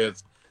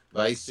Andreas,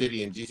 Vice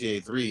City, and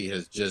GTA 3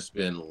 has just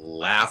been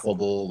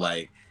laughable,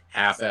 like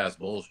half-ass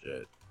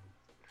bullshit.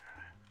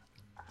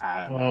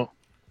 Well,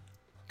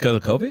 because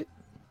of COVID?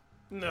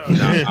 No,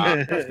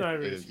 that's not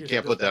even an excuse. You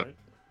can't put that.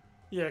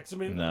 Yeah, because I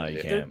mean, No,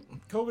 you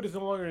can't. COVID is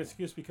no longer an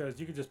excuse because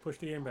you can just push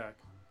the game back.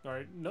 All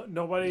right,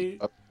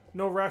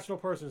 no rational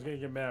person is going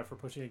to get mad for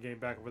pushing a game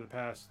back over the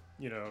past,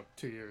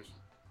 2 years.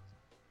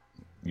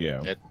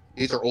 Yeah. And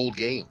these are old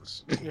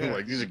games. Yeah.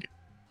 Like these are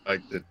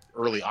like the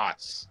early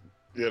aughts,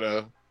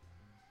 But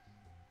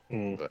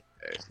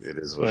it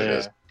is what it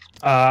is.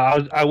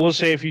 I will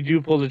say if you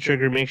do pull the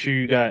trigger, make sure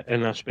you got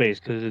enough space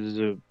because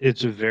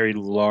it's a very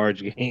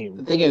large The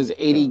game. thing is,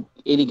 80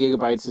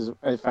 gigabytes is,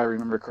 if I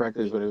remember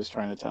correctly, is what it was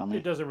trying to tell me.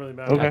 It doesn't really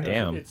matter. Okay.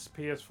 Damn. It's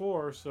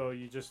PS4, so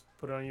you just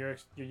put it on your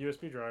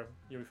USB drive.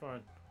 You'll be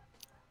fine.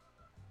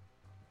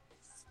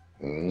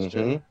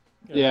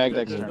 Mm-hmm. Yeah,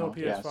 there's external. no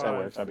Yeah, so that PS5.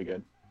 works. That'd be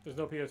good. There's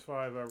no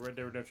PS5 Red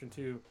Dead Redemption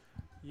 2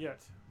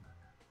 yet.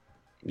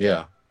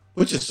 Yeah,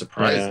 which is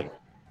surprising.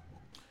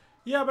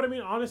 Yeah, but I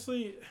mean,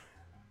 honestly,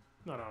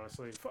 not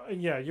honestly.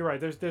 Yeah, you're right.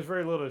 There's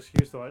very little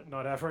excuse to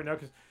not have right now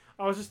because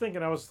I was just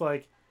thinking. I was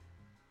like,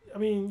 I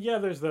mean, yeah,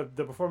 there's the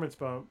performance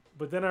bump,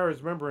 but then I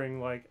was remembering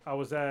like I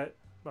was at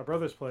my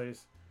brother's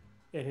place,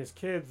 and his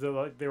kids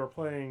they were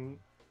playing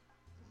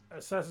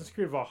Assassin's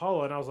Creed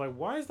Valhalla, and I was like,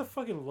 why is the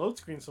fucking load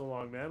screen so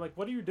long, man? Like,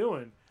 what are you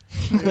doing?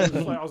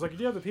 I was like, do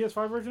you have the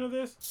PS5 version of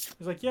this?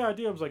 He's like, yeah, I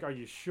do. I was like, are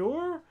you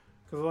sure?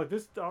 Because like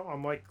this,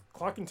 I'm like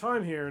clocking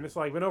time here, and it's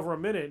like been over a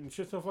minute, and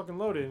shit's still fucking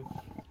loaded.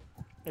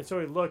 And so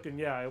he looked, and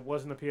yeah, it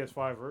wasn't a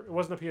PS5. It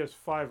wasn't a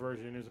PS5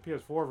 version. It was a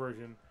PS4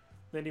 version.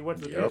 Then he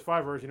went to the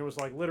PS5 version. It was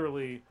like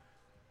literally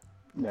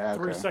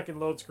 3-second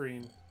load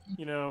screen.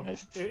 You know,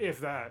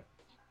 if that.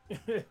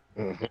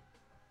 Mhm.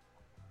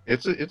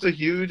 It's a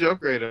huge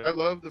upgrade. I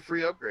love the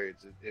free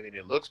upgrades. I mean,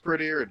 it looks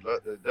prettier.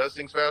 It does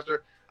things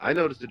faster. I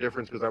noticed the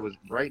difference because I was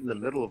right in the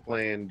middle of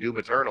playing Doom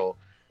Eternal,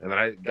 and then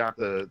I got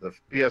the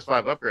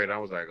PS5 upgrade. And I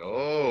was like,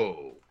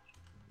 oh,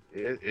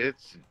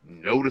 it's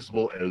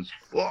noticeable as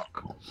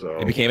fuck. So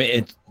It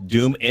became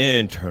Doom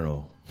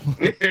Internal.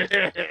 Got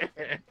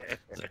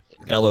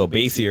a little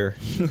bassier.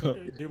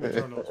 Doom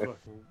Eternal is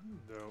fucking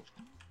dope.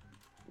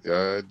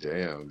 God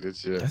damn, good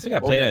shit. I think I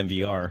played that in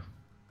VR.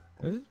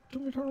 Is it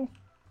Doom Eternal?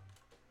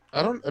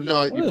 I don't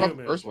know. You Doom probably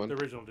the is. first one. The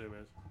original Doom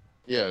is.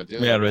 Yeah,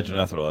 Doom. Yeah, original.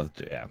 That's what it was.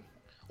 Yeah.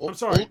 I'm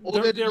sorry. Old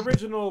The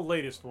original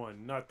latest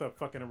one, not the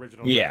fucking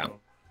original. Yeah.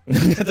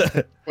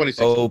 original.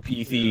 26.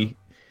 OPC,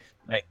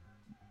 like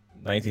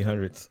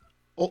 1900s.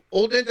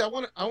 Old Ninja,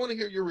 I want to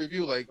hear your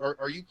review. Like,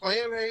 are you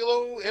playing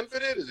Halo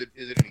Infinite? Is it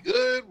any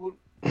good?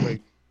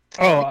 Like,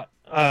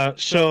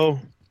 So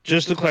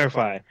just to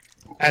clarify,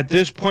 at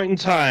this point in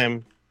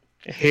time,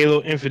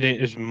 Halo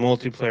Infinite is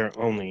multiplayer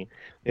only.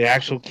 The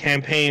actual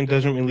campaign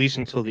doesn't release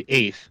until the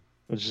 8th,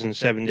 which is in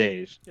 7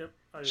 days. Yep.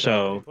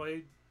 So- You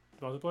played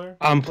multiplayer?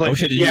 I'm playing. Oh,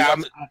 shit, did you Yeah,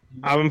 watch-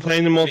 I've been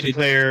playing the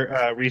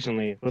multiplayer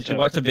recently. What's Did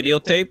you up? watch the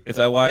videotape? Is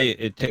that why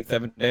it takes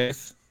 7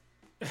 days?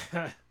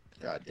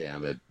 God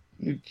damn it!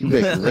 You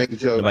making ring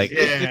jokes. Like,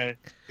 Yeah,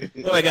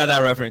 oh, I got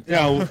that reference.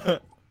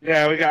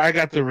 yeah, I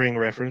got the ring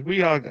reference.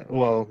 We all got,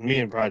 well, me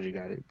and Prodigy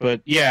got it,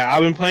 but yeah,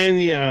 I've been playing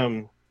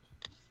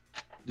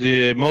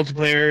the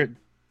multiplayer.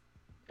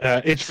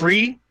 It's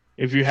free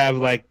if you have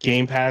like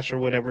Game Pass or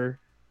whatever,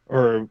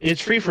 or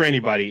it's free for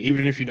anybody,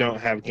 even if you don't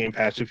have Game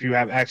Pass. If you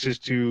have access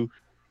to,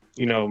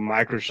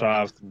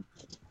 Microsoft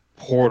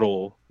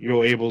Portal,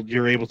 you're able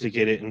to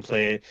get it and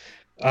play it.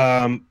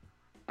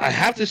 I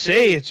have to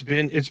say it's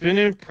been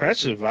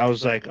impressive. I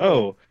was like,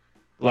 oh,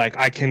 like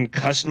I can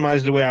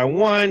customize the way I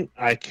want.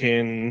 I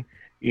can,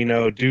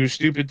 do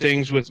stupid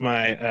things with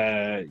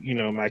my,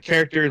 my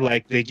character.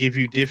 Like they give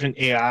you different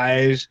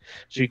AIs,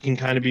 so you can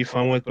kind of be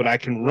fun with. But I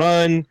can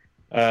run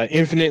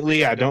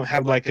infinitely. I don't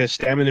have like a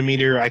stamina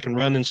meter. I can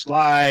run and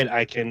slide.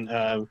 I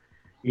can,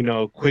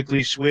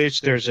 quickly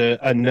switch. There's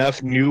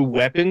enough new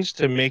weapons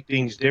to make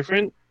things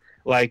different.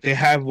 Like they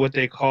have what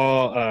they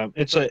call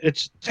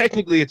it's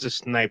technically a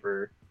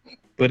sniper,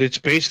 but it's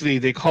basically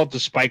they call it the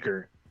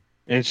spiker.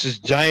 And it's this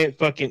giant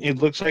fucking, it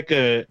looks like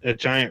a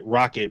giant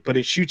rocket, but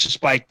it shoots a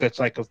spike that's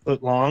like a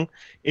foot long.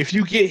 If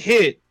you get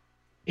hit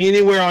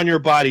anywhere on your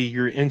body,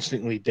 you're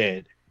instantly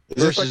dead.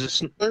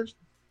 Versus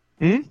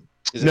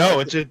no,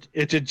 it's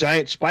a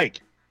giant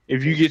spike.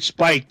 If you get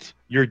spiked,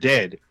 you're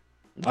dead.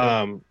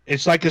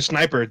 It's like a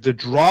sniper. The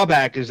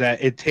drawback is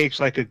that it takes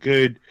like a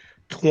good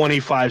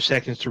 25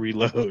 seconds to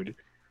reload.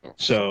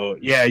 So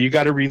yeah, you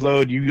got to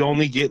reload. You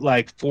only get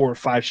like 4 or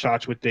 5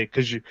 shots with it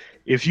because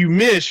if you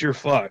miss, you're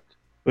fucked.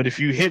 But if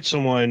you hit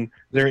someone,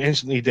 they're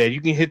instantly dead.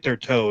 You can hit their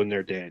toe and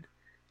they're dead.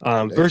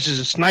 Versus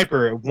a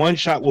sniper, 1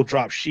 shot will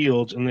drop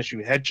shields unless you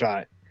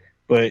headshot,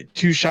 but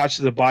 2 shots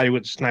to the body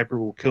with the sniper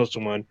will kill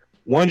someone.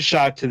 1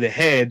 shot to the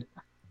head,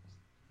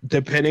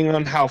 depending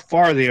on how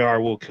far they are,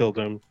 will kill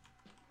them.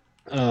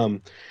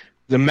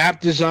 The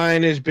map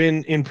design has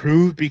been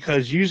improved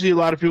because usually a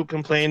lot of people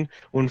complain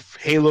when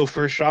Halo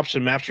first drops, the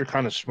maps are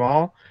kind of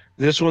small.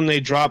 This one they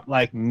drop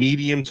like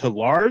medium to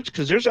large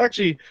because there's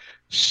actually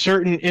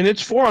certain, and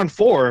it's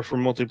 4-on-4 for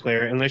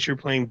multiplayer unless you're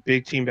playing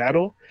big team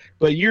battle.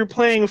 But you're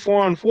playing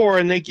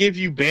 4-on-4 and they give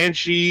you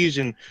banshees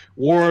and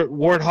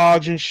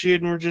warthogs and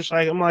shit, and we're just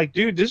like, I'm like,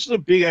 dude, this is a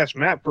big ass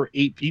map for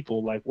 8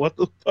 people. Like, what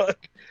the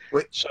fuck?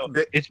 Wait, So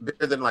it's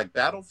bigger than like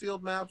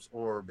Battlefield maps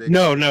or bigger?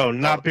 No,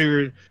 not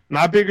bigger.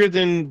 Not bigger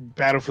than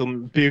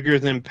Battlefield. Bigger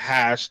than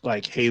past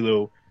like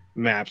Halo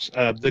maps.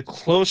 The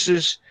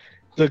closest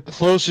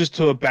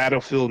to a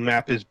Battlefield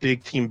map is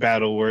Big Team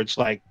Battle, where it's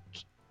like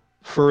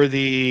for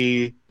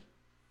the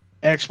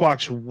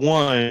Xbox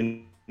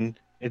One,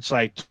 it's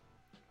like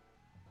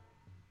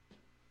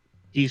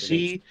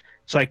PC.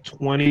 It's like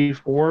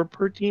 24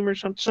 per team or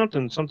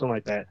something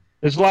like that.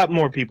 There's a lot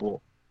more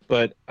people.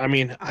 But, I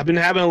mean, I've been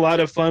having a lot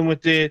of fun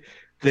with it.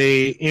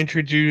 They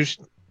introduced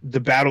the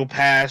Battle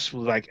Pass.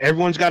 Like,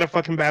 everyone's got a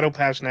fucking Battle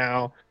Pass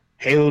now.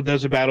 Halo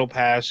does a Battle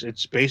Pass.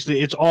 It's basically,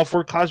 it's all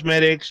for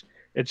cosmetics.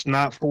 It's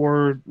not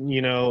for,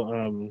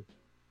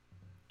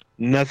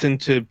 nothing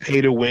to pay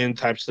to win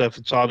type stuff.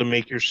 It's all to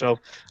make yourself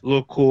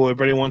look cool.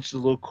 Everybody wants to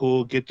look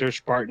cool, get their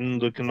Spartan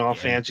looking all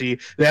fancy.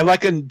 They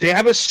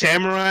have a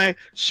samurai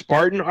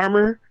Spartan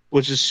armor,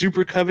 which is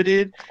super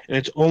coveted, and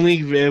it's only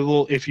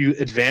available if you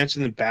advance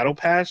in the battle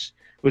pass,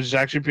 which is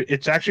actually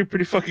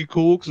pretty fucking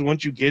cool because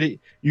once you get it,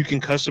 you can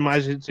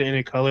customize it to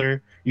any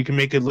color. You can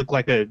make it look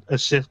like a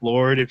Sith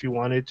Lord if you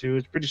wanted to.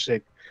 It's pretty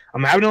sick.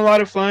 I'm having a lot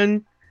of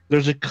fun.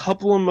 There's a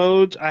couple of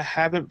modes I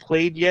haven't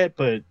played yet,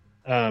 but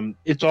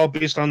it's all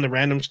based on the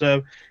random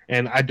stuff,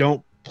 and I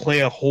don't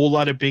play a whole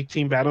lot of big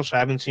team battles, so I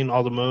haven't seen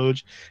all the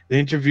modes. They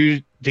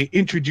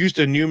introduced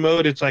a new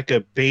mode. It's like a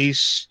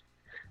base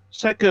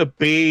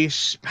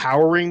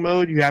powering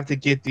mode. You have to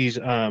get these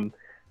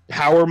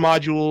power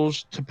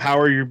modules to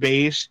power your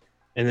base,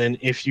 and then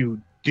if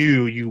you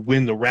do, you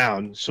win the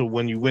round. So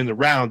when you win the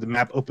round, the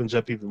map opens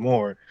up even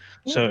more.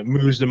 So it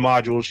moves the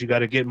modules. You got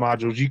to get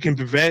modules. You can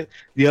prevent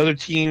the other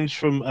teams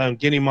from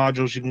getting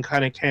modules. You can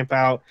kind of camp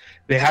out.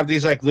 They have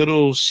these like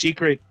little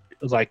secret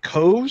like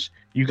coves.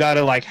 You got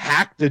to like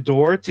hack the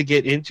door to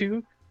get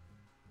into.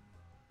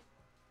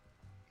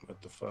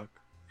 What the fuck?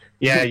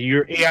 Yeah,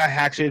 your AI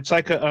hacks it. It's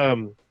like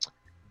a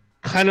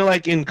kind of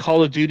like in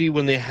Call of Duty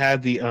when they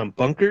had the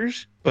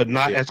bunkers, but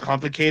not as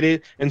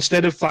complicated.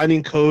 Instead of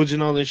finding codes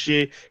and all this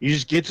shit, you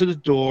just get to the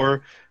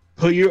door,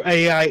 put your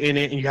AI in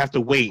it, and you have to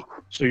wait.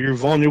 So you're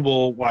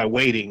vulnerable while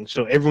waiting.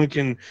 So everyone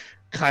can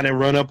kind of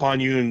run up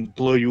on you and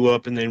blow you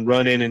up and then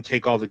run in and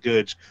take all the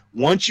goods.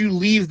 Once you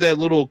leave that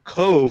little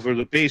cove or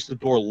the base, the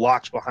door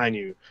locks behind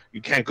you.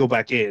 You can't go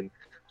back in.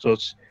 So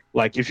it's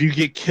like if you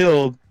get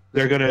killed,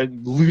 they're going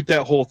to loot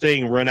that whole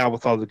thing and run out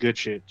with all the good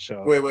shit.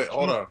 So Wait,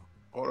 hold on.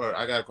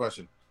 I got a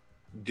question.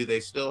 Do they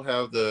still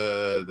have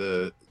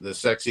the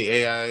sexy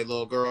AI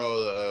little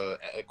girl,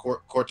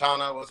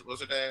 Cortana?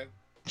 What's her name?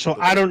 So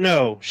I don't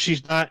know.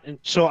 She's not.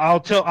 So I'll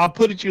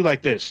put it to you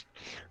like this: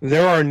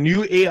 there are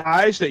new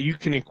AIs that you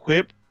can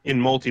equip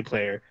in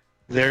multiplayer.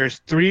 There's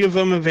 3 of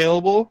them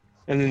available,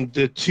 and then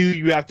the 2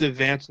 you have to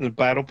advance in the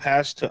battle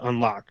pass to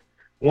unlock.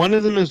 One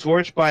of them is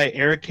voiced by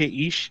Erika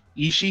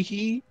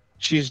Ishii.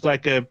 She's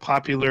like a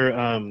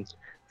popular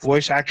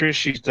voice actress.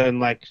 She's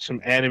done like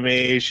some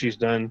anime. She's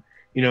done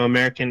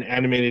American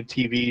animated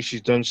TV.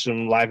 She's done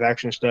some live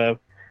action stuff.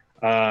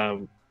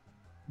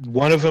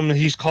 One of them,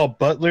 he's called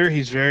Butler.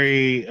 He's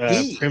very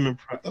prim and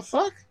proper. The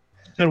fuck?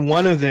 And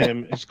one of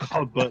them is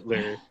called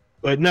Butler.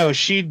 But no,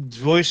 she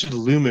voices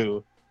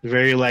Lumu.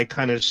 Very like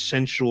kind of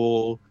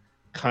sensual,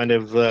 kind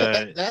of.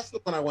 That's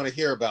the one I want to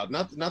hear about.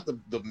 Not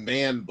the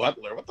man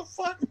Butler. What the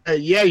fuck?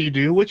 Yeah, you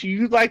do. What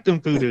you like them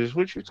Buddhas?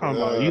 What you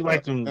talking about? You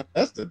like them?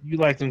 You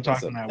like them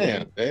talking that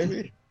way,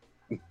 baby.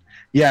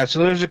 Yeah, so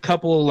there's a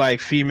couple like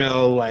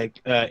female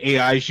like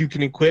AIs you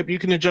can equip. You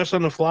can adjust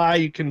on the fly.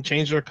 You can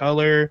change their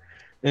color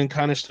and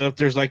kind of stuff.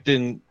 There's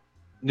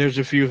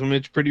a few of them.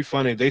 It's pretty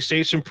funny. They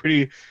say some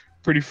pretty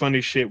funny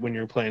shit when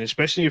you're playing,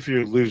 especially if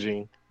you're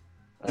losing.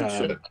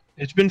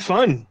 It's been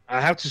fun. I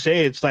have to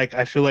say, it's like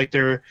I feel like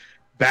they're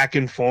back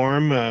in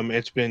form.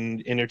 It's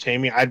been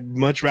entertaining. I'd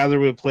much rather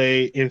would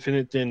play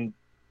Infinite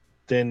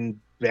than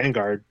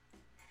Vanguard.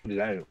 Put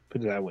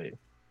it that way.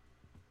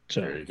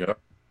 So there you go.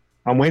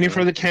 I'm waiting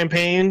for the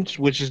campaigns,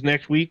 which is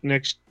next week,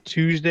 next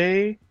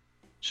Tuesday.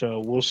 So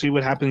we'll see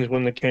what happens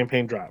when the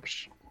campaign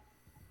drops.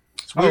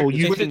 Oh,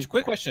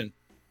 quick question.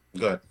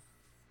 Good.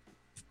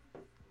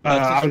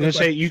 I was gonna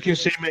say you can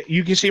see my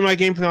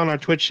gameplay on our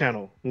Twitch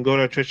channel. You can go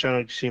to our Twitch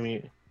channel to see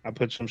me. I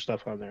put some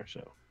stuff on there.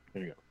 So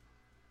there you go.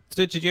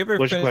 So did you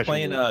ever finish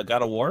playing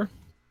God of War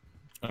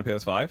on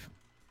PS5?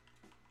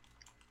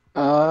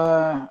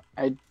 I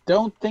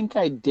don't think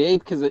I did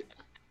because I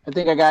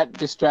think I got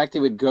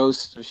distracted with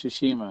Ghost of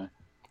Tsushima.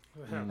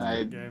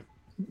 I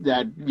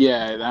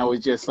was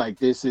just like,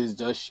 this is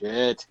the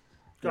shit.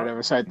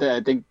 Whatever. So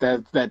I think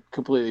that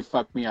completely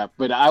fucked me up.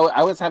 But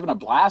I was having a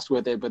blast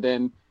with it. But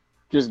then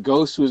just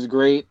Ghost was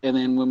great. And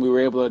then when we were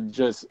able to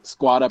just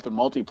squad up in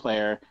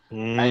multiplayer, I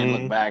didn't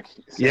look back.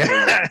 So,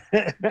 yeah.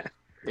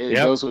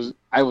 Ghost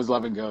I was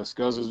loving Ghost.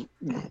 Ghost was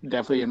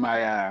definitely in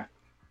my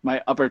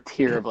my upper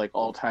tier of like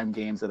all-time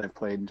games that I've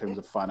played in terms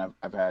of fun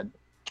I've had.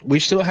 We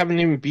still haven't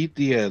even beat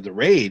the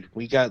raid.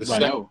 We got we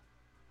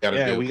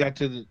got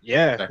to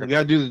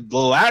do the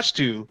last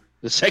 2,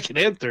 the second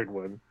and third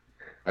one.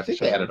 I think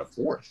they added a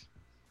 4th.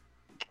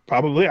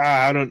 Probably.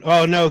 I don't.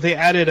 Oh no, they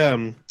added a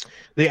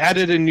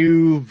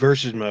new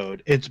versus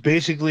mode. It's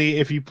basically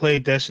if you play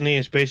Destiny,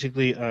 it's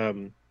basically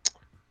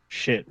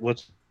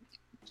what's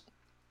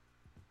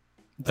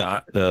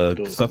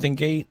the something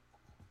gate?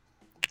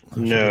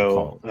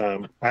 No,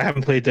 I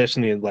haven't played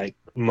Destiny in like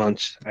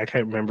months. I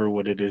can't remember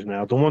what it is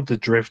now. The one with the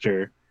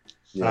Drifter.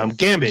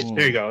 Gambit.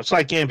 There you go. It's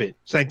like Gambit.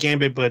 It's like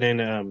Gambit, but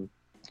in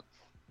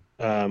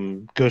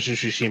Ghost of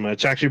Tsushima.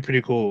 It's actually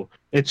pretty cool.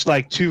 It's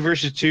like 2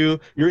 versus 2.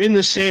 You're in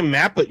the same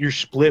map, but you're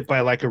split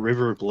by like a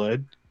river of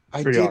blood.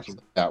 I did awesome.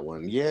 That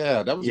one.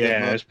 Yeah, that was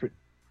it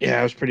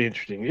was pretty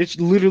interesting. It's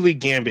literally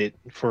Gambit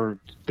for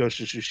Ghost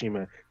of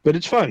Tsushima, but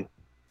it's fun.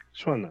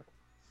 It's fun though.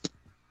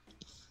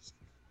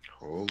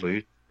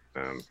 Holy.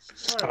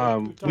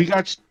 We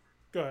got.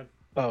 Go ahead.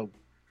 Oh,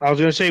 I was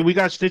gonna say we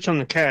got Stitch on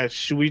the cast.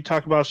 Should we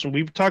talk about some?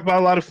 We talked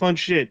about a lot of fun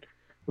shit.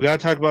 We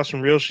gotta talk about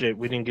some real shit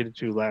we didn't get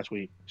into last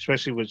week,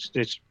 especially with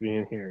Stitch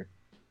being here.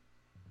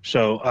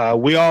 So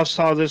we all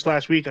saw this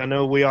last week. I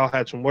know we all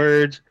had some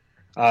words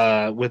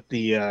with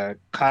the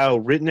Kyle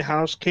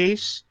Rittenhouse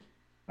case.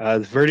 The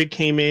verdict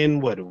came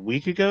in a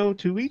week ago?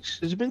 2 weeks?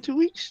 Has it been 2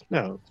 weeks?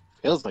 No.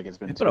 Feels like it's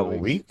been a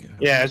week.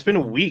 Yeah, it's been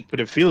a week, but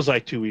it feels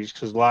like 2 weeks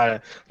because a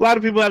lot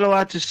of people had a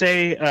lot to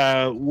say.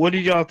 What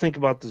did y'all think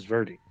about this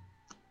verdict?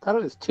 I thought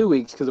it was 2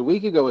 weeks because a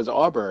week ago was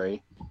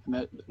Arbery, and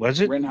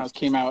Was it? Rittenhouse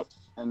came out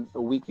and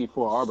a week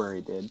before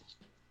Arbery did.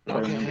 if I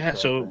Okay, remember yeah.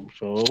 So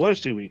correctly. it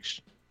was 2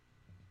 weeks.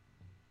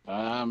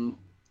 I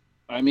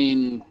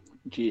mean,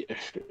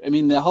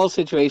 the whole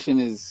situation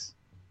is.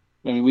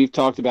 I mean, we've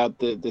talked about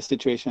the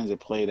situation as it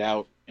played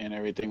out and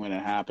everything when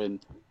it happened,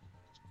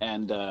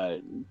 and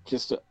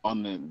just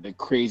on the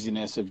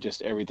craziness of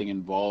just everything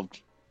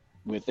involved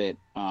with it.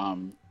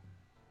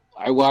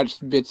 I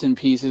watched bits and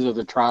pieces of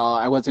the trial.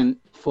 I wasn't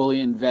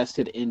fully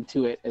invested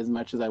into it as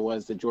much as I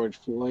was the George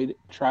Floyd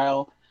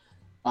trial,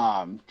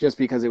 just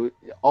because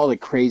all the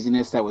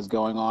craziness that was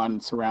going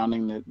on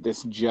surrounding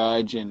this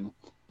judge and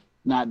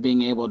not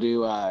being able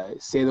to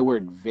say the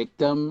word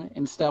victim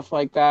and stuff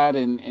like that,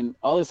 and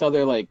all this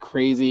other like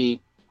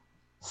crazy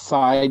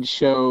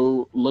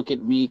sideshow look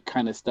at me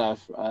kind of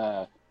stuff.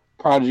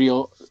 Prodigy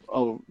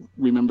will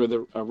remember the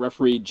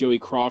referee Joey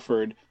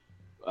Crawford,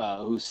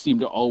 who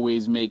seemed to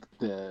always make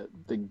the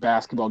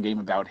basketball game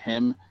about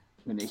him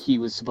when he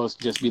was supposed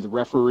to just be the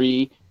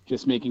referee,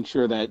 just making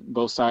sure that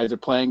both sides are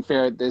playing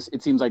fair.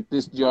 It seems like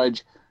this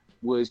judge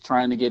was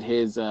trying to get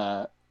his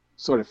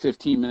sort of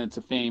 15 minutes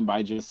of fame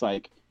by just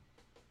like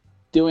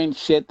doing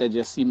shit that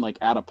just seemed like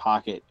out of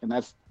pocket, and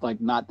that's like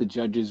not the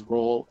judge's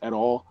role at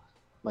all.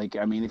 Like,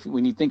 I mean,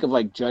 when you think of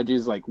like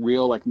judges, like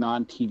real like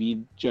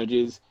non-TV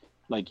judges,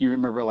 like you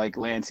remember like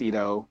Lance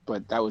Ito,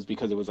 but that was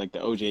because it was like the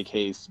OJ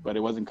case, but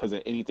it wasn't because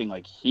of anything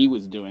like he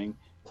was doing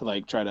to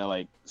like try to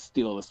like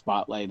steal the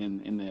spotlight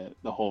in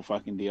the whole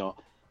fucking deal.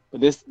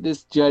 But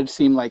this judge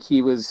seemed like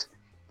he was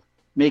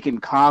making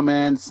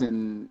comments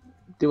and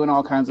doing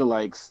all kinds of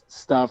like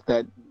stuff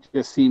that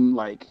just seemed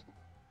like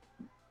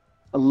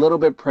a little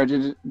bit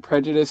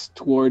prejudiced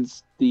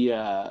towards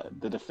the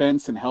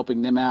defense and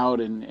helping them out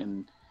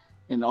and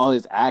all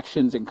his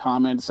actions and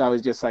comments. So I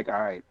was just like,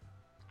 all right,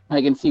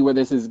 I can see where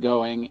this is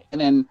going. And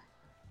then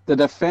the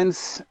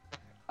defense,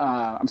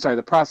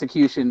 the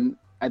prosecution,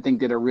 I think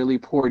did a really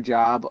poor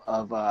job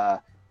of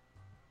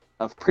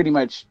pretty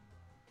much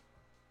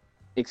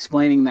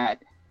explaining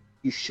that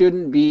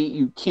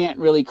you can't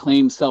really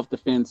claim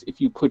self-defense if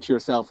you put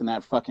yourself in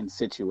that fucking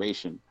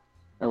situation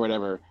or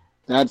whatever.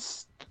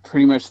 That's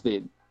pretty much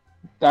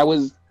that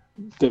was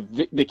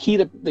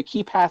the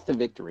key path to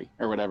victory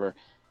or whatever.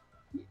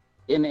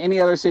 In any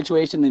other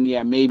situation, then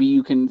yeah, maybe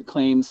you can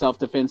claim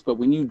self-defense, but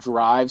when you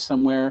drive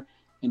somewhere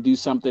and do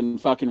something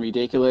fucking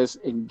ridiculous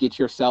and get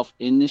yourself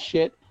in this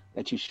shit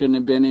that you shouldn't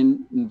have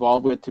been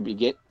involved with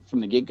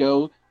from the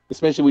get-go,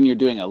 especially when you're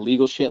doing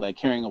illegal shit like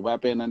carrying a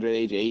weapon under the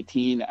age of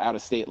 18 out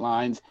of state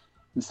lines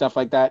and stuff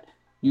like that,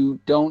 you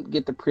don't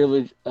get the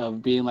privilege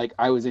of being like,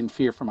 I was in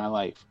fear for my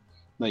life.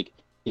 Like,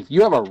 if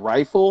you have a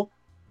rifle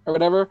or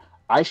whatever,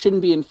 I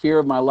shouldn't be in fear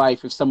of my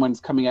life if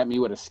someone's coming at me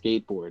with a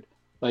skateboard.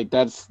 Like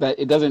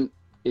it doesn't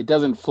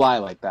fly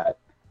like that.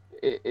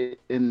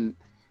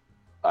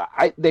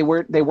 They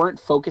weren't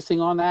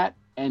focusing on that,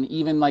 and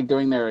even like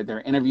during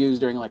their interviews,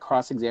 during like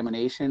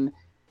cross-examination,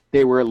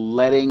 it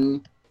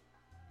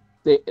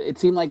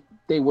seemed like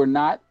they were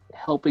not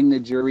helping the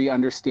jury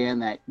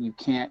understand that you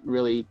can't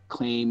really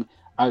claim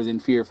I was in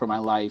fear for my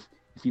life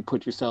if you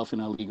put yourself in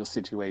a legal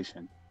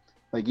situation.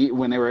 Like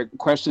when they were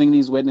questioning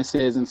these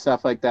witnesses and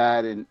stuff like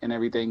that and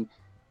everything,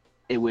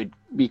 it would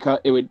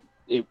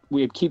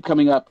keep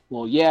coming up.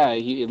 Well, yeah,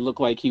 it looked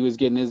like he was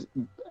getting his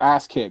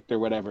ass kicked or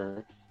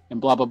whatever, and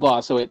blah blah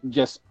blah. So it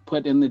just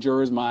put in the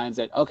jurors' minds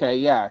that okay,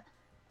 yeah,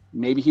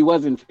 maybe he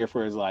was in fear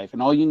for his life,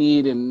 and all you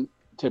need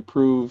to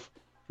prove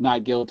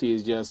not guilty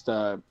is just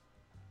a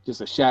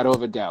shadow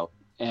of a doubt.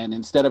 And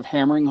instead of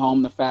hammering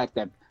home the fact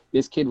that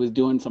this kid was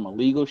doing some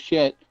illegal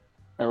shit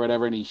or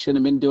whatever, and he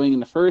shouldn't have been doing in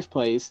the first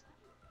place,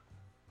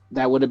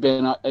 that would have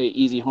been an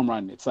easy home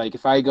run. It's like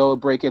if I go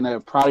break into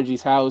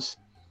Prodigy's house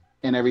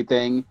and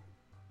everything,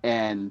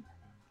 and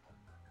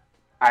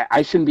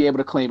I shouldn't be able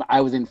to claim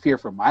I was in fear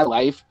for my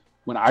life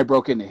when I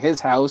broke into his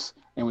house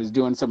and was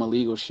doing some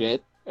illegal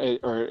shit,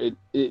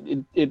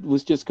 it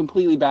was just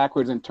completely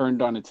backwards and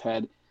turned on its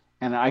head.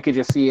 And I could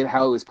just see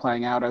how it was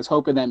playing out. I was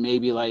hoping that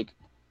maybe like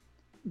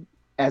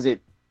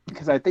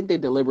because I think they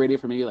deliberated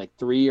for maybe like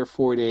 3 or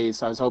 4 days.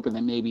 So I was hoping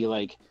that maybe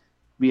like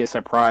be a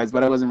surprise,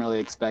 but I wasn't really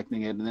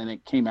expecting it. And then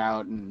it came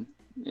out and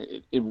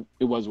it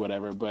was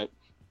whatever. But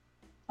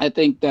I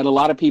think that a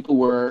lot of people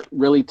were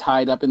really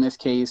tied up in this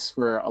case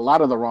for a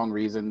lot of the wrong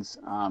reasons.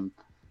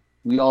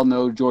 We all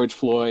know George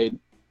Floyd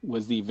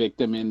was the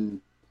victim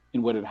in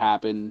what had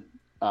happened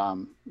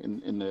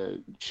in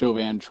the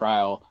Chauvin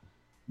trial.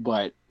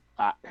 But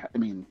I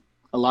mean,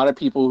 a lot of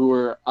people who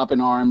were up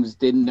in arms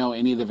didn't know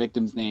any of the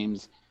victims'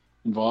 names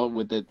involved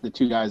with the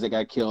two guys that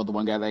got killed, the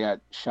one guy that got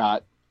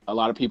shot. A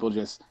lot of people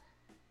just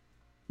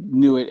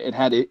knew it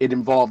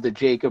involved the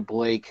Jacob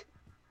Blake,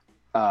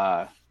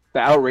 the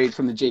outrage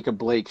from the Jacob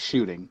Blake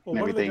shooting and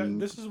everything.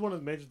 This is one of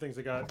the major things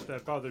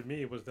that bothered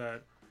me was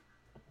that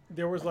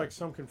there was like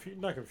some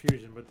not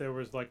confusion, but there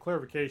was like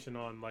clarification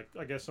on like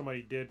I guess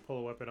somebody did pull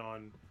a weapon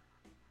on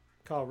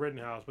Kyle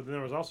Rittenhouse, but then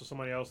there was also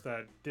somebody else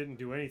that didn't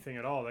do anything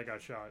at all that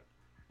got shot.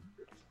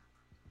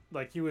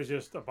 Like he was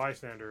just a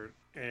bystander,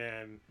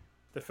 and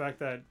the fact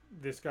that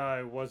this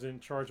guy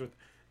wasn't charged with,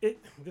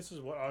 This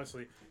is what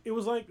honestly it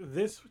was like.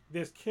 This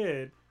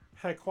kid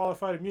had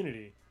qualified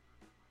immunity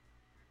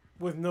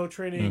with no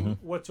training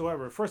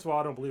whatsoever. First of all,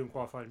 I don't believe in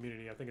qualified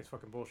immunity. I think it's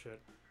fucking bullshit.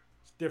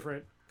 It's a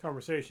different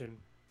conversation.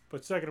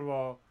 But second of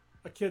all,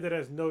 a kid that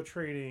has no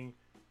training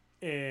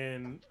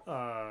in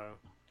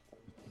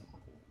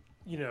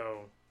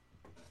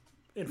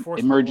enforcement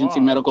emergency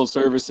law, medical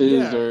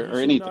services you or should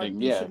anything.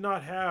 not, you should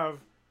not have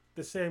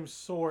the same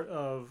sort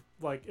of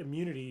like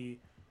immunity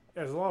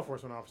as a law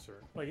enforcement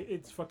officer. Like,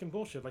 it's fucking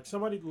bullshit. Like,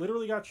 somebody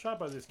literally got shot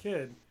by this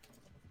kid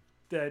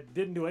that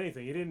didn't do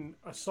anything. He didn't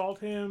assault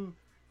him.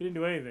 He didn't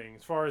do anything,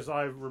 as far as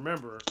I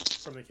remember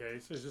from the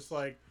case. It's just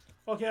like,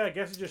 okay, I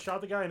guess he just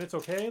shot the guy and it's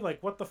okay.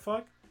 Like, what the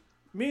fuck?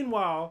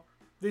 Meanwhile,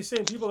 these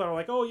same people that are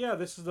like, oh yeah,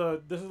 this is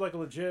like a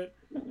legit,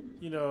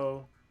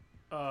 thing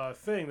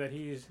that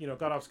he's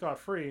got off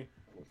scot-free.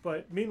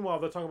 But meanwhile,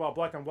 they're talking about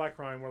black on black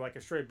crime, where like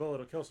a stray bullet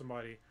will kill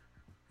somebody,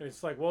 and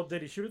it's like, well,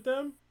 did he shoot at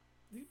them?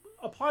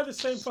 Apply the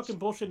same fucking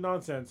bullshit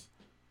nonsense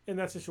in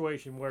that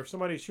situation where if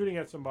somebody's shooting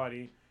at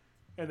somebody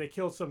and they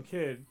killed some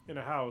kid in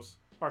a house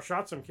or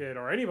shot some kid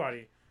or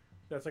anybody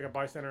that's like a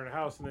bystander in a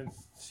house, and then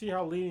see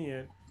how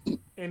lenient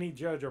any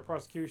judge or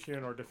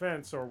prosecution or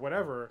defense or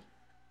whatever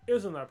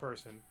is on that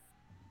person.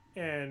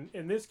 And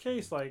in this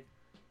case, like,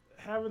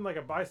 having like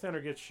a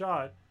bystander get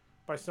shot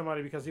by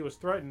somebody because he was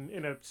threatened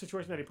in a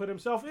situation that he put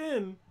himself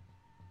in,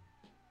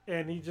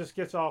 and he just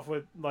gets off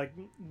with like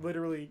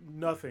literally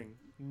nothing.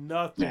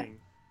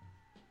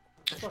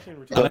 Fucking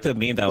ridiculous. I like the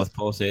meme that was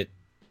posted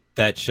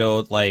that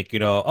showed like,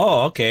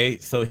 oh, okay,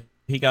 so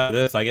he got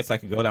this. I guess I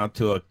could go down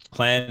to a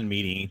Klan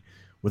meeting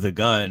with a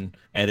gun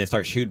and then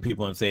start shooting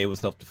people and say it was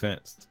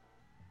self-defense.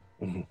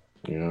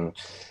 Yeah,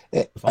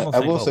 I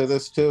will say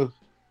this too.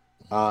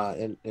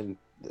 And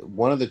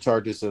one of the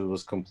charges that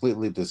was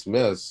completely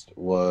dismissed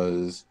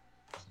was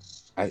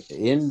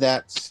in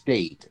that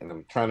state, and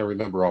I'm trying to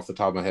remember off the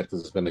top of my head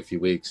because it's been a few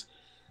weeks.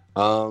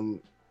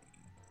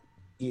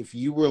 If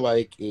you were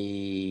like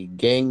a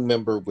gang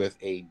member with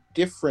a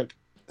different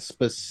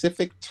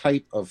specific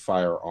type of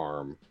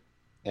firearm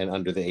and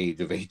under the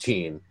age of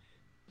 18,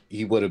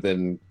 he would have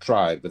been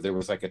tried. But there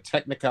was like a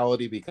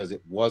technicality because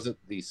it wasn't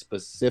the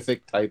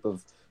specific type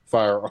of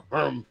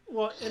firearm.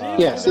 Well,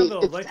 and even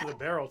down the length of the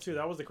barrel too.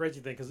 That was the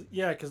crazy thing,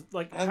 because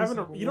like having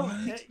a you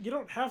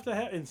don't have to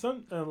have in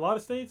a lot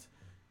of states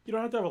you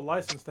don't have to have a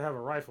license to have a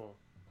rifle.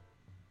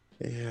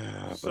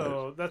 Yeah.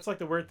 So that's like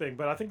the weird thing.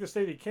 But I think the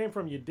state it came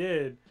from, you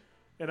did,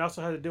 and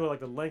also had to do with like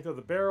the length of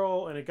the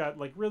barrel, and it got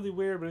like really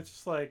weird. But it's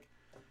just like,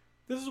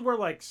 this is where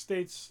like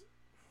states.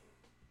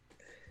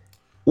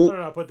 I don't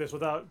know how to put this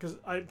without, because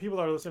people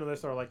that are listening to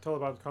this are like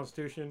totally about the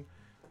Constitution.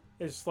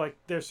 It's like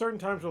there's certain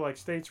times where like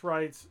states'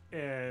 rights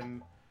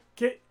and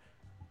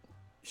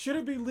should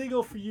it be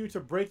legal for you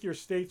to break your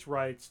state's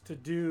rights to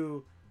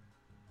do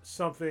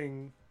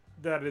something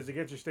that is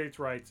against your state's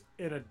rights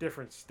in a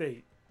different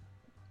state?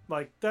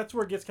 Like, that's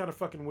where it gets kind of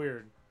fucking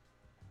weird.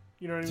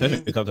 You know what I mean?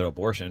 Especially if it comes to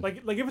abortion.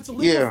 Like if it's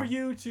illegal for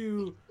you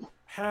to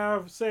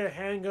have, say, a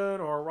handgun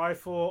or a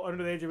rifle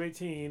under the age of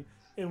 18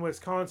 in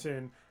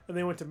Wisconsin, and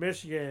they went to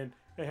Michigan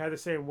and had the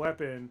same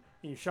weapon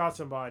and you shot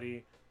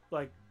somebody,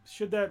 like,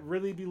 should that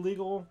really be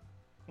legal?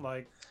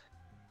 Like,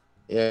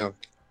 yeah.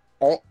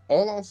 All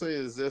I'll say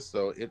is this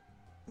though: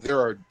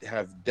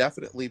 have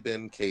definitely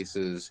been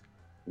cases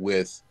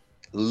with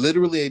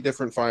literally a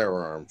different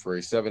firearm for a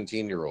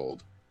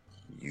 17-year-old,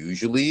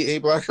 usually a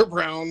black or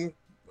brown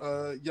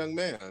young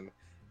man,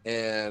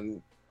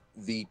 and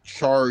the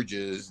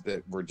charges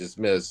that were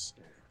dismissed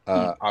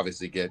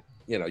obviously get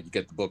you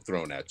get the book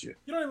thrown at you.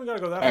 You don't even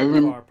gotta go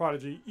that far,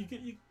 Prodigy.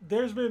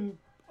 There's been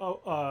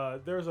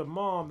there's a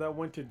mom that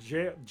went to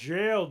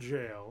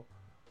jail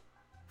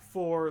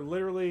for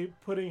literally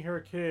putting her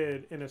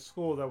kid in a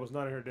school that was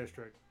not in her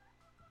district.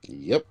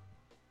 Yep.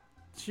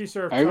 She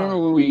served. I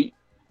remember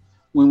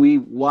when we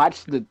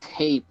watched the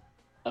tape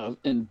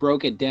and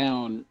broke it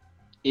down.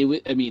 It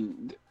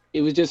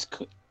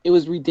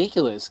was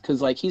ridiculous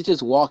because like he's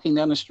just walking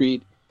down the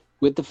street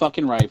with the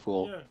fucking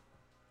rifle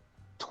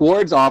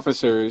towards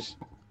officers,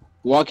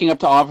 walking up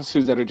to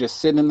officers that are just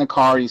sitting in the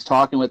car. He's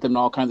talking with them and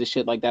all kinds of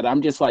shit like that.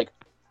 I'm just like,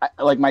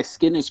 my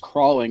skin is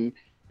crawling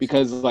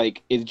because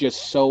like it's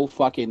just so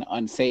fucking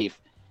unsafe.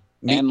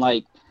 And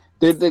like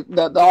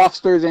the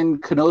officers in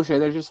Kenosha,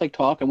 they're just like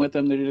talking with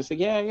them. They're just like,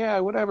 yeah,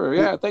 whatever.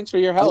 Yeah, thanks for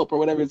your help or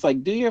whatever. It's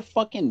like, do your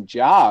fucking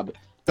job.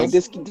 Like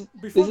this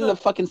is a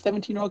fucking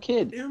 17-year-old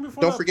kid.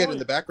 Don't forget in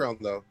the background,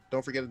 though.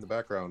 Don't forget in the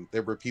background,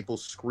 there were people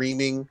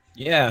screaming.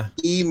 Yeah.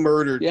 He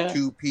murdered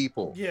 2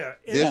 people. Yeah.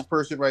 This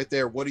person right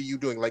there, what are you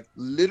doing? Like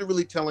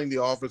literally telling the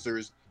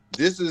officers,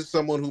 this is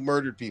someone who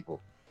murdered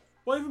people.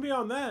 Well, even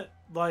beyond that,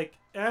 like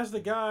as the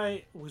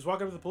guy who's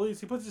walking up to the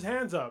police, he puts his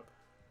hands up.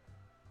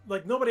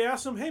 Like nobody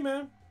asked him, hey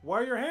man,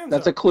 why are your hands up?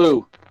 That's a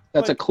clue.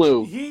 That's a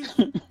clue.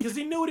 Because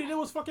he knew what he did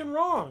was fucking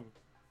wrong.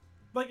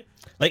 Like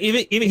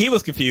even he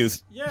was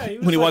confused. Yeah, he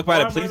was when he like, walked by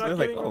the police, he was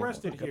like,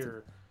 arrested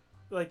here.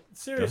 Like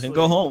seriously,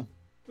 go home.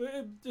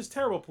 Just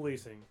terrible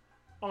policing,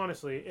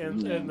 honestly,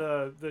 and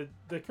the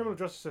criminal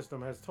justice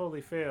system has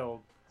totally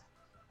failed.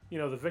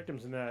 The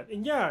victims in that,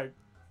 and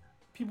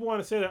people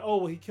want to say that, oh,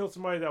 well, he killed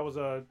somebody that was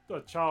a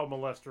child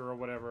molester or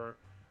whatever,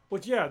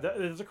 which, yeah, that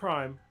is a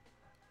crime.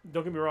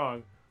 Don't get me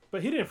wrong.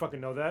 But he didn't fucking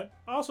know that.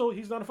 Also,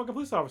 he's not a fucking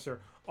police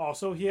officer.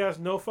 Also, he has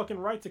no fucking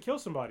right to kill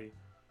somebody.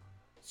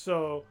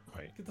 So,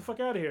 get the fuck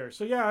out of here.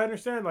 So, yeah, I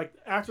understand, like,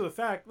 after the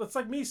fact, that's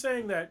like me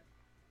saying that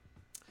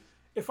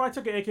if I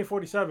took an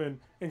AK-47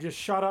 and just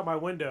shot out my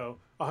window,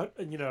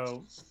 you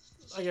know,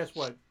 I guess,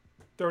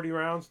 30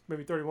 rounds,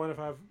 maybe 31 if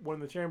I have one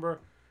in the chamber,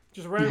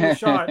 just randomly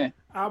shot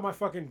out my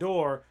fucking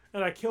door,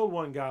 and I killed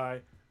one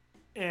guy,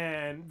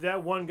 and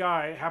that one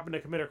guy happened to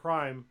commit a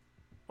crime,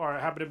 or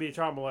happened to be a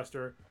child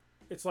molester,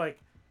 it's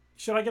like,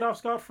 should I get off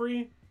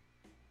scot-free?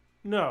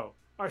 No,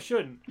 I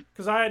shouldn't,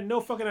 because I had no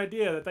fucking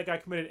idea that guy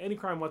committed any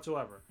crime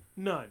whatsoever.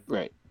 None.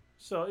 Right.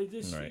 So it's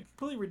just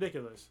completely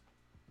ridiculous.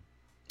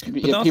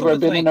 Yeah, people are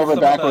bending over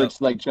backwards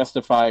to like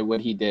justify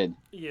what he did.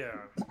 Yeah.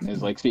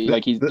 It's like, see,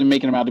 like he's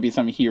making him out to be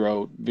some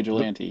hero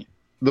vigilante.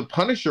 The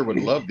Punisher would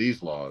love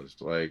these laws.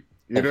 Like,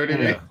 you know what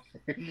I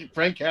mean?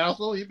 Frank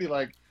Castle, he'd be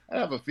like, I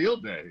have a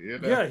field day. You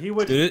know? Yeah, he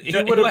would. Dude,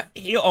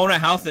 he'll own a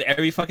house in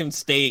every fucking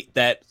state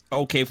that's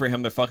okay for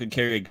him to fucking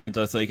carry a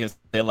gun, so he can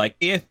say like,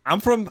 yeah, I'm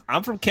from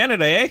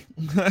Canada, eh?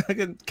 I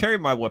can carry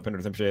my weapon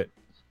or some shit.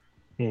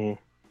 I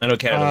know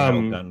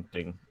Canada's no gun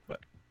thing, but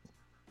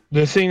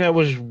the thing that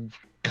was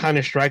kind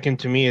of striking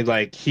to me is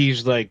like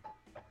he's like,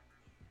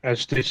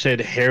 as they said,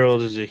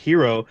 Harold is a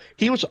hero.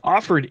 He was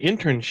offered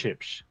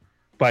internships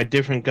by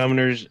different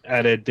governors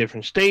at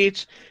different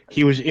states.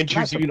 He was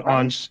interviewed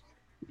on.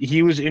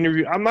 He was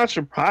interviewed. I'm not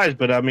surprised,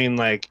 but I mean,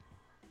 like,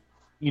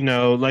 you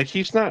know, like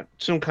he's not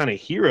some kind of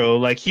hero.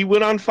 Like he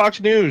went on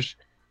Fox News.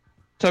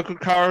 Tucker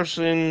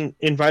Carlson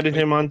invited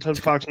him on to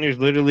Fox News.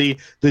 Literally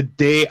the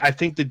day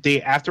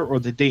after or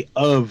the day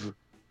of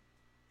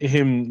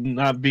him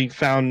not being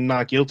found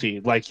not guilty.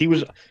 Like he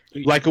was,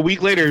 like a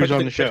week later, he was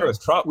on the show.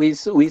 We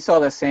saw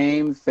the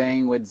same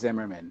thing with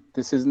Zimmerman.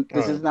 This is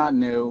not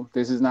new.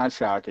 This is not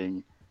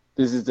shocking.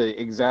 This is the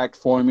exact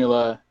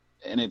formula.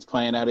 And it's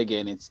playing out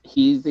again.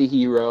 He's the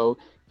hero.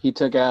 He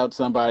took out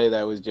somebody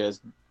that was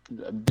just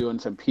doing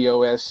some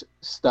POS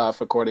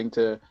stuff, according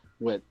to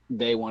what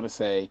they want to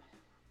say,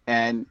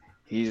 and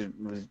he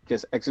was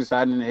just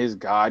exercising his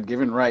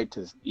God-given right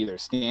to either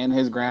stand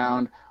his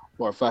ground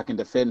or fucking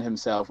defend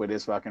himself with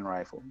his fucking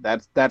rifle.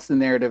 That's the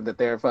narrative that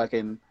they're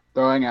fucking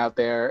throwing out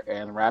there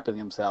and wrapping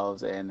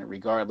themselves in,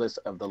 regardless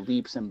of the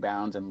leaps and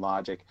bounds and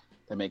logic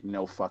that make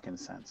no fucking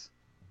sense.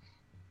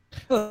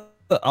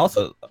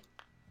 Also,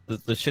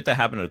 the shit that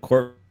happened in the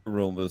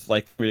courtroom was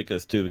like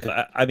ridiculous too,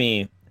 because I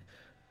mean,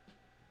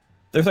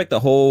 there's like the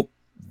whole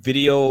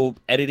video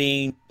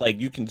editing, like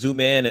you can zoom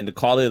in and the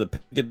quality of the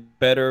picture get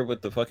better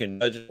with the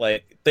fucking judge.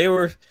 Like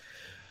people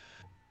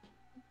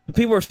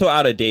were so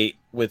out of date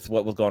with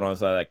what was going on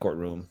inside that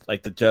courtroom.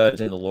 Like the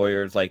judge and the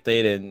lawyers, like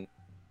they didn't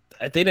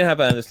have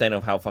an understanding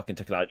of how fucking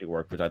technology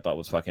worked, which I thought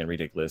was fucking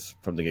ridiculous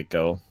from the get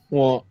go.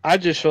 Well, I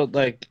just felt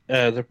like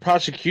the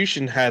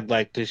prosecution had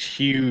like this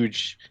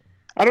huge.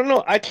 I don't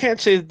know. I can't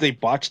say that they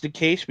botched the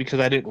case because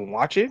I didn't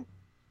watch it,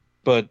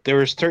 but there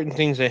were certain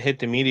things that hit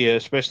the media,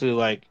 especially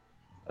like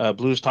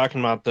Blue's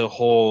talking about the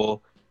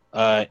whole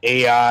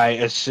AI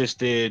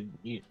assisted,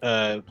 you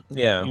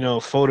know,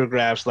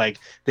 photographs. Like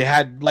they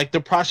had, like the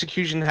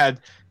prosecution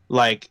had,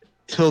 like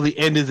till the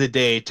end of the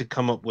day to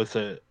come up with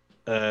a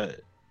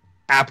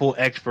Apple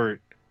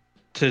expert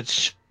to,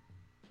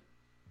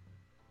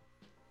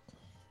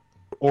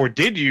 or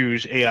did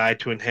use AI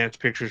to enhance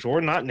pictures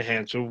or not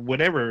enhance or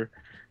whatever.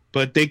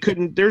 But they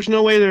couldn't. There's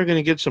no way they're going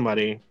to get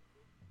somebody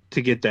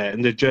to get that.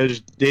 And the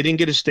judge, they didn't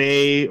get a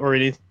stay or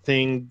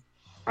anything.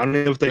 I don't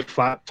know if they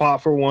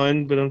fought for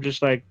one, but I'm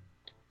just like,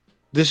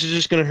 this is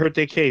just going to hurt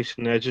their case.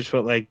 And I just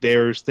felt like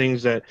there's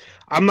things that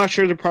I'm not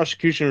sure the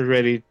prosecution was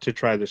ready to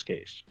try this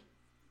case.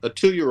 A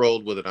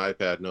 2-year-old with an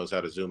iPad knows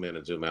how to zoom in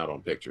and zoom out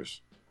on pictures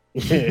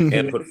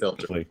and put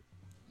filter. Like,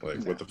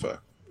 what the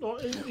fuck?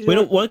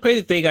 Well, one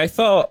crazy thing I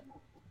saw.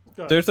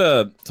 There's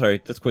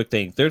this quick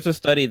thing. There's a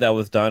study that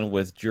was done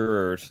with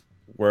jurors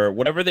where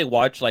whenever they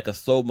watch like a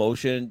slow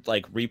motion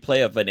like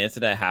replay of an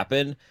incident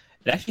happen,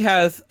 it actually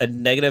has a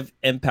negative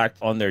impact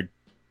on their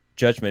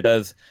judgment,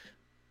 because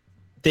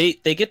they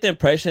get the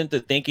impression to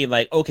thinking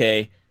like,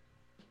 okay,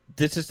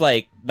 this is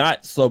like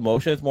not slow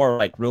motion, it's more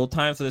like real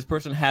time. So this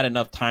person had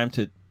enough time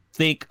to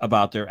think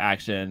about their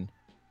action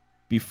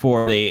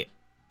before they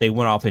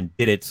went off and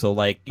did it. So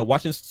like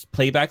watching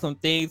playbacks on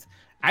things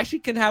actually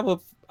can have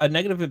a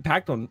negative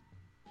impact on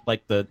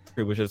like the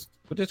which is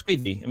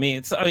crazy. I mean,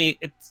 it's I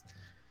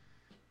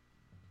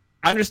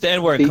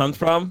understand where it comes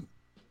from,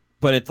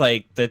 but it's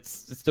like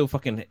it's still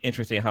fucking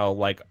interesting how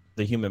like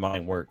the human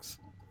mind works.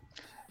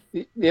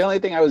 The only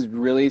thing I was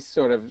really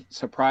sort of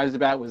surprised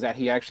about was that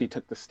he actually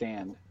took the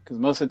stand, because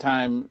most of the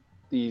time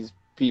these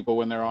people,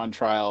 when they're on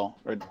trial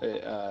or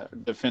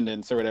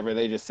defendants or whatever,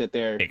 they just sit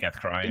there. They get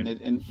crying.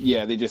 And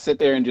they just sit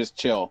there and just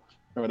chill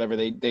or whatever.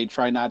 They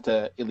try not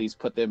to at least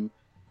put them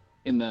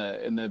in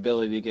the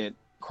ability to get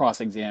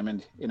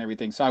cross-examined and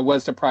everything. So I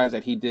was surprised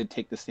that he did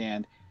take the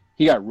stand.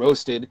 He got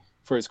roasted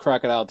for his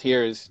crocodile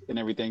tears and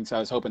everything, so I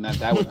was hoping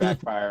that would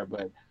backfire.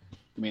 But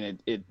I mean,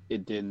 it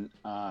didn't,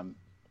 and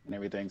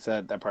everything.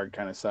 So that part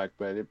kind of sucked,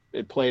 but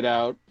it played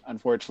out,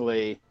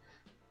 unfortunately,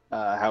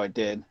 how it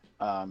did.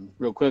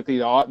 Real quickly,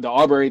 the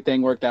Aubrey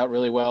thing worked out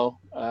really well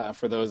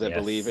for those that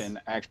believe in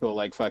actual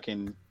like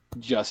fucking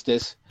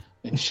justice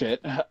and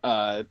shit.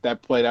 That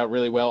played out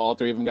really well. All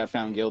three of them got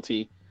found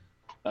guilty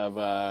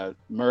of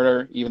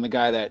murder. Even the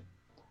guy that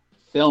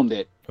filmed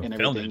it and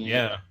everything.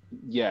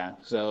 Yeah.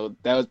 So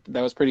that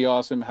was pretty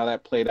awesome how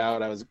that played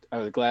out. I was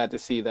glad to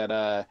see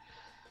that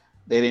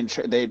they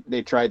didn't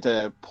they tried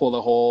to pull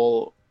the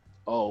whole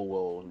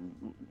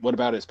what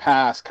about his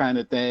past kind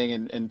of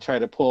thing and try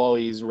to pull all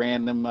these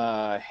random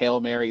Hail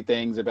Mary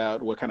things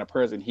about what kind of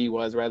person he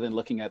was rather than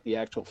looking at the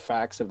actual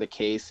facts of the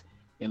case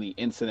and the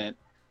incident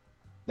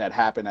that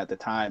happened at the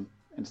time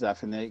and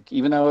stuff. And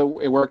even though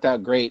it worked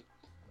out great,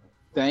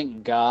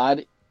 thank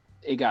God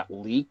it got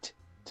leaked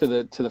to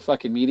the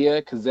fucking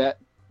media, because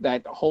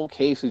that whole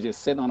case was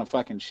just sitting on a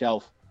fucking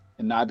shelf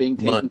and not being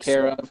taken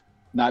care of,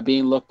 not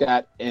being looked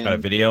at. And got a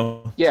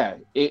video. Yeah,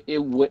 it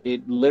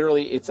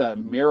literally, it's a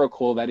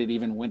miracle that it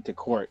even went to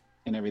court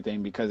and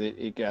everything, because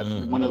it got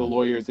one of the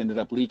lawyers ended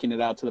up leaking it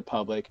out to the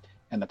public,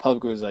 and the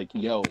public was like,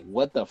 "Yo,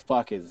 what the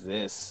fuck is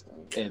this?"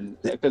 And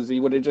because he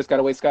would have just got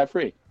away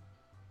scot-free.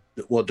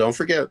 Well, don't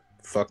forget,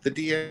 fuck the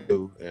DA,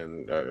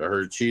 and I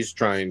heard she's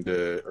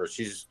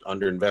she's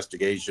under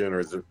investigation,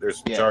 or there's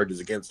some charges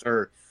against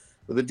her.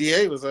 But the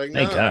DA was like,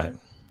 "No, thank God.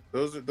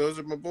 Those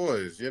are my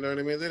boys." You know what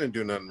I mean? They didn't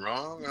do nothing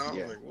wrong. I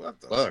was like,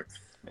 "What the fuck?"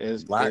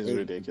 It's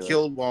ridiculous.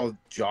 Killed while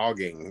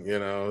jogging.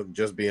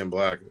 Just being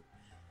black.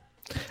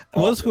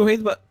 What's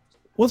crazy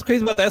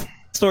about that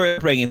story?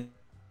 Bringing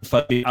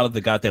fucking out of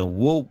the goddamn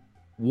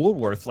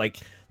Woolworth. Like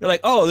they're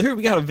like, "Oh, here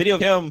we got a video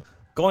of him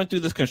going through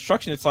this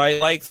construction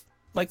site."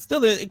 Like still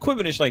the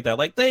equipment is like that.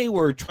 Like they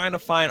were trying to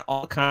find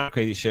all kind of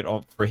crazy shit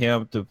for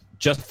him to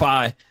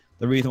justify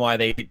the reason why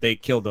they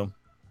killed him.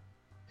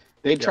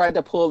 They tried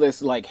to pull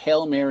this like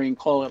Hail Mary and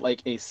call it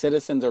like a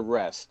citizen's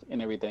arrest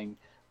and everything.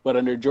 But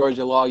under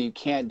Georgia law, you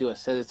can't do a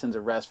citizen's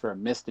arrest for a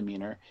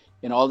misdemeanor.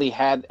 And all he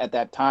had at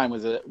that time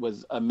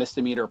was a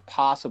misdemeanor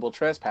possible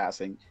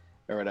trespassing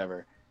or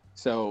whatever.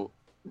 So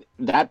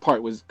that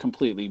part was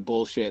completely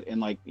bullshit. And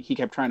like he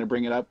kept trying to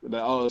bring it up,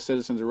 the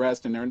citizen's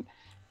arrest,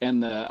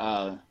 and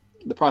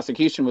the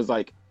prosecution was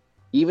like,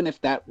 even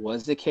if that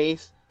was the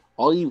case,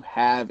 all you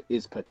have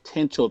is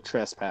potential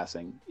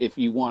trespassing if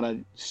you want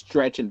to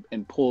stretch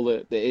and pull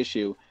the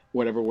issue,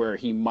 whatever, where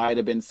he might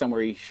have been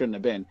somewhere he shouldn't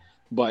have been.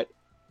 But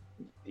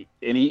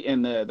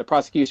the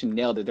prosecution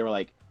nailed it. They were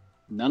like,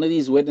 none of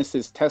these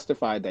witnesses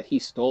testified that he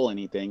stole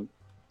anything,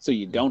 so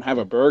you don't have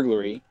a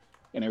burglary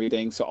and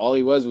everything. So all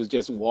he was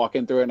just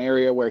walking through an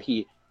area where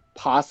he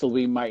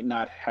possibly might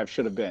not have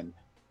should have been.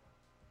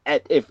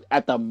 At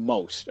the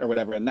most or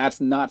whatever, and that's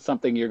not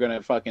something you're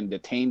gonna fucking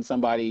detain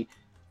somebody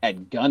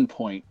at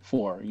gunpoint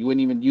for. You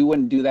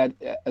wouldn't do that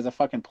as a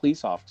fucking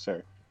police officer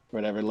or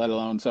whatever, let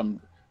alone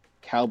some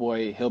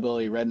cowboy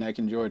hillbilly redneck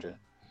in Georgia.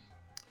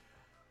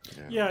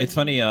 Yeah, it's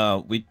funny.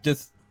 We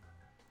just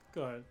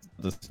go ahead.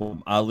 This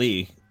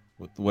Ali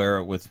with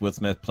Will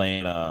Smith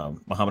playing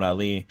Muhammad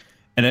Ali,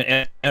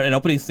 and an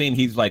opening scene,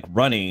 he's like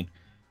running,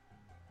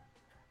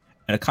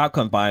 and a cop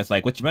comes by. It's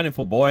like, "What you running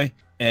for, boy?"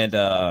 And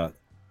to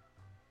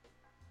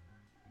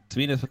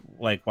me, it's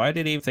like, why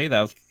did he even say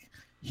that?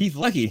 He's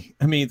lucky.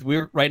 I mean,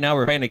 we're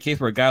playing a case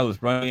where a guy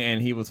was running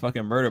and he was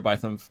fucking murdered by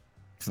some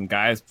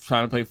guys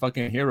trying to play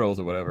fucking heroes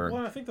or whatever.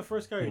 Well, I think the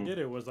first guy who did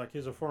it was like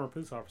he's a former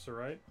police officer,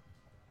 right?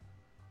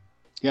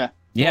 Yeah.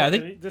 Yeah, I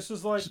think this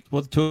is like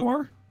was two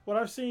more. What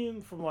I've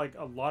seen from like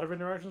a lot of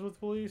interactions with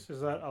police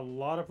is that a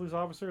lot of police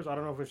officers, I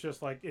don't know if it's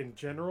just like in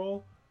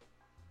general,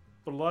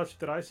 but a lot of shit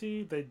that I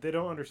see, they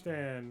don't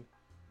understand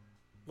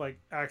like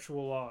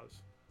actual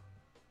laws.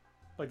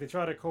 Like they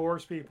try to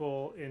coerce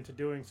people into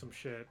doing some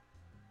shit,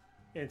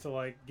 into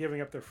like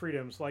giving up their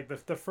freedoms. Like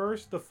the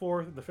First, the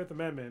Fourth, and the Fifth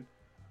Amendment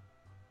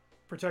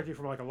protect you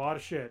from like a lot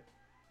of shit.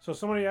 So if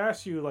somebody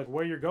asks you like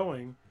where you're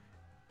going,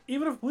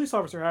 even if a police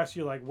officer asks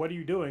you like what are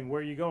you doing,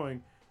 where are you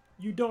going,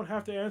 you don't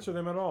have to answer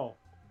them at all.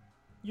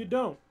 You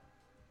don't.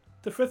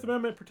 The Fifth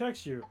Amendment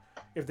protects you.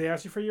 If they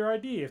ask you for your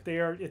ID, if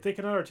they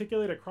cannot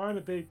articulate a crime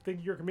that they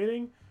think you're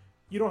committing,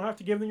 you don't have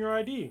to give them your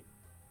ID.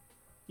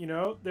 You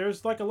know,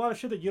 there's like a lot of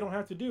shit that you don't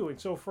have to do. And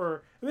so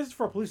and this is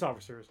for police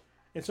officers.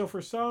 And so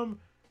for some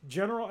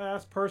general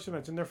ass person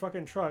that's in their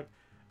fucking truck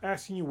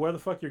asking you where the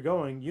fuck you're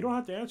going, you don't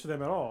have to answer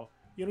them at all.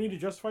 You don't need to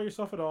justify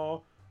yourself at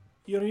all.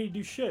 You don't need to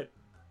do shit.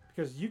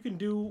 Because you can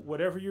do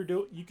whatever you're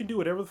doing. You can do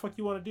whatever the fuck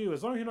you want to do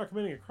as long as you're not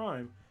committing a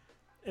crime.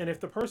 And if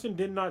the person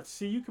did not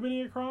see you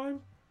committing a crime,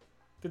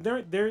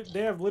 then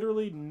they have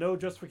literally no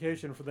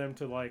justification for them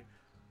to like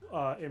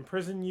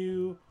imprison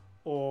you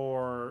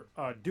or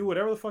do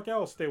whatever the fuck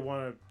else they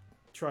want to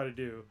try to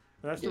do.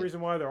 And that's the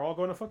reason why they're all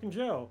going to fucking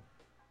jail.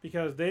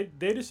 Because they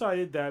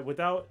decided that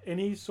without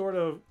any sort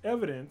of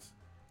evidence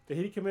that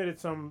he committed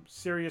some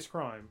serious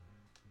crime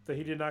that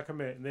he did not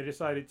commit. And they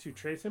decided to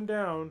trace him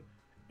down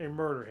and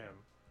murder him.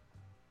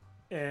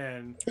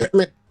 And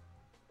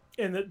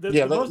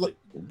the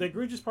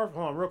egregious part,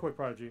 hold on, real quick,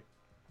 Prodigy.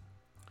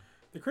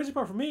 the crazy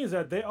part for me is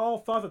that they all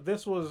thought that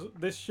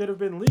this should have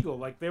been legal.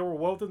 Like they were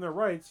well within their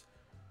rights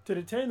to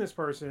detain this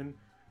person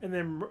and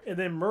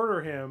then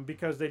murder him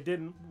because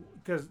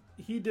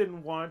he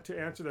didn't want to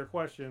answer their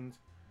questions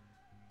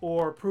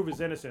or prove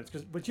his innocence.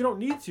 But you don't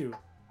need to.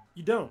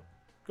 You don't.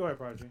 Go ahead,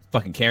 Prodigy.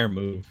 Fucking Karen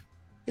move.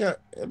 Yeah,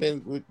 I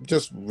mean, we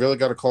just really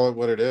got to call it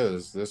what it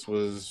is. This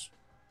was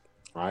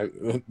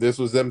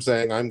them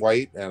saying I'm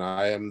white and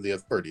I am the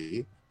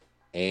authority,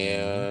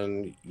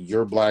 and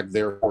you're black,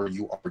 therefore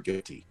you are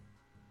guilty,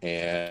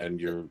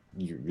 and your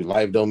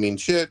life don't mean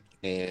shit,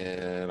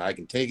 and I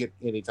can take it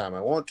anytime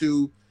I want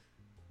to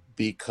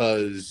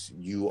because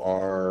you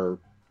are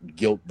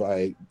guilt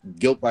by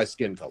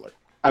skin color.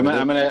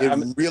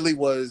 It really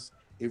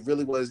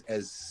was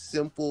as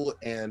simple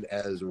and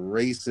as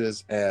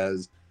racist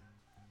as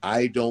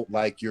I don't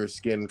like your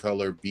skin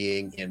color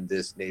being in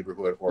this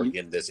neighborhood or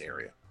in this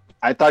area.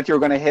 I thought you were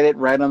going to hit it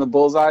right on the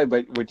bullseye,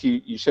 but what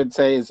you should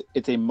say is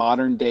it's a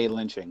modern day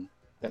lynching.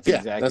 That's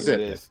exactly what it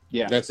is.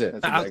 Yeah, that's it.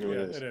 That's exactly what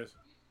It is.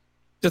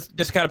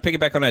 Just kind of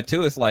piggyback on that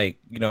too. It's like,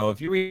 you know, if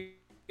you read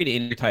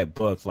any type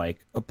books, like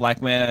a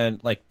black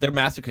man, like their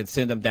master could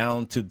send them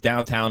down to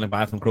downtown and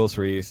buy some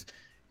groceries,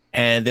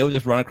 and they would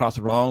just run across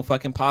the wrong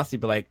fucking posse,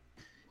 be like,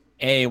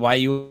 "Hey, why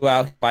you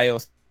out by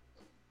yourself?"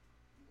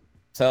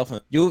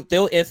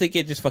 They'll instantly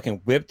get just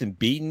fucking whipped and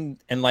beaten,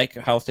 and like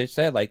how Stitch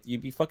said, like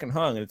you'd be fucking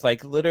hung. And it's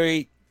like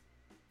literally,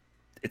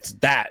 it's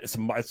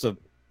a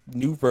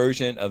new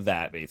version of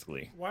that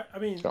basically. Why? I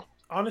mean,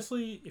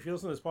 honestly, if you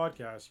listen to this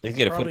podcast, They you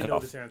get a probably foot know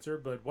off. this answer.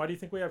 But why do you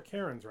think we have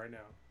Karens right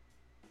now?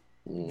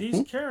 Mhm.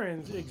 These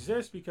Karens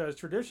exist because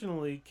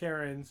traditionally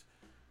Karens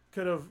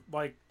could have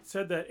like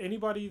said that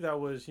anybody that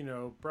was, you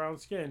know, brown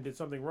skinned did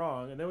something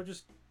wrong, and they would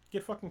just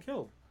get fucking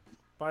killed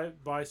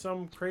by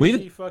some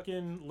crazy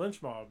fucking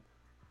lynch mob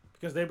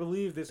because they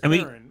believe this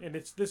Karen, and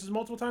this is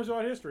multiple times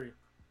throughout history.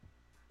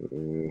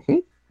 Mm-hmm.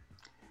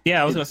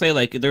 Yeah, I was gonna say,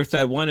 like, there's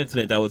that one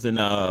incident that was in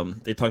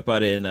they talked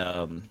about it in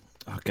oh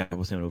god,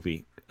 what's the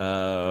movie?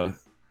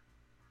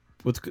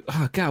 What's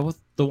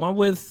the one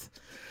with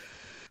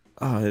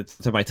it's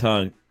to my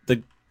tongue.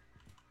 The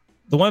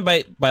one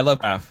by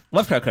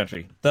Lovecraft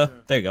Country. There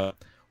you go.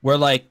 Where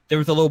like there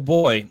was a little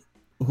boy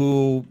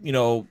who, you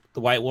know,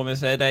 the white woman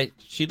said that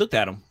she looked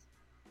at him.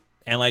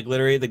 And like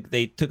literally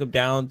they took him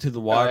down to the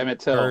water. Emmett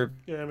Till.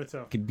 Yeah, Emmett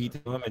Till. Could beat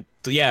him. Emmett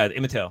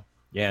Till.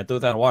 Yeah, throw it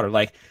down the water.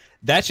 Like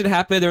that should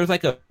happen. There was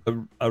like a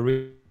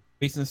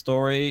recent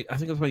story, I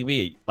think it was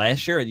maybe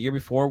last year or the year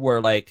before, where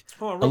like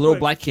a little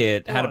black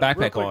kid had a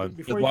backpack on.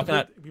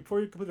 Before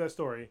you complete that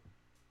story,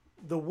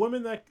 the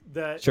woman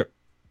that Sure.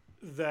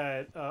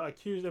 that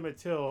accused Emmett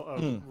Till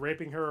of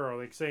raping her or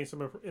like saying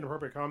some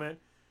inappropriate comment,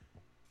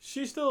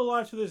 she's still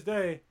alive to this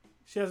day.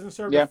 She hasn't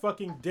served a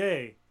fucking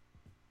day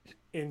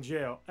in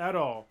jail at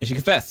all. And she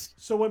confessed.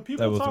 So when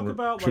people talk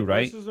about true, like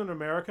right? racism in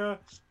America,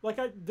 like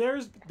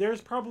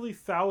there's probably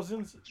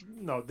thousands.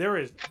 No, there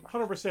is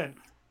 100%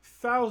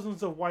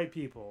 thousands of white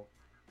people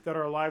that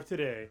are alive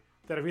today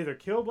that have either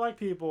killed black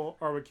people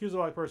or accused a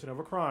black person of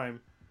a crime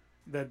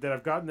that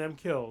have gotten them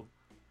killed,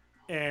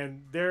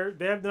 and they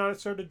have not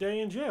served a day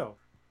in jail,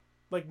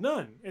 like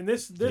none. And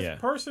this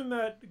person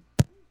that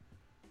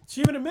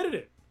she even admitted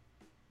it,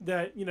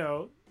 that you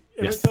know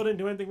Emmett Till didn't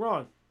do anything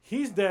wrong.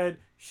 He's dead.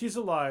 She's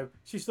alive.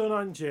 She's still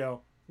not in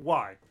jail.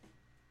 Why?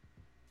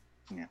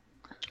 Yeah.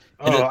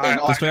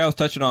 The story I was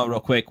touching on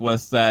real quick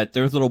was that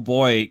there was a little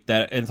boy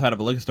that inside of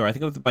a liquor store. I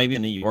think it was maybe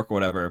in New York or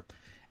whatever.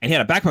 And he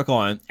had a backpack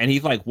on, and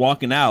he's like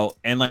walking out,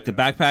 and like the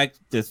backpack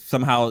just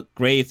somehow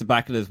grazed the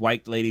back of this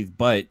white lady's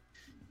butt,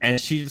 and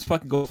she just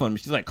fucking goes on him.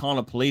 She's like calling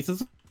the police.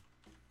 This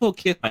little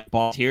kid like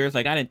ball tears,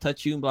 like I didn't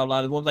touch you, and blah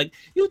blah. The woman's like,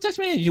 you touched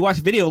me. And you watch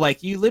the video,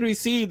 like you literally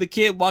see the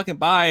kid walking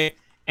by,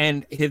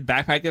 and his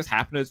backpack just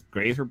happened to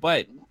graze her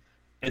butt.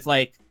 It's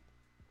like,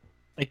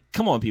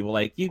 come on, people,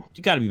 like you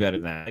got to be better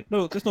than that. Like,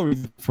 no, there's no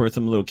reason for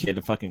some little kid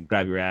to fucking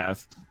grab your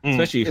ass,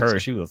 especially her.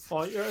 She was.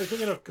 Oh, you're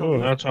thinking of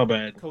that's how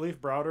bad. Khalif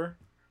Browder.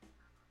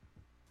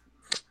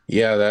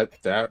 Yeah,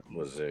 that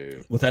was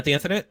a. Was that the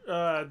incident?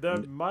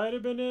 That might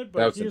have been it,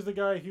 but he was the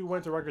guy who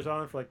went to Rikers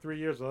Island for like 3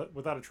 years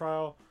without a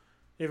trial.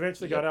 He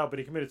eventually got out, but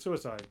he committed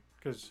suicide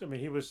because I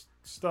mean he was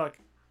stuck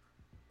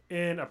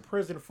in a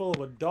prison full of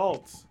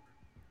adults,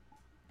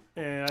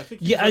 and I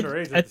think he was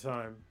underage at the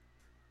time.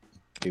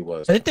 He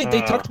was. I think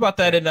they talked about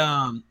that in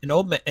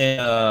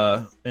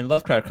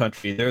Lovecraft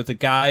Country. There was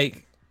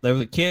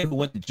a kid who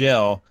went to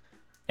jail,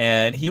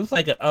 and he was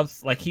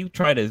like he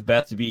tried his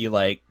best to be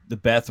like the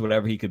best or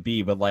whatever he could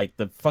be, but like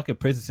the fucking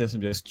prison system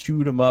just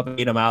chewed him up and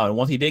ate him out. And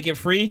once he did get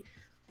free,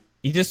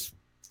 he just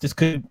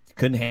couldn't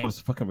handle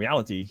his fucking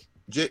reality.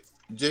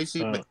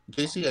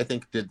 JC, I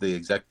think, did the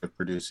executive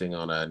producing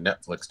on a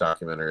Netflix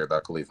documentary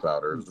about Khalif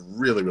Browder. It was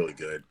really, really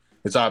good.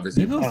 It's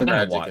obviously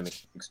tragic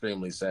and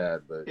extremely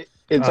sad, but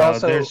it's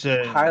also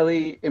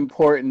highly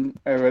important.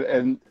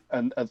 And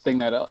a thing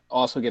that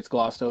also gets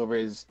glossed over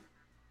is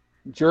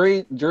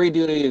jury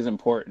duty is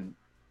important.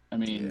 I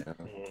mean,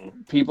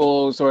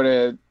 people sort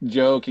of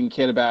joke and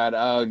kid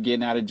about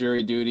getting out of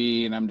jury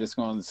duty, and I'm just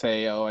going to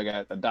say, I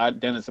got a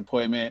dentist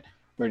appointment.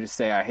 or just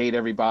say I hate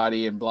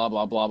everybody and blah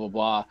blah blah blah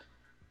blah,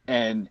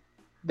 and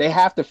they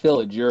have to fill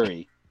a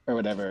jury or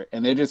whatever,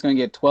 and they're just going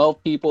to get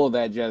 12 people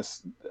that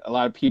just a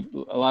lot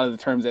of the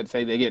terms that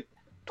say they get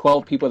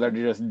 12 people that are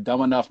just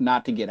dumb enough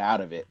not to get out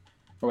of it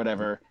or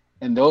whatever,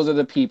 and those are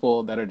the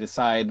people that are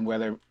deciding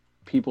whether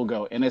people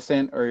go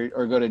innocent or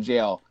go to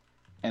jail,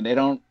 and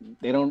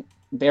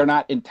they're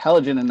not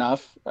intelligent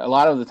enough a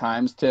lot of the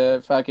times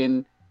to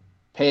fucking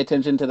pay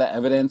attention to the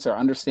evidence or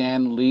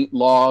understand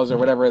laws or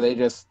whatever. They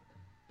just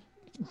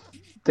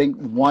think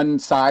one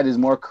side is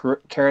more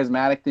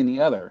charismatic than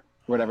the other,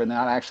 whatever,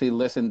 not actually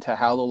listen to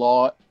how the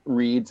law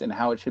reads and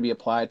how it should be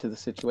applied to the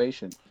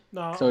situation.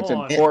 No, So it's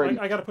hold on. important.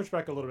 I got to push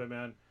back a little bit,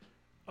 man.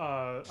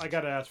 I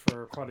got to ask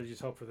for Prodigy's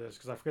help for this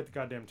because I forget the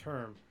goddamn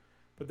term.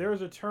 But there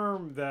is a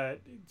term that,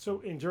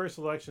 so in jury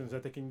selections,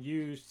 that they can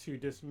use to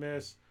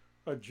dismiss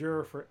a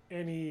juror for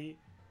any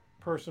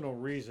personal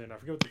reason. I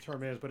forget what the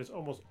term is, but it's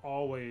almost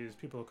always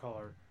people of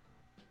color.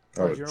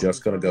 Oh, Prodigy,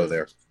 just gonna go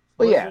there.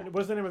 Well, yeah.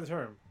 What's the name of the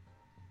term?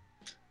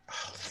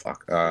 Oh,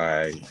 fuck.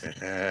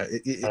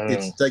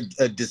 It's like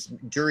a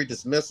jury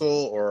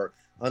dismissal or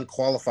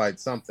unqualified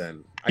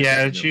something.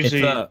 Yeah, it's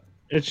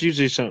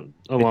usually something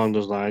along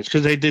those lines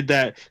because they did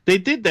that. They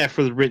did that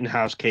for the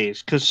Rittenhouse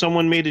case because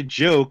someone made a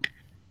joke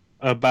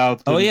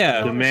about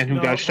the man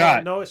who got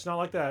shot. No, it's not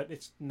like that.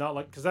 It's not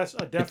like because that's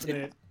a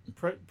definite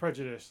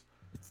prejudice.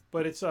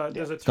 But it's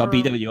there's a term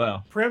called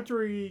BWL.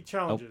 Peremptory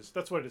challenges.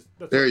 That's what it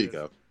is. There you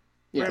go.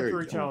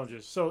 Peremptory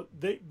challenges. So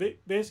they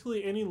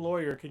basically any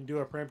lawyer can do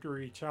a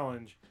peremptory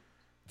challenge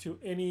to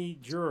any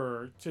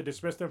juror to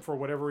dismiss them for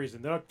whatever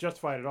reason. They're not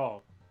justified at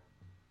all.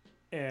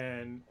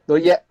 And well,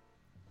 yeah.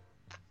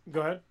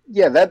 Go ahead.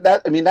 Yeah,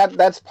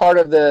 that's part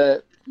of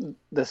the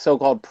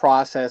so-called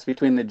process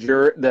between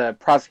the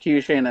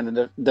prosecution and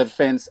the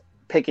defense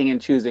picking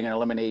and choosing and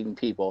eliminating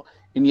people.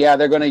 And yeah,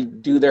 they're going to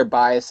do their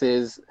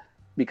biases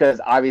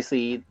because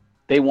obviously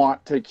they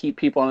want to keep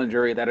people on the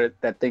jury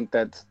that think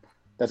that's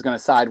going to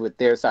side with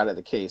their side of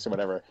the case or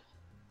whatever.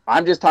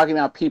 I'm just talking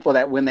about people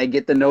that when they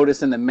get the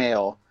notice in the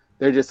mail,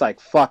 they're just like,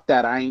 fuck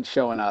that, I ain't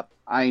showing up.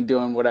 I ain't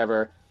doing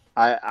whatever.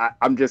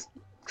 I'm just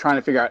trying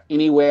to figure out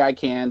any way I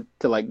can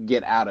to like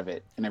get out of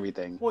it and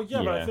everything. Well,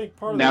 yeah, but I think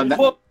part of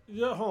hold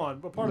on.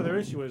 But part of their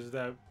issue is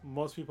that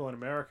most people in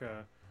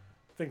America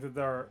think that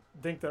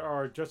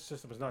our justice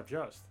system is not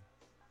just.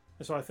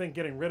 And so I think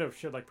getting rid of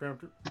shit like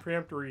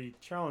preemptory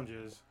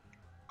challenges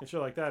and shit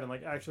like that, and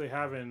like actually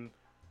having,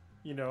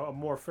 a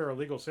more fair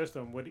legal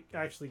system would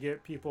actually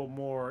get people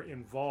more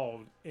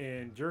involved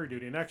in jury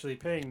duty and actually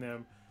paying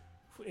them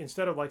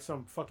instead of like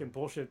some fucking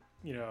bullshit,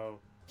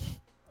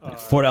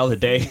 $4 a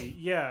day.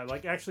 Yeah,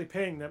 like actually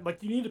paying them.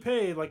 Like you need to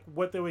pay like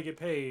what they would get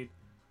paid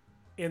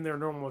in their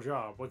normal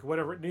job, like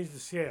whatever it needs to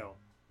scale.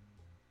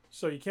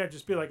 So you can't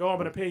just be like, oh, I'm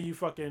gonna pay you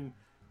fucking,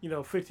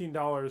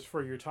 $15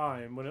 for your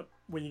time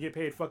when you get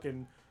paid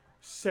fucking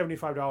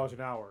 $75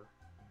 an hour.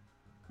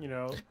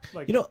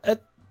 Like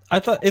I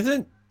thought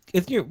isn't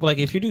your like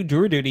if you do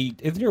jury duty,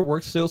 isn't your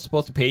work still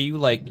supposed to pay you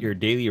like your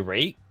daily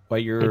rate while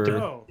you're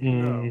no.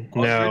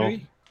 Yeah.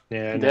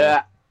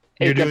 Yeah.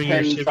 You're It doing your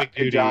depends civic on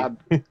your duty. job.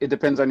 It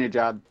depends on your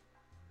job.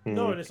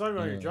 No, and it's not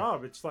even on your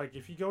job. It's like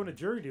if you go into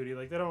jury duty,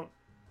 like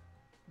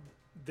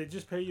they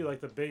just pay you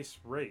like the base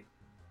rate.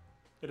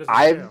 It doesn't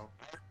scale.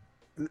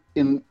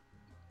 In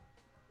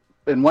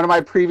one of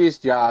my previous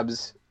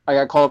jobs, I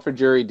got called for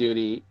jury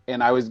duty,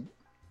 and I was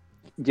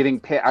getting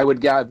paid. I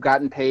would have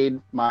gotten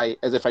paid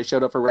as if I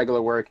showed up for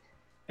regular work,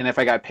 and if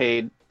I got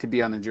paid to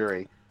be on the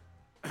jury.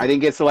 I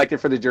didn't get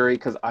selected for the jury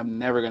because I'm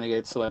never gonna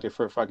get selected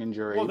for a fucking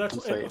jury. Well,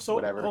 so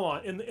whatever. Hold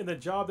on. In the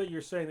job that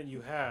you're saying that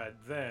you had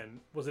then,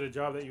 was it a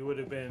job that you would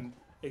have been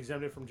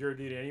exempted from jury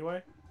duty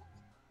anyway?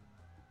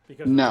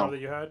 Because of the job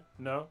that you had?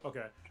 No?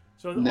 Okay.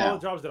 So all the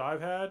jobs that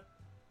I've had,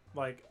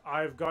 like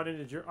I've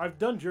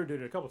done jury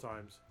duty a couple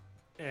times,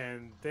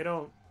 and they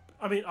don't.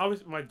 I mean,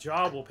 obviously my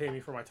job will pay me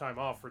for my time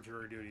off for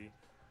jury duty,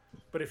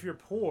 but if you're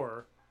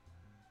poor,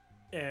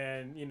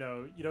 and you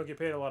don't get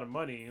paid a lot of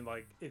money,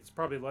 like it's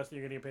probably less than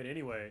you're gonna get paid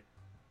anyway.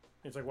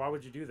 It's like, why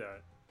would you do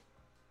that?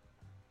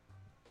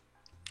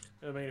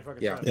 It doesn't make any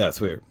fucking sense. Yeah, it's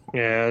weird.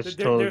 Yeah, it's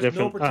totally there's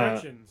different. no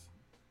protections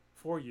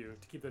for you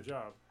to keep the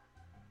job.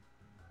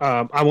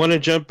 I want to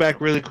jump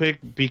back really quick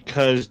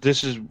because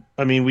this is,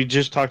 we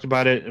just talked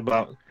about it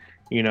about,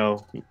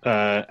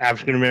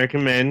 African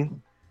American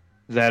men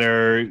that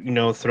are,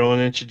 thrown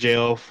into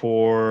jail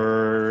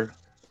for.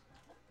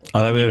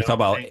 Oh, we were talking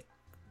about.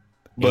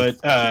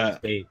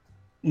 But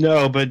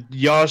no, but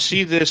y'all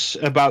see this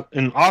about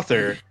an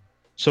author.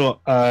 So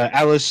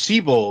Alice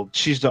Sebold,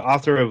 she's the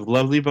author of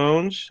Lovely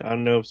Bones. I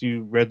don't know if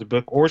you read the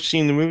book or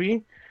seen the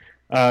movie.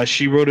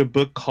 She wrote a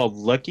book called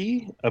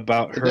Lucky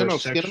about her. Never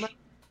mind.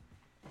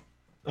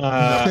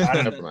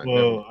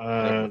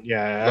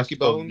 Yeah, Lucky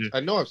Bones. I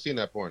know I've seen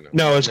that porn.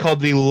 No, it's called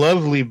The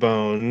Lovely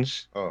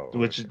Bones. Oh,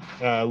 which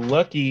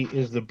Lucky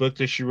is the book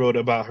that she wrote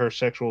about her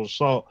sexual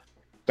assault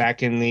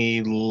back in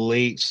the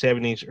late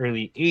 70s,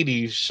 early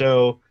 80s.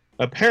 So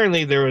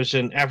apparently there was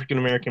an African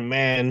American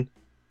man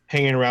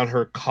hanging around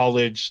her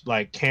college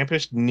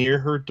campus near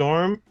her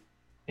dorm,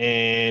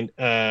 and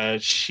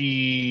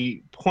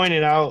she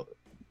pointed out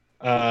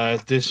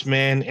this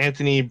man,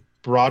 Anthony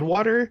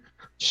Broadwater.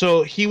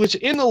 So he was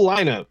in the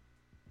lineup,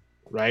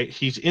 right?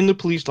 He's in the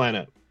police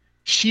lineup.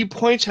 She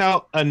points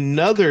out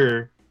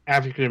another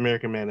African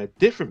American man, a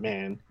different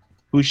man,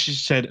 who she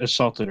said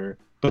assaulted her,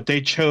 but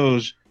they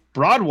chose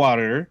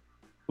Broadwater.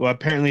 Well,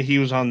 apparently he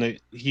was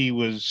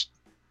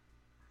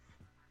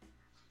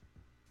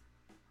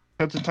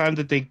at the time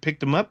that they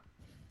picked him up,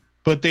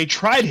 but they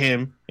tried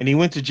him and he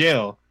went to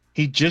jail.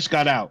 He just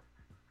got out.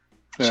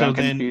 So I'm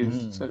then,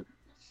 confused.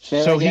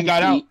 so he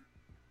got out.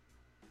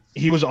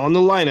 He was on the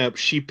lineup.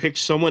 She picked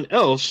someone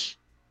else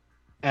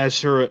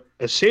as her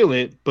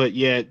assailant, but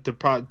yet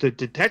the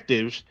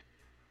detectives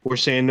were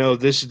saying, no,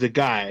 this is the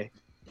guy.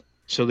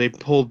 So they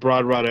pulled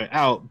Broadwater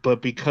out,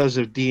 but because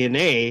of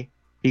DNA,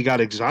 he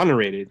got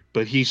exonerated.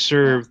 But he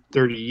served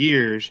 30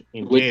 years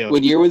in jail.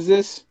 What year was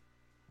this?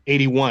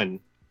 81.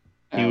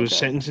 He was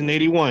sentenced in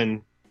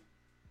 81.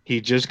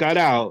 He just got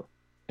out.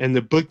 And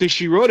the book that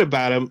she wrote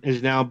about him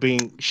is now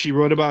she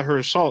wrote about her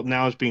assault,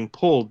 now is being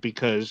pulled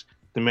because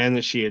the man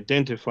that she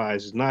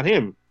identifies is not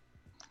him.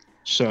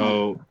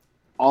 So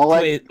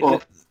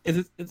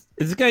is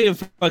this guy even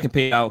fucking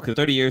paid out? Because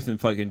 30 years in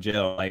fucking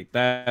jail, like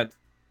that's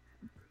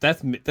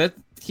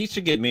he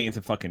should get millions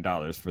of fucking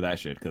dollars for that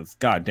shit. Because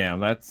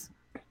goddamn,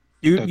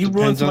 you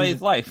ruined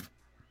somebody's life.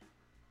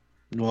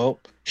 Well,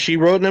 she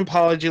wrote an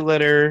apology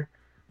letter.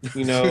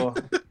 You know,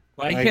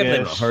 I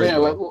can't blame her. Yeah,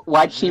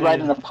 why'd she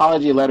write an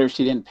apology letter if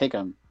she didn't pick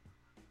him?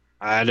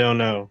 I don't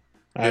know.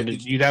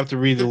 You'd have to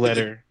read the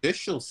letter.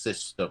 Judicial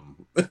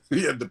system,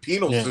 yeah, the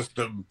penal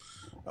system,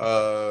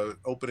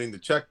 opening the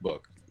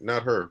checkbook.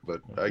 Not her,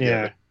 but I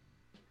get it.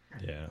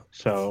 Yeah.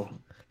 So,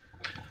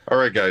 all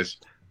right, guys.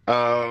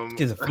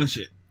 Get some fun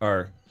shit.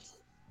 Or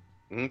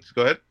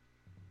go ahead.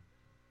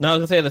 No, I was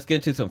gonna say let's get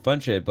into some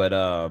fun shit, but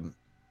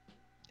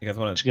you guys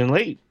want to? It's getting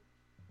late.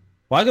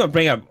 Well, I was gonna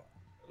bring up.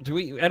 I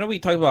know we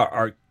talked about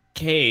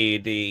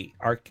Arcade, the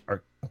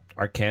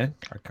Arcane.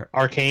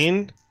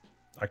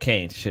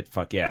 Shit,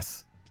 fuck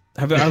yes.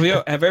 Have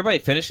everybody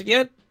finished it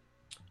yet?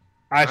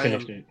 I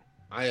finished it.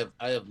 I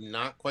have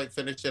not quite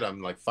finished it.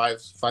 I'm like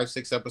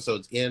 6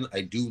 episodes in.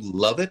 I do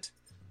love it,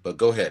 but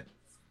go ahead.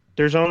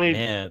 There's only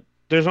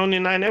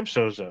 9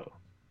 episodes though.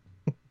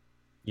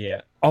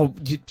 Yeah. Oh,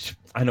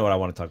 I know what I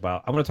want to talk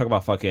about. I want to talk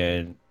about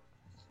fucking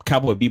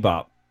Cowboy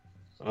Bebop.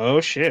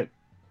 Oh shit.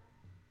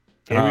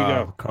 Here we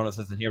go. Kronos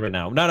isn't here right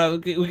now.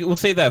 No, we'll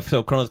save that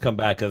so Kronos come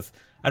back, because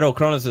I know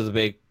Kronos is a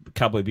big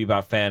Cowboy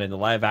Bebop fan, and the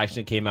live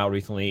action came out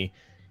recently,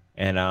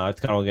 and it's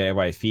kind of get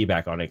everybody's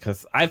feedback on it,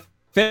 because I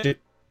finished it,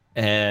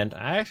 and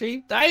I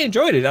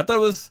enjoyed it. I thought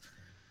it was,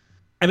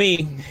 I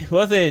mean, it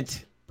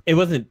wasn't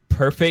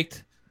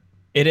perfect.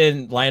 It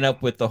didn't line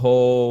up with the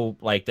whole,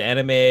 like, the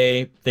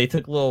anime. They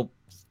took little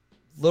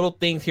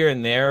things here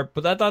and there,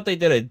 but I thought they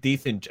did a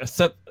decent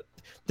job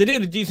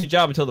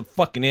until the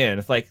fucking end.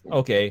 It's like,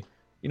 okay,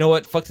 you know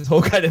what? Fuck this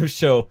whole kind of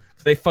show.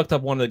 They fucked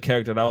up one of the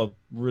characters, and I was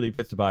really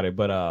pissed about it.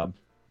 But I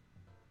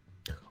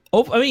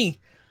mean,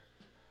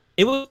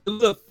 it was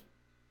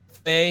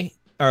a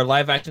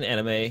live action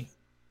anime,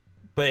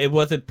 but it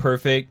wasn't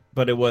perfect.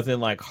 But it wasn't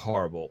like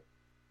horrible,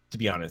 to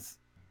be honest.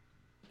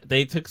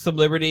 They took some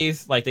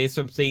liberties, like they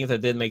some things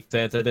that didn't make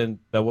sense.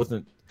 That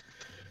wasn't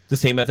the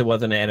same as it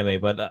was in the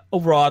anime. But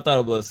overall, I thought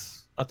it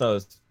was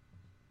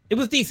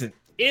decent.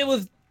 It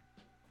was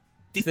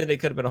decent. It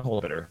could have been a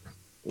whole better.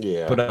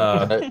 Yeah, but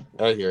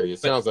I hear you. It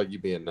sounds like you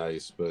being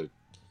nice, but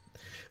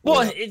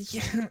well, I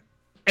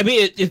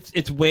mean,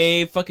 it's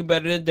way fucking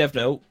better than Death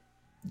Note.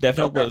 Death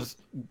Note was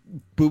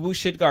boo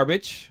shit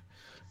garbage.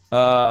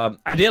 I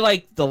did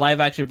like the live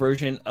action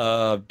version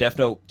of Death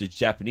Note, the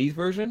Japanese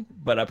version,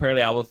 but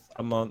apparently I'm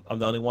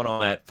the only one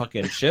on that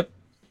fucking ship.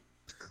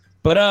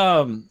 But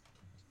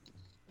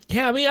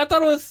yeah, I mean, I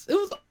thought it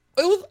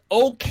was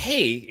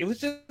okay. It was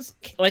just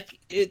like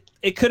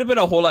it could have been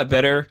a whole lot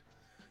better.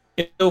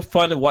 It's so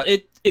fun to watch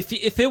it.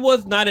 If it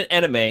was not an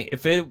anime,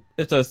 it's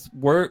a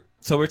word.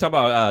 So we're talking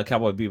about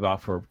Cowboy Bebop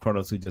for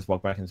Kronos, who just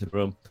walked back into the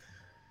room.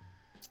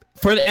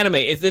 For the anime,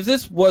 if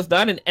this was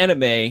not an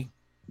anime,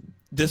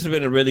 this would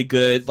have been a really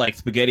good, like,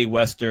 spaghetti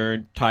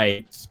western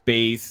type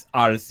space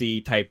odyssey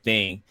type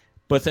thing.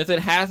 But since it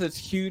has this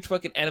huge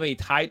fucking anime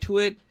tied to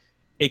it,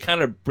 it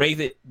kind of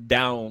brings it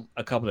down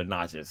a couple of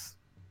notches.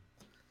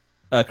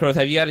 Kronos,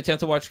 have you had a chance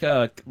to watch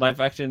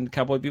live action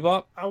Cowboy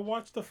Bebop? I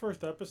watched the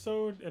first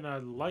episode and I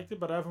liked it,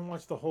 but I haven't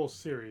watched the whole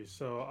series,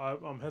 so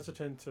I'm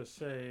hesitant to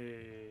say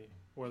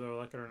whether I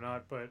like it or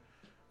not. But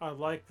I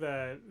like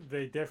that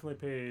they definitely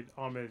paid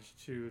homage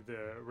to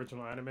the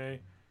original anime.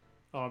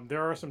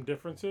 There are some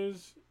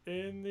differences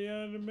in the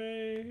anime,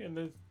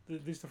 in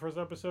at least the first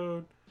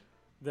episode,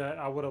 that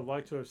I would have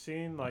liked to have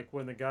seen, like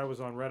when the guy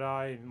was on Red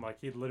Eye and like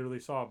he literally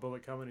saw a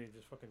bullet coming and he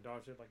just fucking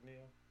dodged it like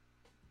Neo.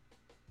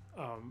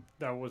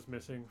 That was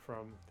missing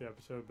from the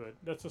episode, but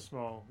that's a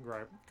small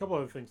gripe. A couple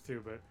other things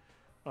too, but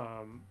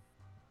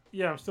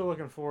yeah, I'm still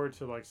looking forward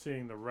to like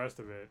seeing the rest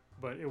of it.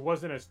 But it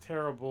wasn't as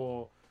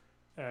terrible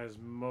as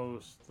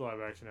most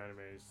live action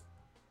animes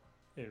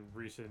in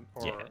recent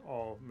or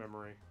all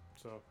memory.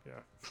 So yeah.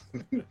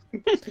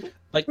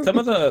 Like some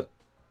of the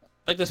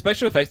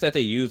special effects that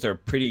they use are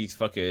pretty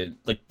fucking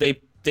like they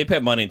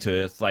put money into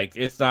it.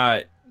 It's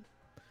not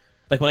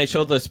like when they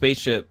showed the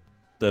spaceship,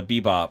 the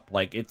Bebop,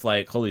 like it's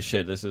like holy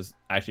shit, this is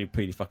actually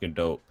pretty fucking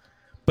dope.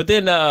 But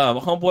then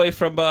homeboy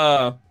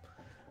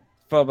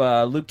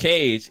from Luke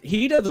Cage,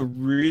 he does a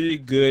really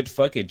good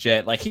fucking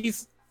Jet. Like he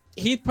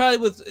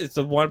probably it's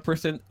the one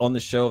person on the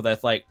show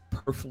that's like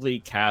perfectly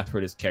cast for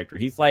this character.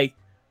 He's like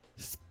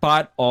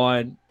spot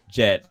on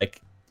Jet.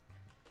 Like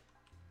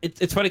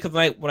it's funny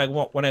because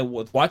when I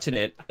was watching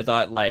it, I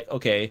thought like,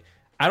 okay,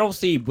 I don't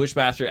see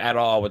Bushmaster at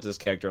all with this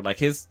character. Like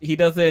his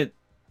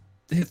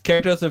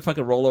character doesn't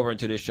fucking roll over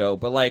into this show.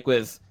 But like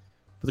with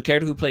the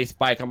character who plays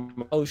Spike, I'm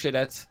like, oh shit,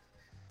 that's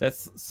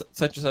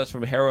such and such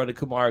from Harold and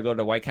Kumar going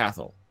to White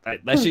Castle.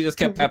 That shit just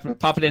kept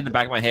popping in the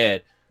back of my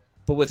head.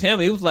 But with him,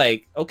 it was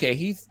like, okay,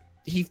 he's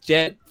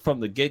Jet from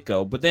the get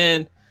go. But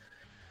then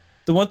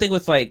the one thing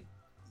with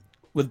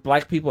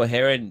black people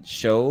hair in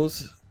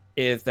shows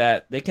is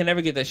that they can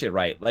never get that shit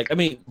right. Like, I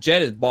mean,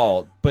 Jet is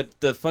bald, but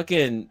the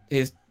fucking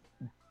his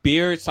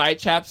beard side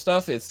chap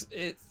stuff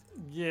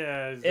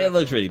Yeah, it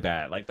looks really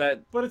bad. Like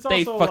that. But it's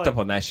they also fucked up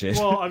on that shit.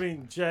 Well, I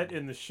mean, Jet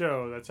in the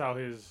show, that's how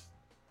his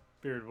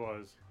beard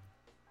was.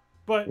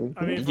 But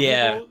I mean,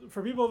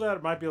 for people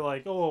that might be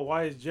like, oh,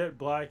 why is Jet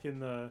black in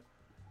the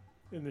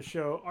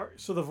show?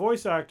 So the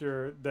voice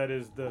actor that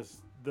is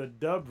the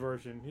dub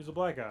version, he's a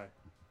black guy.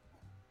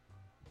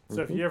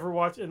 So if you ever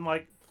watch, and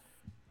like,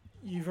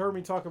 you've heard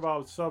me talk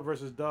about sub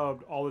versus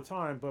dubbed all the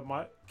time, but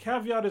my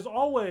caveat is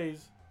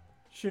always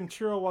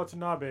Shinichiro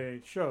Watanabe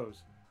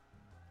shows.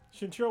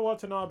 Shinichiro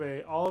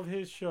Watanabe, all of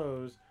his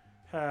shows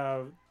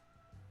have,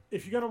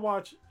 if you're gonna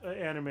watch an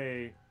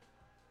anime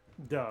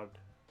dubbed,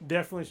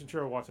 definitely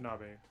Shinichiro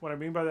Watanabe. What I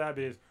mean by that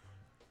is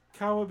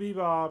Cowboy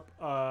Bebop,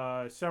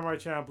 Samurai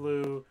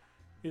Champloo.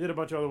 He did a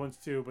bunch of other ones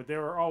too, but they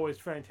were always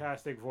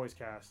fantastic voice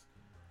casts.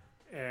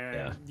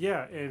 And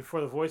and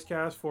for the voice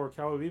cast for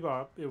Cowboy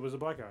Bebop, it was a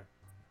black guy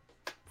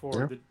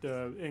for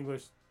the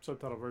English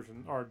subtitle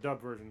version or dub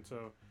version.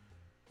 So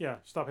yeah,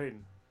 stop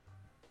hating.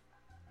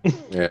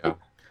 Yeah.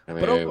 I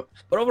mean,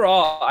 but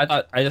overall, I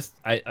thought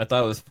it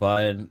was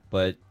fun,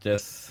 but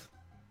just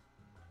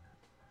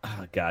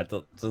oh god,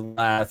 the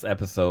last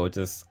episode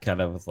just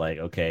kind of was like,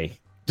 okay,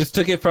 just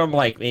took it from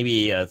like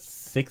maybe a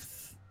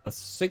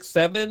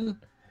 6-7,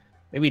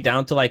 maybe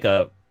down to like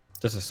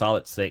just a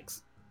solid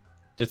 6,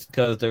 just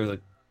because there was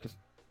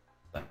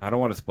I don't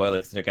want to spoil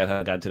it since I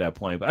haven't gotten to that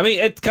point, but I mean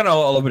it's kind of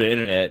all over the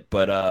internet,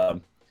 but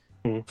I'll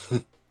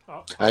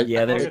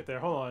get there.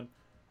 Hold on,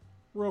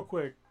 real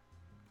quick.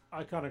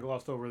 I kind of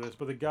glossed over this,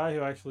 but the guy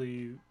who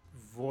actually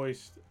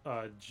voiced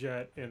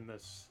Jet in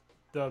this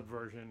dub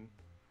version,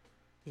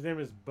 his name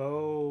is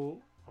Bo.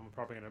 I'm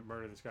probably gonna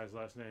murder this guy's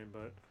last name,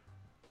 but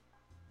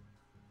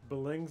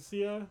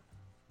Belingsia.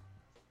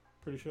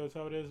 Pretty sure that's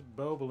how it is.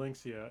 Bo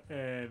Belingsia.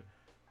 And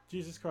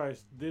Jesus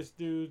Christ, this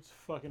dude's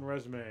fucking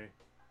resume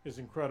is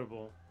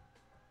incredible.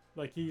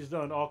 Like, he's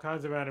done all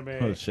kinds of anime.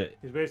 Oh shit!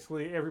 He's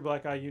basically every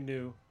black guy you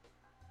knew.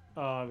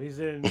 He's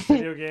in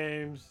video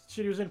games.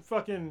 Shit, he was in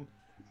fucking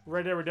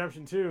Red Dead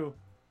Redemption 2.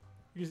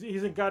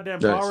 He's in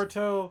goddamn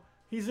Naruto.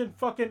 He's in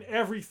fucking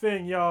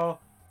everything, y'all.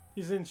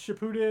 He's in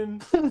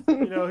Shippuden.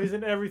 He's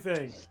in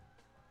everything.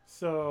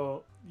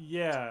 So,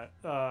 yeah,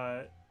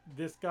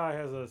 this guy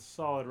has a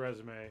solid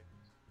resume.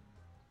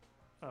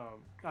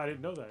 I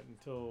didn't know that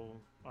until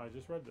I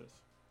just read this.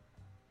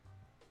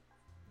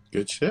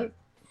 Good shit.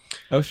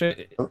 Oh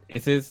shit!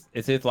 Is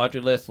his laundry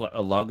list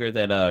longer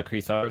than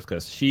Chris Summers?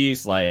 Because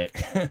she's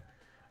like,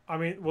 I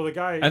mean, well, the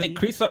guy. I think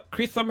Chris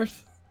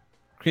Summers,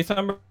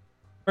 Kevin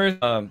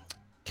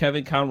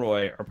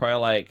Conroy are probably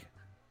like,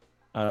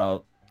 I don't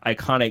know,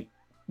 iconic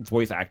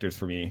voice actors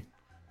for me.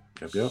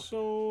 Yep.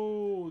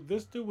 So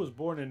this dude was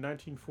born in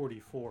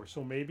 1944.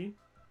 So maybe.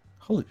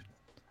 Holy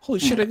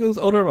shit! That goes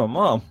older than my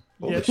mom.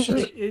 Yeah,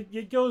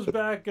 it goes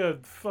back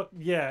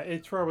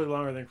it's probably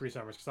longer than Chris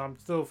Summers because I'm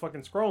still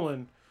fucking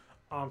scrolling.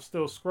 I'm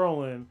still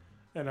scrolling,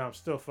 and I'm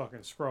still fucking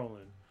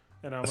scrolling.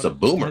 And that's a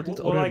boomer.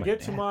 Will I get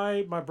to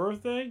my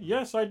birthday?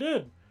 Yes, I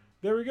did.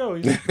 There we go.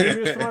 He's 3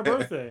 years to my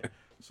birthday.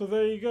 So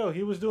there you go.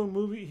 He was doing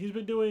He's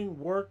been doing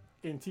work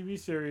in TV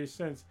series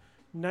since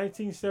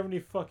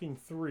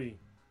 1973.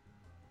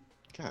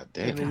 God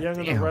damn. And The Young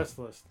and the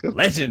Restless. Good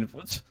legend.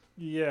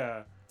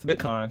 Yeah. It's a bit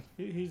con.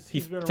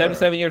 He's been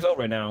 77 years old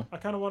right now. I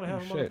kind of want to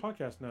have him on the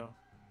podcast now.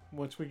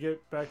 Once we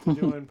get back to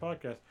doing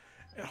podcasts.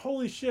 And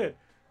holy shit.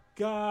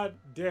 God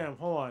damn.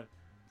 Hold on.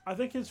 I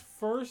think his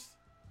first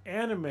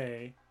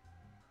anime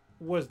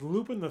was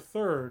Lupin the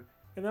Third,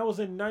 and that was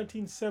in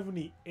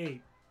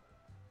 1978.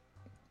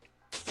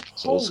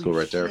 It's old school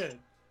right there.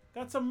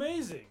 That's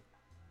amazing.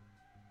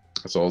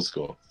 That's old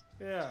school.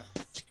 Yeah.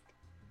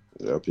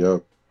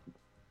 Yep.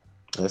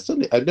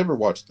 I've never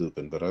watched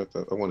Lupin, but I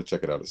want to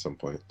check it out at some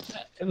point.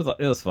 It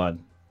was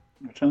fun.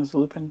 Which one's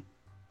Lupin?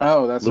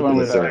 Oh, that's Lupin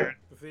the one with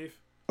the Thief.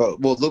 Oh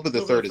well, Lupin the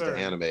Lupin Third the is the Third.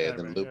 anime,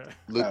 and then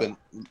Lupin.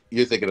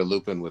 You're thinking of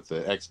Lupin with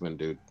the X-Men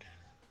dude.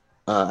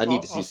 I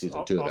need to see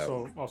season 2 of that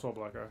one. Also a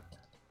black guy.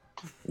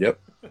 Yep.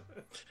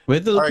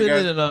 With the All right,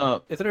 Lupin guys.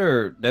 and is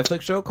there a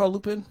Netflix show called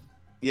Lupin?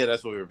 Yeah,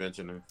 that's what we were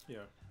mentioning. Yeah.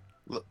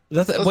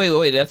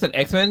 Wait, that's an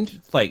X-Men?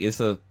 Like it's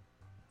a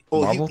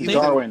Well, Marvel he thing?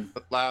 was in Darwin.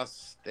 the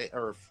last day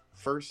or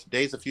first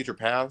Days of Future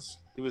Past.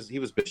 He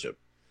was Bishop.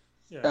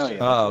 Yeah. Oh, yeah.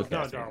 Oh, It's okay.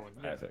 not Darwin.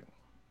 Yeah.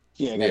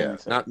 Yeah, I got it Yeah,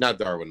 mixed up. not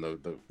Darwin,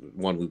 the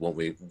one we won't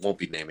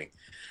be naming.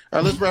 All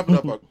right, let's wrap it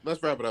up.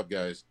 Let's wrap it up,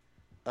 guys.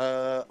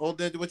 Old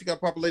Ninja, what you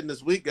got populating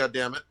this week? God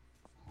damn it!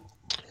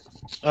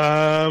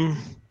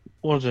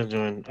 What was I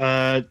doing?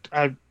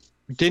 I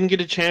didn't get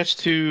a chance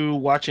to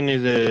watch any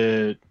of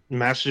the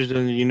Masters of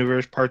the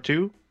Universe Part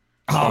 2.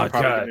 Oh I'm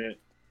probably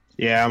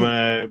god.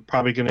 I'm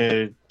probably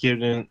gonna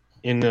get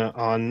in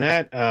on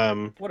that.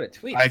 What a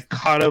tweet. I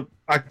caught up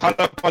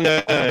on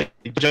the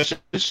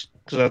Justice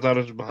because I thought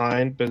it was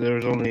behind, but there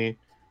was only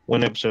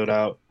one episode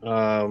out.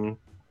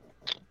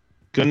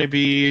 Gonna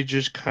be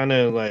just kind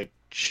of like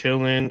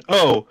chilling.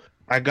 Oh,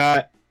 I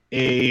got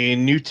a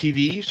new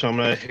TV, so I'm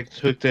gonna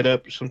hook that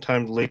up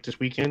sometime late this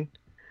weekend.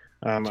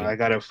 I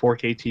got a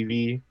 4K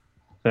TV.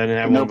 I didn't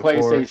have No one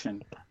before.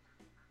 PlayStation.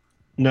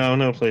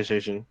 No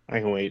PlayStation. I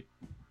can wait.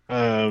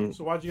 So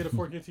why'd you get a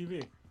 4K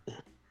TV?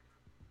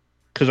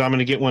 Because I'm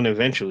gonna get one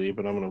eventually,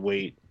 but I'm gonna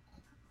wait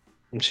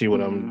and see what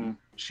Mm.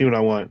 see what I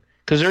want.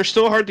 Because they're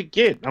still hard to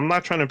get. I'm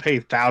not trying to pay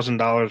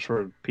 $1,000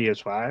 for a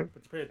PS5.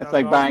 But you pay It's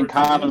like $1,000 buying for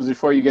a TV. condoms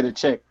before you get a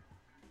chick.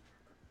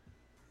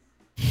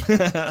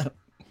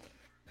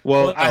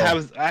 Well, Well,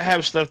 I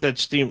have stuff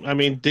that's Steam. I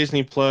mean,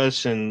 Disney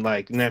Plus and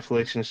like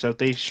Netflix and stuff.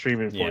 They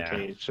stream in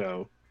 4K.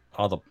 So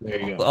all the there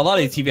you a go. lot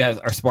of these TVs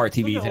are smart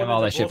TVs. Look They at have all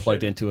all that that shit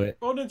plugged bullshit. into it.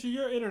 Oh, Ninja,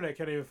 your internet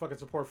can't even fucking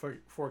support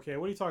 4K.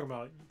 What are you talking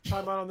about? You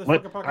time out on this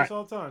What? fucking podcast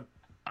all the time.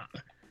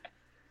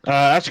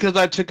 That's because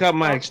I took out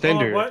my Oh,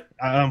 extender. what?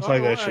 I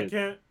unplugged that I shit.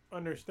 can't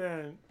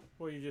understand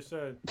what you just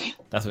said.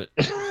 That's what.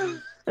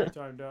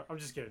 Timed out. I'm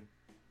just kidding.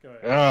 Go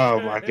ahead.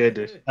 Oh my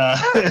goodness.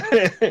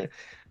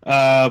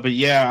 But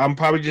yeah, I'm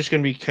probably just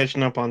gonna be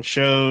catching up on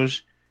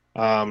shows.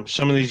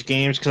 Some of these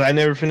games because I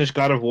never finished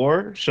God of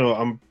War, so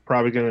I'm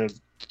probably gonna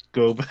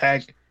go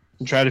back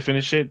and try to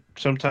finish it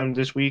sometime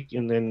this week,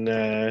 and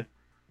then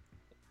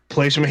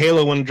play some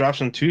Halo when it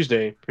drops on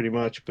Tuesday, pretty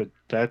much. But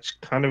that's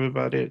kind of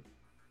about it.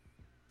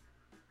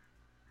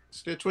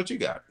 Stitch, what you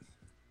got?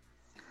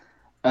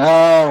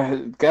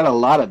 Got a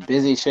lot of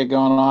busy shit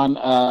going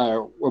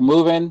on. We're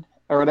moving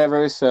or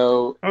whatever,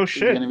 so Oh it's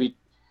shit! gonna be.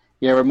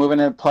 Yeah, we're moving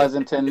to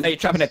Pleasanton. Are you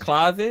trapping in a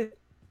closet?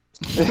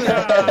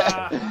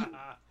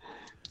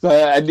 So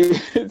I do.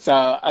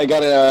 So I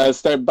gotta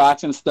start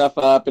boxing stuff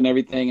up and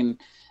everything,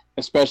 and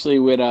especially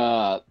with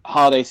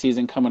holiday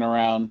season coming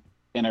around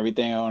and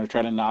everything, I want to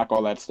try to knock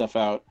all that stuff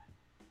out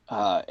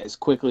as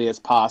quickly as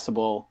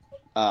possible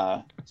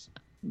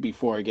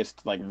before it gets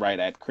to, like right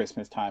at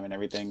Christmas time and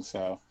everything.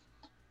 So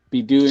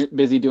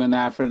busy doing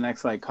that for the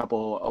next like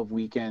couple of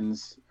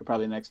weekends, or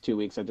probably the next 2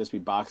 weeks. I'll just be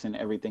boxing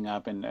everything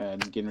up and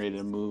getting ready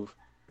to move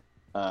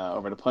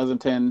over to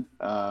Pleasanton.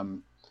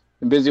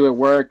 Been busy with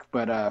work,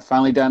 but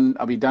finally done.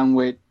 I'll be done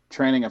with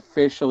training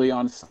officially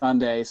on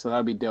Sunday, so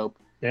that'll be dope.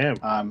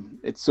 Damn.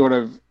 It's sort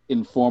of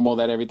informal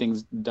that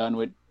everything's done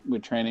with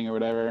training or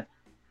whatever,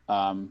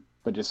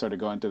 but just sort of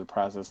going through the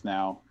process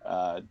now,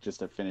 just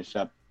to finish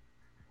up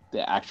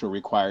the actual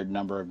required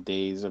number of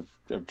days of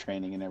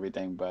training and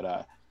everything.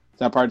 But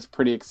that part's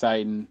pretty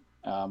exciting.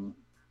 I'm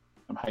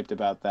hyped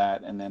about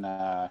that, and then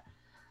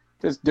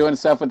just doing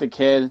stuff with the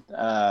kid.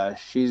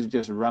 She's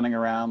just running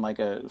around like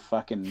a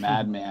fucking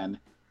madman.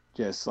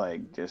 Just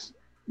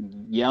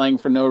yelling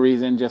for no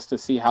reason, just to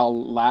see how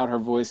loud her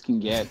voice can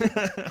get,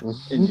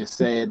 and just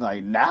saying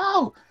like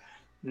no,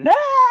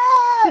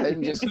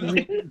 and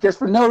just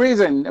for no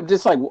reason. I'm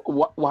just like,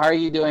 why are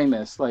you doing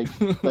this? Like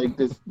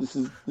this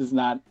is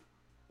not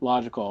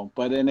logical.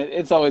 But then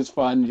it's always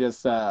fun.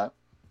 Just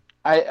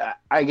I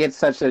get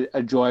such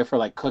a joy for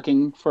like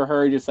cooking for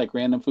her, just like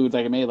random foods.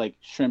 Like I made like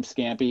shrimp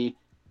scampi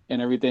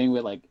and everything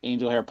with like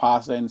angel hair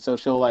pasta, and so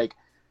she'll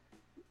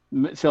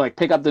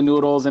pick up the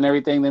noodles and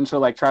everything, then she'll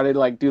like try to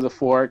like do the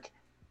fork,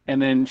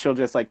 and then she'll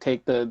just like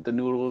take the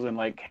noodles and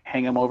like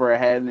hang them over her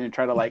head and then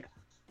try to like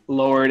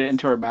lower it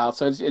into her mouth.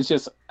 So it's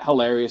just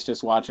hilarious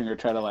just watching her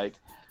try to like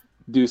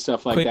do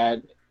stuff like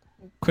that.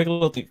 Quick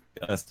little thing,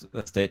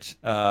 Stitch.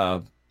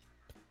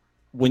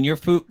 When your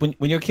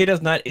kid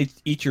does not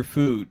eat your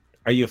food,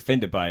 are you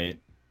offended by it?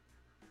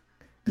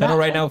 I know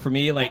right now for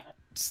me, like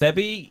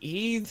Sebi,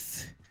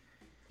 he's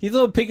a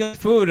little picky on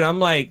food, and I'm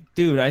like,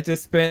 dude, I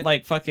just spent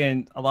like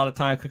fucking a lot of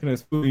time cooking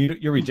this food.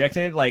 You're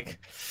rejecting it, like,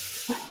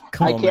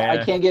 come on, man.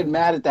 I can't get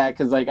mad at that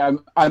because like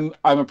I'm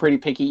a pretty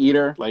picky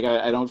eater. Like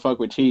I don't fuck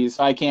with cheese,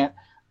 so I can't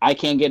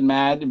get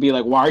mad and be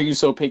like, why are you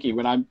so picky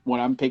when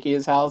I'm picky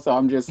as hell? So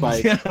I'm just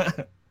like,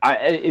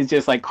 it's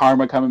just like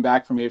karma coming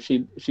back for me if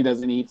she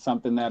doesn't eat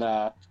something that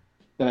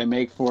I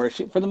make for her.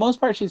 For the most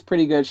part, she's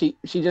pretty good. She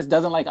just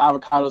doesn't like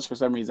avocados for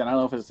some reason. I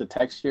don't know if it's the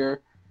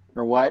texture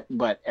or what,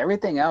 but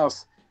everything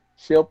else,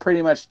 she'll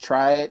pretty much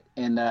try it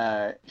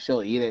and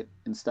she'll eat it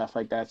and stuff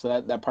like that.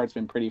 So that part's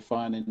been pretty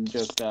fun, and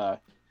just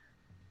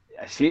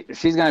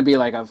she's gonna be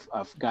like a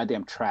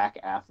goddamn track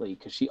athlete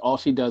because all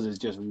she does is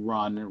just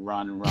run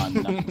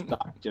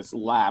nonstop, just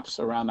laps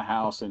around the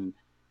house and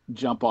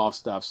jump off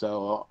stuff.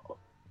 So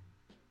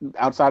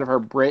outside of her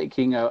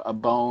breaking a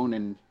bone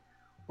and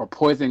or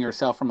poisoning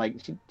herself from like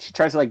she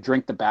tries to like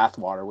drink the bath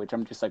water, which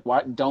I'm just like,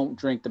 why don't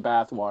drink the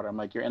bath water? I'm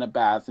like, you're in a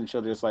bath, and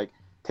she'll just like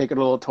take a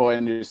little toy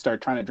and just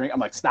start trying to drink. I'm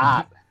like,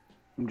 stop.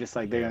 I'm just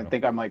like, they're gonna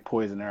think I'm like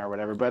poisoning her or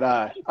whatever. But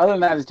other than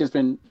that, it's just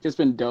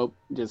been dope.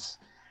 Just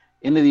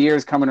end of the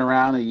year's coming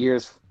around, the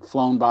year's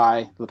flown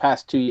by the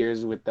past 2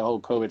 years with the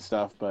whole COVID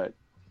stuff, but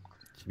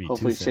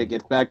hopefully shit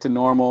gets back to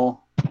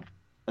normal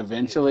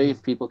eventually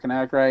if people can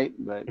act right.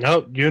 But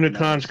nope,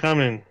 Unicon's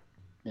coming.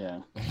 Yeah.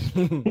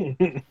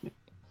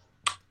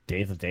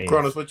 Days of days.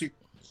 Cronus, what you?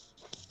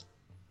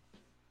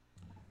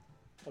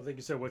 I think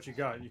you said what you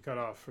got. You cut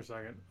off for a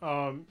second.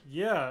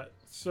 Yeah.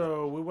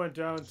 So we went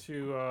down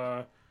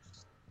to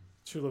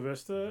Chula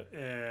Vista,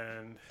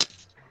 and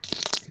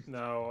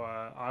now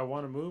I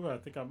want to move. I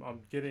think I'm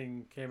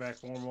came back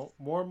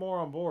more and more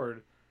on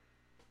board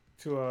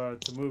to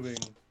moving.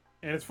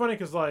 And it's funny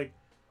because like,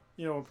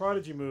 you know, when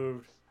Prodigy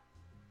moved,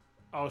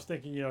 I was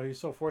thinking, you know, he's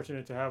so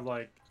fortunate to have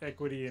like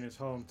equity in his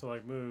home to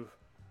like move.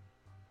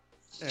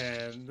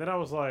 And then I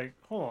was like,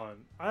 hold on,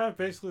 I have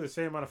basically the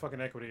same amount of fucking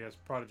equity as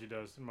Prodigy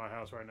does in my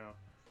house right now.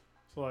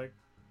 So like,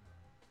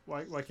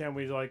 why can't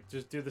we like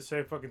just do the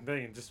same fucking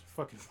thing and just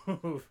fucking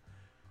move?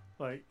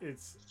 Like,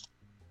 it's,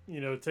 you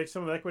know, take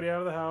some of the equity out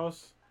of the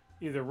house,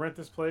 either rent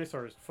this place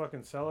or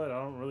fucking sell it.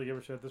 I don't really give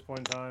a shit at this point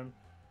in time.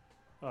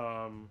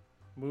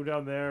 Move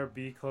down there,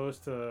 be close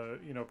to,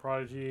 you know,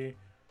 Prodigy,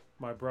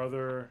 my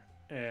brother,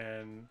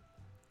 and,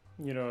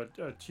 you know,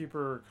 a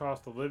cheaper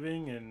cost of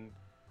living. And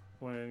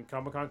when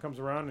Comic-Con comes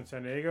around in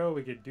San Diego,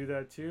 we could do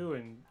that too.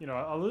 And, you know,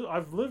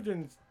 I've lived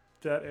in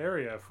that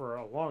area for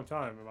a long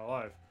time in my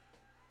life.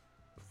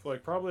 For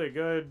like probably a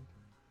good,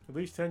 at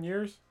least 10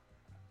 years.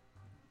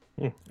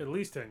 At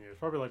least 10 years.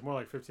 Probably like more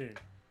like 15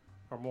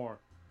 or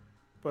more.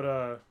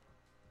 But,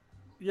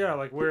 yeah,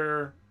 like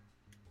we're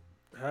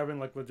having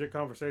like legit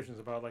conversations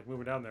about like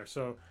moving down there.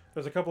 So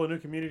there's a couple of new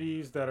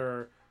communities that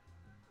are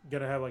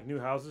going to have like new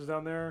houses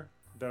down there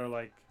that are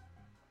like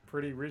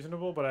pretty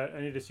reasonable, but I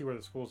need to see where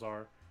the schools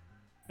are.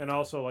 And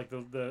also, like,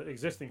 the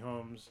existing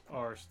homes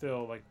are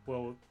still, like,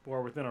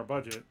 we're within our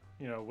budget,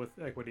 you know, with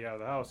equity out of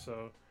the house.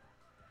 So,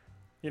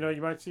 you know,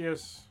 you might see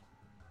us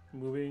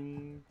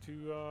moving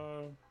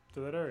to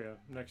that area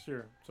next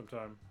year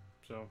sometime.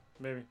 So,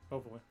 maybe,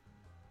 hopefully.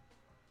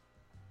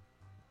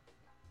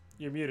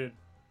 You're muted,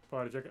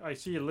 Prodigy. I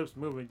see your lips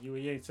moving. You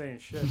ain't saying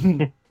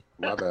shit.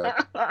 My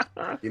bad.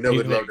 You know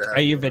we'd love to have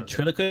Are you you.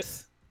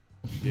 ventriloquist?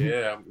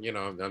 Yeah, you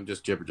know, I'm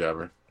just jibber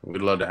jabber.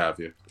 We'd love to have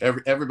you.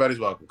 Everybody's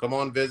welcome. Come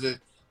on, visit.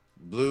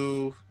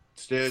 Blue,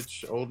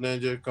 Stitch, Old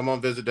Ninja. Come on,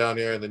 visit down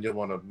here, and then you'll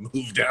want to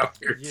move down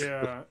here.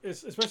 Yeah,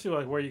 it's especially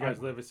like where you guys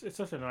live. It's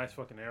such a nice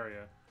fucking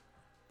area,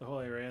 the whole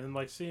area, and then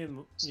like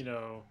seeing, you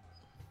know,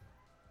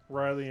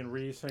 Riley and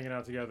Reese hanging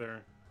out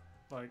together,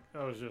 like it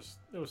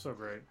was so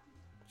great.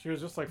 She was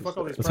just like, fuck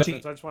all these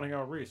presidents. I just want to hang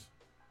out with Reese.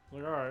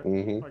 I'm like, all right,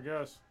 I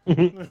guess.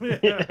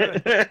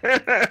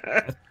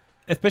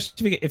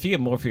 Especially if you get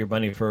more for your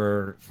money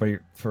for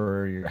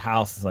your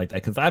house like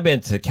that. Because I've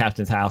been to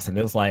Captain's house and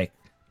it was like,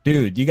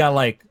 dude, you got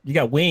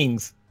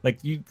wings.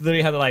 Like you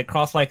literally had to like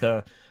cross like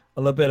a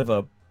little bit of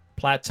a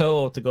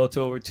plateau to go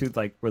over to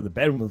like where the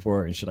bedrooms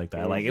were and shit like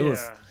that. Like it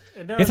was.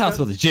 His house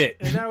was legit.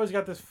 And now he's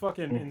got this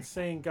fucking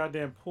insane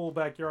goddamn pool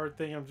backyard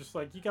thing. I'm just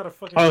like, you gotta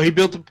fucking. Oh, he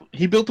built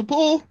a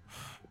pool,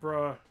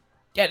 bruh.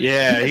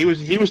 Yeah, he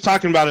was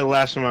talking about it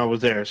last time I was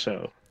there.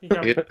 So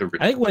I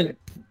think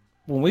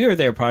when we were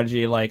there,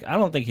 Prodigy, like I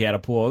don't think he had a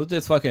pool. It was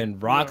just fucking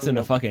rocks and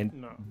a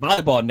fucking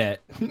volleyball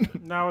net.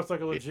 Now it's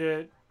like a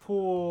legit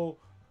pool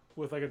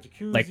with like a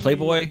jacuzzi, like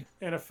Playboy,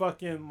 and a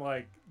fucking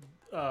like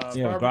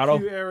grotto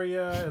barbecue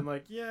area, and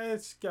like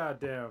it's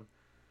goddamn.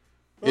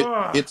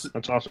 It's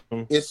that's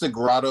awesome. It's a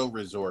grotto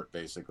resort,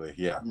 basically.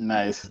 Yeah.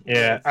 Nice.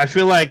 Yeah, I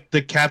feel like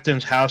the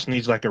captain's house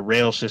needs like a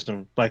rail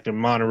system, like a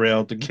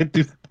monorail to get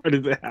through the part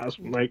of the house.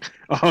 I'm like,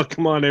 oh,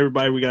 come on,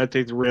 everybody, we gotta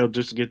take the rail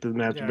just to get to the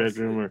master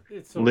bedroom or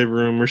living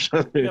room or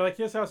something. Yeah, like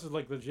his house is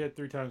like legit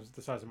 3 times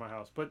the size of my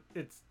house, but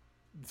it's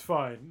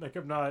fine. Like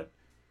I'm not.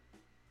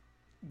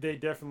 They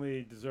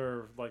definitely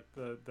deserve like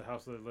the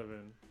house that they live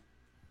in,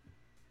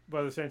 but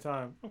at the same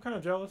time, I'm kind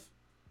of jealous.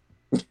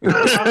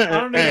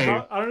 I don't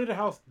need a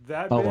house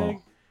that big,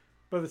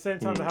 but at the same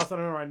time, the house that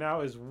I'm in right now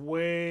is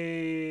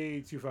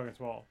way too fucking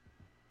small.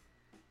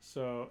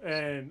 So,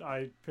 and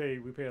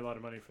we pay a lot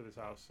of money for this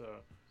house. So,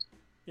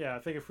 yeah, I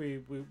think if we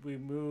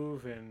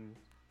move and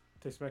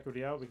take some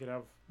equity out, we could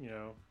have, you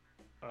know,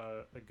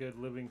 a good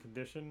living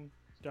condition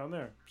down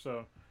there.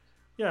 So,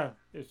 yeah,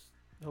 it's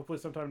hopefully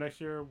sometime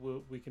next year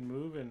we can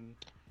move and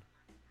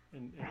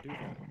do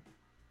that.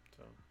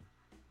 So,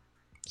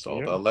 it's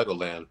all about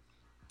Legoland.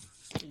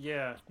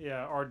 Yeah,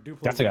 our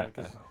Duplo. That's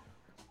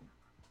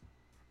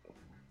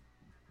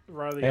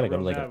Riley got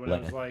real mad when I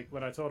was like,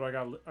 when I told her I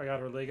got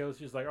her Legos.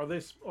 She's like, "Are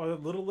they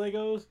little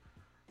Legos?"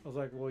 I was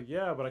like, well,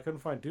 yeah, but I couldn't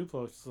find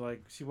Duplos. She's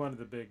like, she wanted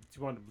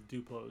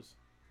Duplos.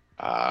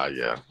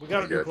 Yeah. We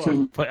got a I got Duplo.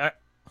 you. But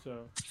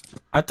So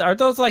are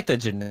those like the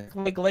generic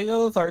like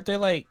Legos? Aren't they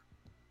like?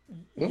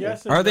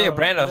 yes, and Are they a no.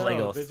 brand of No,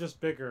 Legos? They're just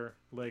bigger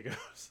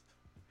Legos.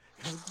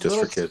 Just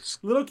for kids.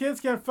 Little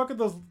kids can't fuck with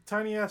those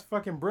tiny ass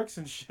fucking bricks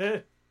and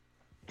shit.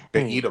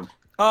 They eat them.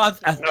 Oh,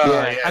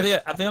 yeah.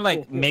 I think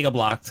like Mega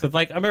Blocks because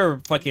like I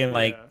remember fucking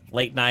like Yeah.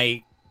 late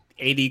night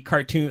 80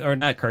 cartoon or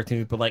not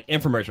cartoons but like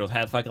infomercials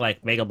had fucking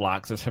like Mega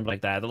Blocks or something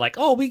like that. They're like,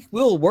 oh,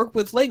 we'll work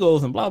with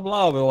Legos and blah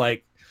blah. We're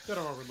like, They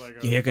don't work with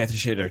Legos. yeah, guys,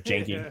 shit are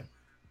janky. Yeah.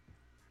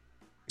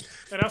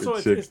 And also,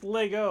 Good shit. it's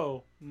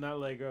Lego, not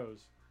Legos.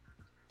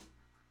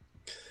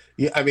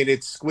 Yeah, I mean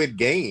it's Squid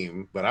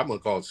Game, but I'm gonna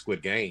call it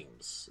Squid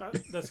Games.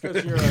 That's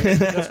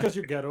because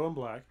you're ghetto and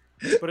black,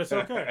 but it's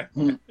okay.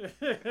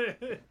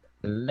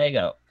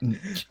 Lego.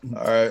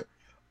 All right,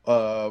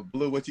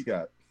 Blue, what you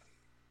got?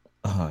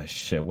 Oh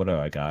shit, what do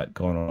I got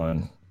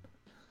going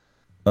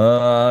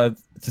on?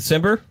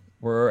 December.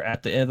 We're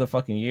at the end of the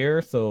fucking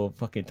year, so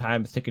fucking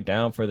time is ticking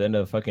down for the end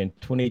of fucking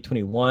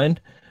 2021.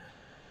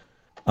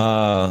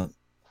 What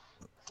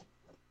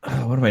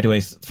am I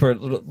doing for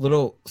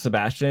little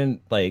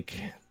Sebastian? Like,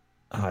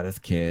 this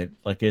kid,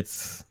 like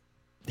he's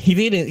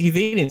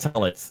eating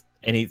solids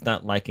and he's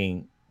not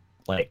liking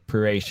like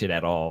puree shit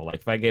at all.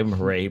 Like if I gave him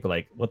puree, he'd be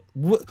like, what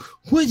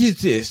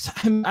is this?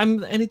 I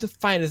need to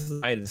find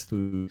this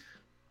food.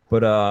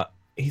 But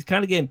he's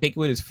kind of getting picky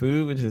with his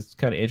food, which is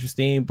kind of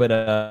interesting.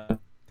 But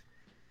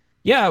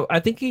yeah, I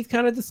think he's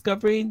kind of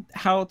discovering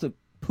how to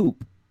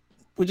poop,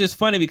 which is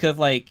funny because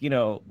like, you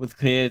know, with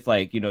kids,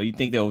 like, you know, you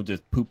think they'll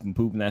just poop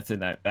and that's it,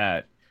 not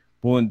that.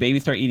 But when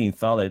babies start eating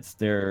solids,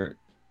 they're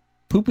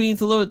pooping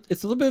it's a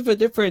little bit of a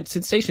different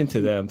sensation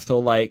to them. So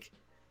like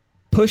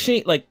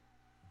pushing, like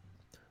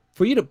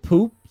for you to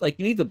poop, like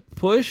you need to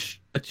push,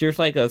 but there's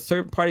like a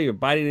certain part of your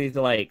body needs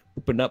to like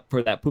open up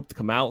for that poop to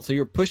come out. So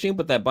you're pushing,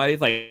 but that body's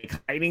like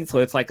hiding. So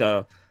it's like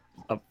a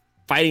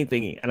fighting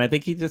thingy. And I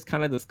think he just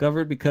kind of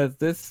discovered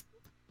because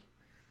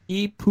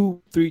he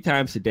pooped 3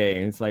 times a day.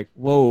 And it's like,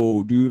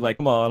 whoa, dude, like,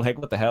 come on, like,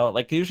 what the hell?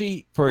 Like,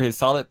 usually for his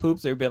solid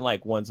poops, they've been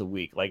like once a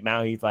week. Like,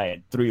 now he's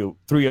like three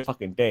a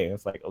fucking day.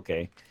 It's like,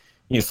 okay,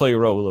 you slow your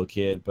roll, little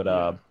kid.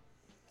 But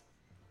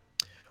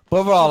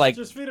overall, like,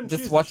 just feed him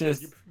just cheese watching and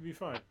this. shit, you'll be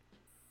fine.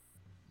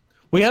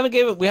 We haven't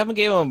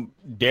gave him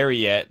dairy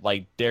yet,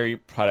 like dairy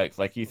products.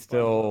 Like he's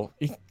still,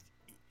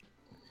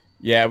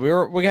 yeah.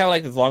 We have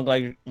like this long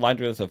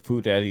laundry list of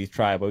food that he's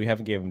tried, but we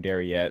haven't given him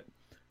dairy yet.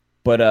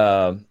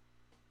 But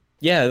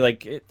yeah,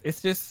 like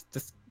it's just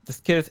this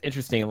kid is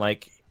interesting.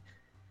 Like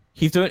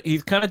he's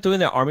kind of doing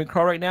the army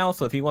crawl right now.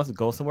 So if he wants to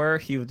go somewhere,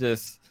 he would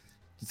just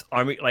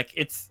army like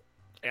it's.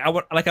 I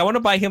want to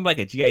buy him like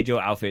a G.I. Joe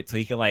outfit so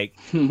he can like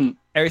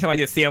every time I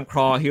just see him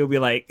crawl, he'll be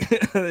like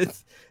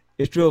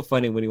it's real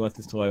funny when he wants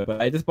this toy.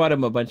 But I just bought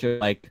him a bunch of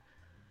like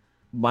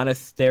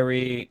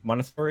Montessori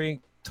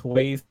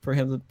toys for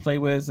him to play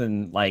with,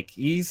 and like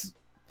he's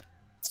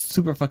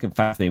super fucking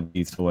fascinated with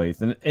these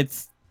toys. And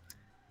it's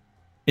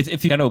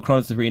if you know,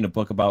 Cronus is reading a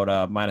book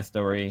about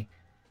Montessori,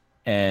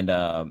 and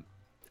the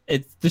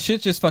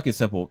shit's just fucking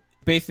simple.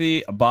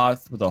 Basically, a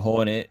box with a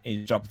hole in it, and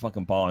you drop a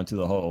fucking ball into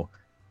the hole.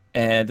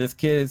 And this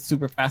kid is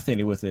super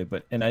fascinated with it.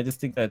 And I just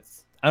think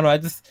that's, I don't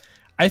know,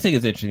 I think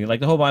it's interesting.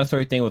 Like the whole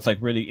Montessori thing was like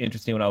really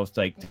interesting when I was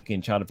like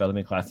taking child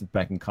development classes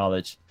back in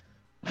college.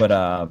 But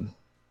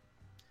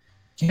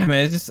yeah,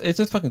 man, it's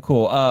just fucking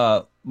cool.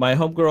 My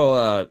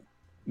homegirl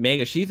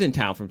Mega, she's in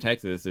town from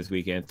Texas this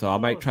weekend, so I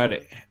might try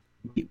to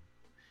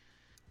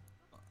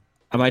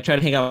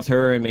hang out with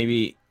her and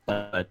maybe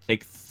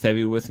take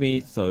Sevi with me,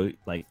 so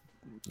like,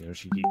 you know,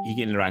 he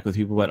can interact with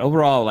people. But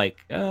overall, like,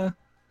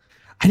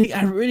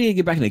 I really need to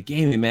get back into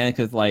gaming, man,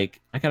 because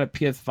like I got a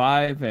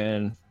PS5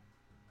 and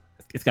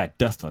it's got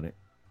dust on it.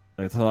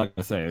 That's all I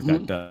can say. It's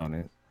got dust on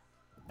it.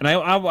 And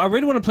I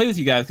really want to play with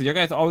you guys because you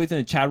guys are always in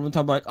the chat room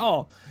talking like,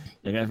 oh,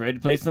 you guys ready to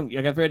play some?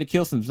 You guys ready to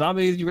kill some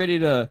zombies? You ready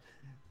to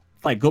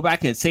like go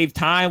back and save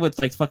time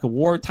with like fucking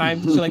war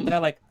time and shit like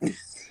that? Like,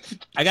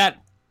 I got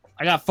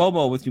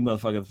FOMO with you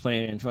motherfuckers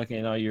playing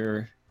fucking all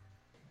your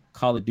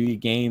Call of Duty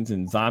games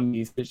and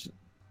zombies.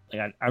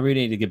 Like, I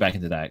really need to get back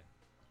into that.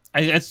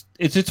 It's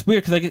just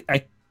weird because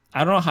I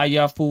don't know how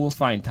y'all fools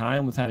find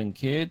time with having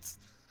kids.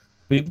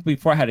 But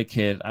before I had a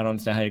kid, I don't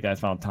understand how you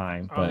guys found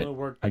time.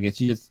 But I guess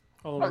you just.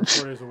 I only work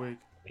 4 days a week,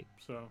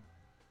 so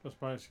that's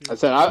my excuse. I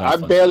said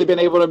I've barely been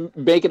able to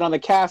make it on the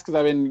cast because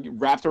I've been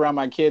wrapped around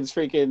my kids,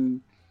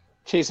 freaking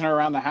chasing her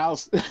around the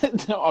house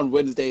on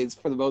Wednesdays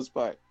for the most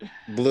part.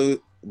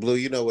 Blue,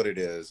 you know what it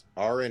is.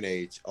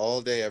 RNH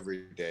all day,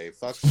 every day.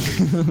 Fuck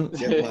sleep.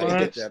 Get money,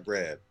 get that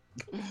bread.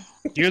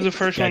 You're the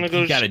first one to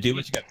go. You gotta do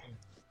what you got.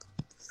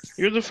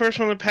 You're the first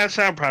one to pass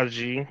out,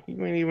 Prodigy.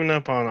 You ain't even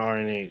up on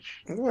RNH.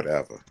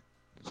 Whatever.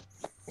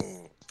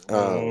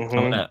 I'm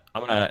gonna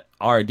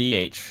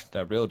RDH,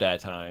 that real dad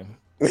time.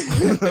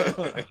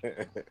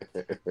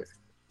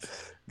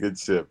 Good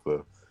shit,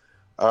 bro.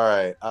 All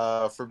right.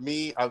 For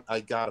me, I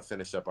gotta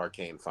finish up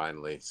Arcane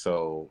finally.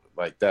 So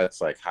like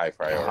that's like high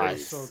priority.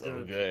 So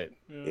So good.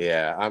 good.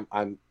 Yeah,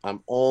 I'm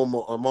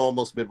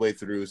almost midway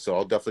through, so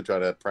I'll definitely try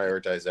to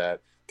prioritize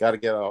that. Got to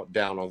get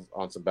down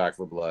on some Back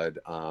for Blood,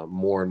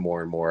 more and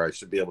more and more. I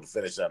should be able to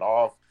finish that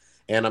off,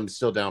 and I'm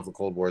still down for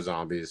Cold War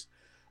Zombies.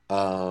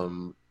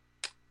 I'm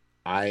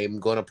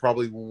gonna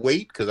probably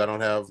wait because I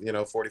don't have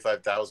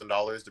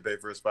 $45,000 to pay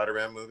for a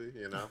Spider-Man movie.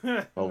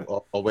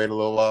 I'll wait a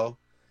little while.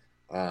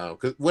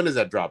 Cause when does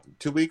that drop?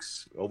 2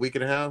 weeks? A week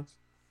and a half?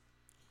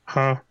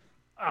 Huh?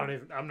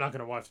 I'm not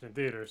gonna watch it in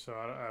theater, so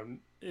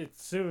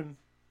it's soon.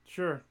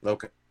 Sure.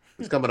 Okay,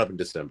 it's coming up in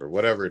December,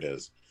 whatever it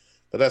is.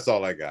 But that's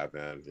all I got,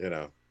 man.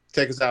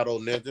 Take us out,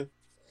 old ninja.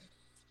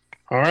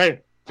 All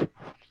right.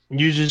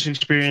 You just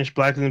experienced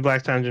Black in the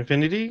Black times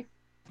Infinity.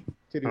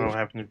 I don't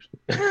have to.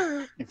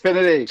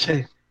 Infinity.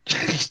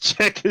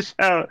 Check us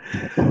out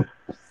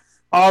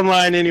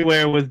online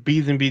anywhere with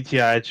Bees and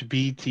BTI. It's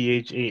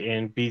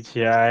BTHAN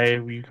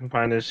BTI. You can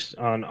find us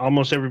on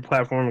almost every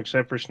platform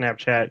except for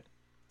Snapchat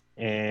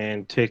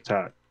and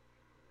TikTok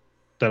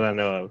that I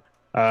know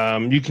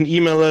of. You can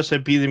email us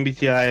at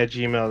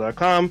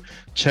beesandbti@gmail.com.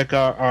 Check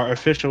out our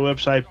official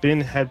website,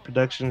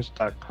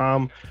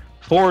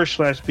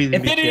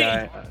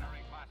 binheadproductions.com/beesandbti.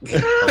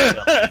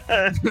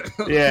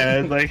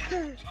 Yeah, like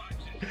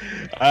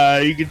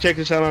you can check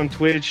us out on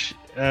Twitch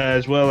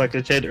as well, like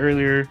I said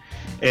earlier.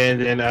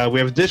 And then we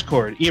have a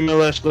Discord. Email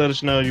us, let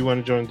us know you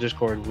want to join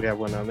Discord. We have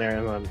one on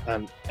there.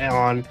 And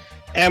on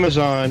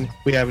Amazon,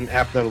 we have an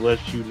app that'll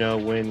let you know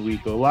when we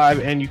go live,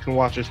 and you can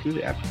watch us through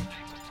the app.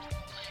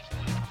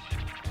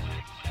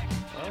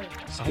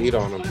 Speed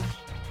on them.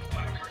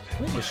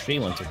 Where's the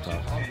stream on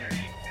TikTok?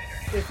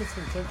 If it's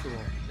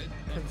consensual.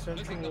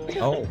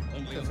 Oh.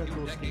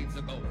 Consensual scheme.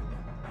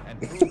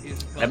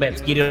 I bet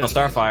Skeeted on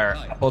Starfire.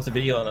 I'll post a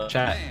video in the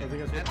chat. I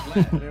think that's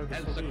what the name of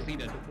this will be.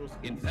 Consensual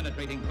scheme.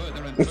 Penetrating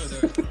further and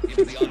further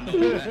into the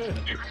unknown vastness of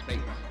space.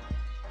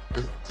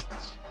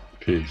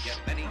 Peace.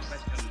 Yet many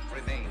questions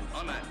remain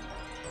unanswered.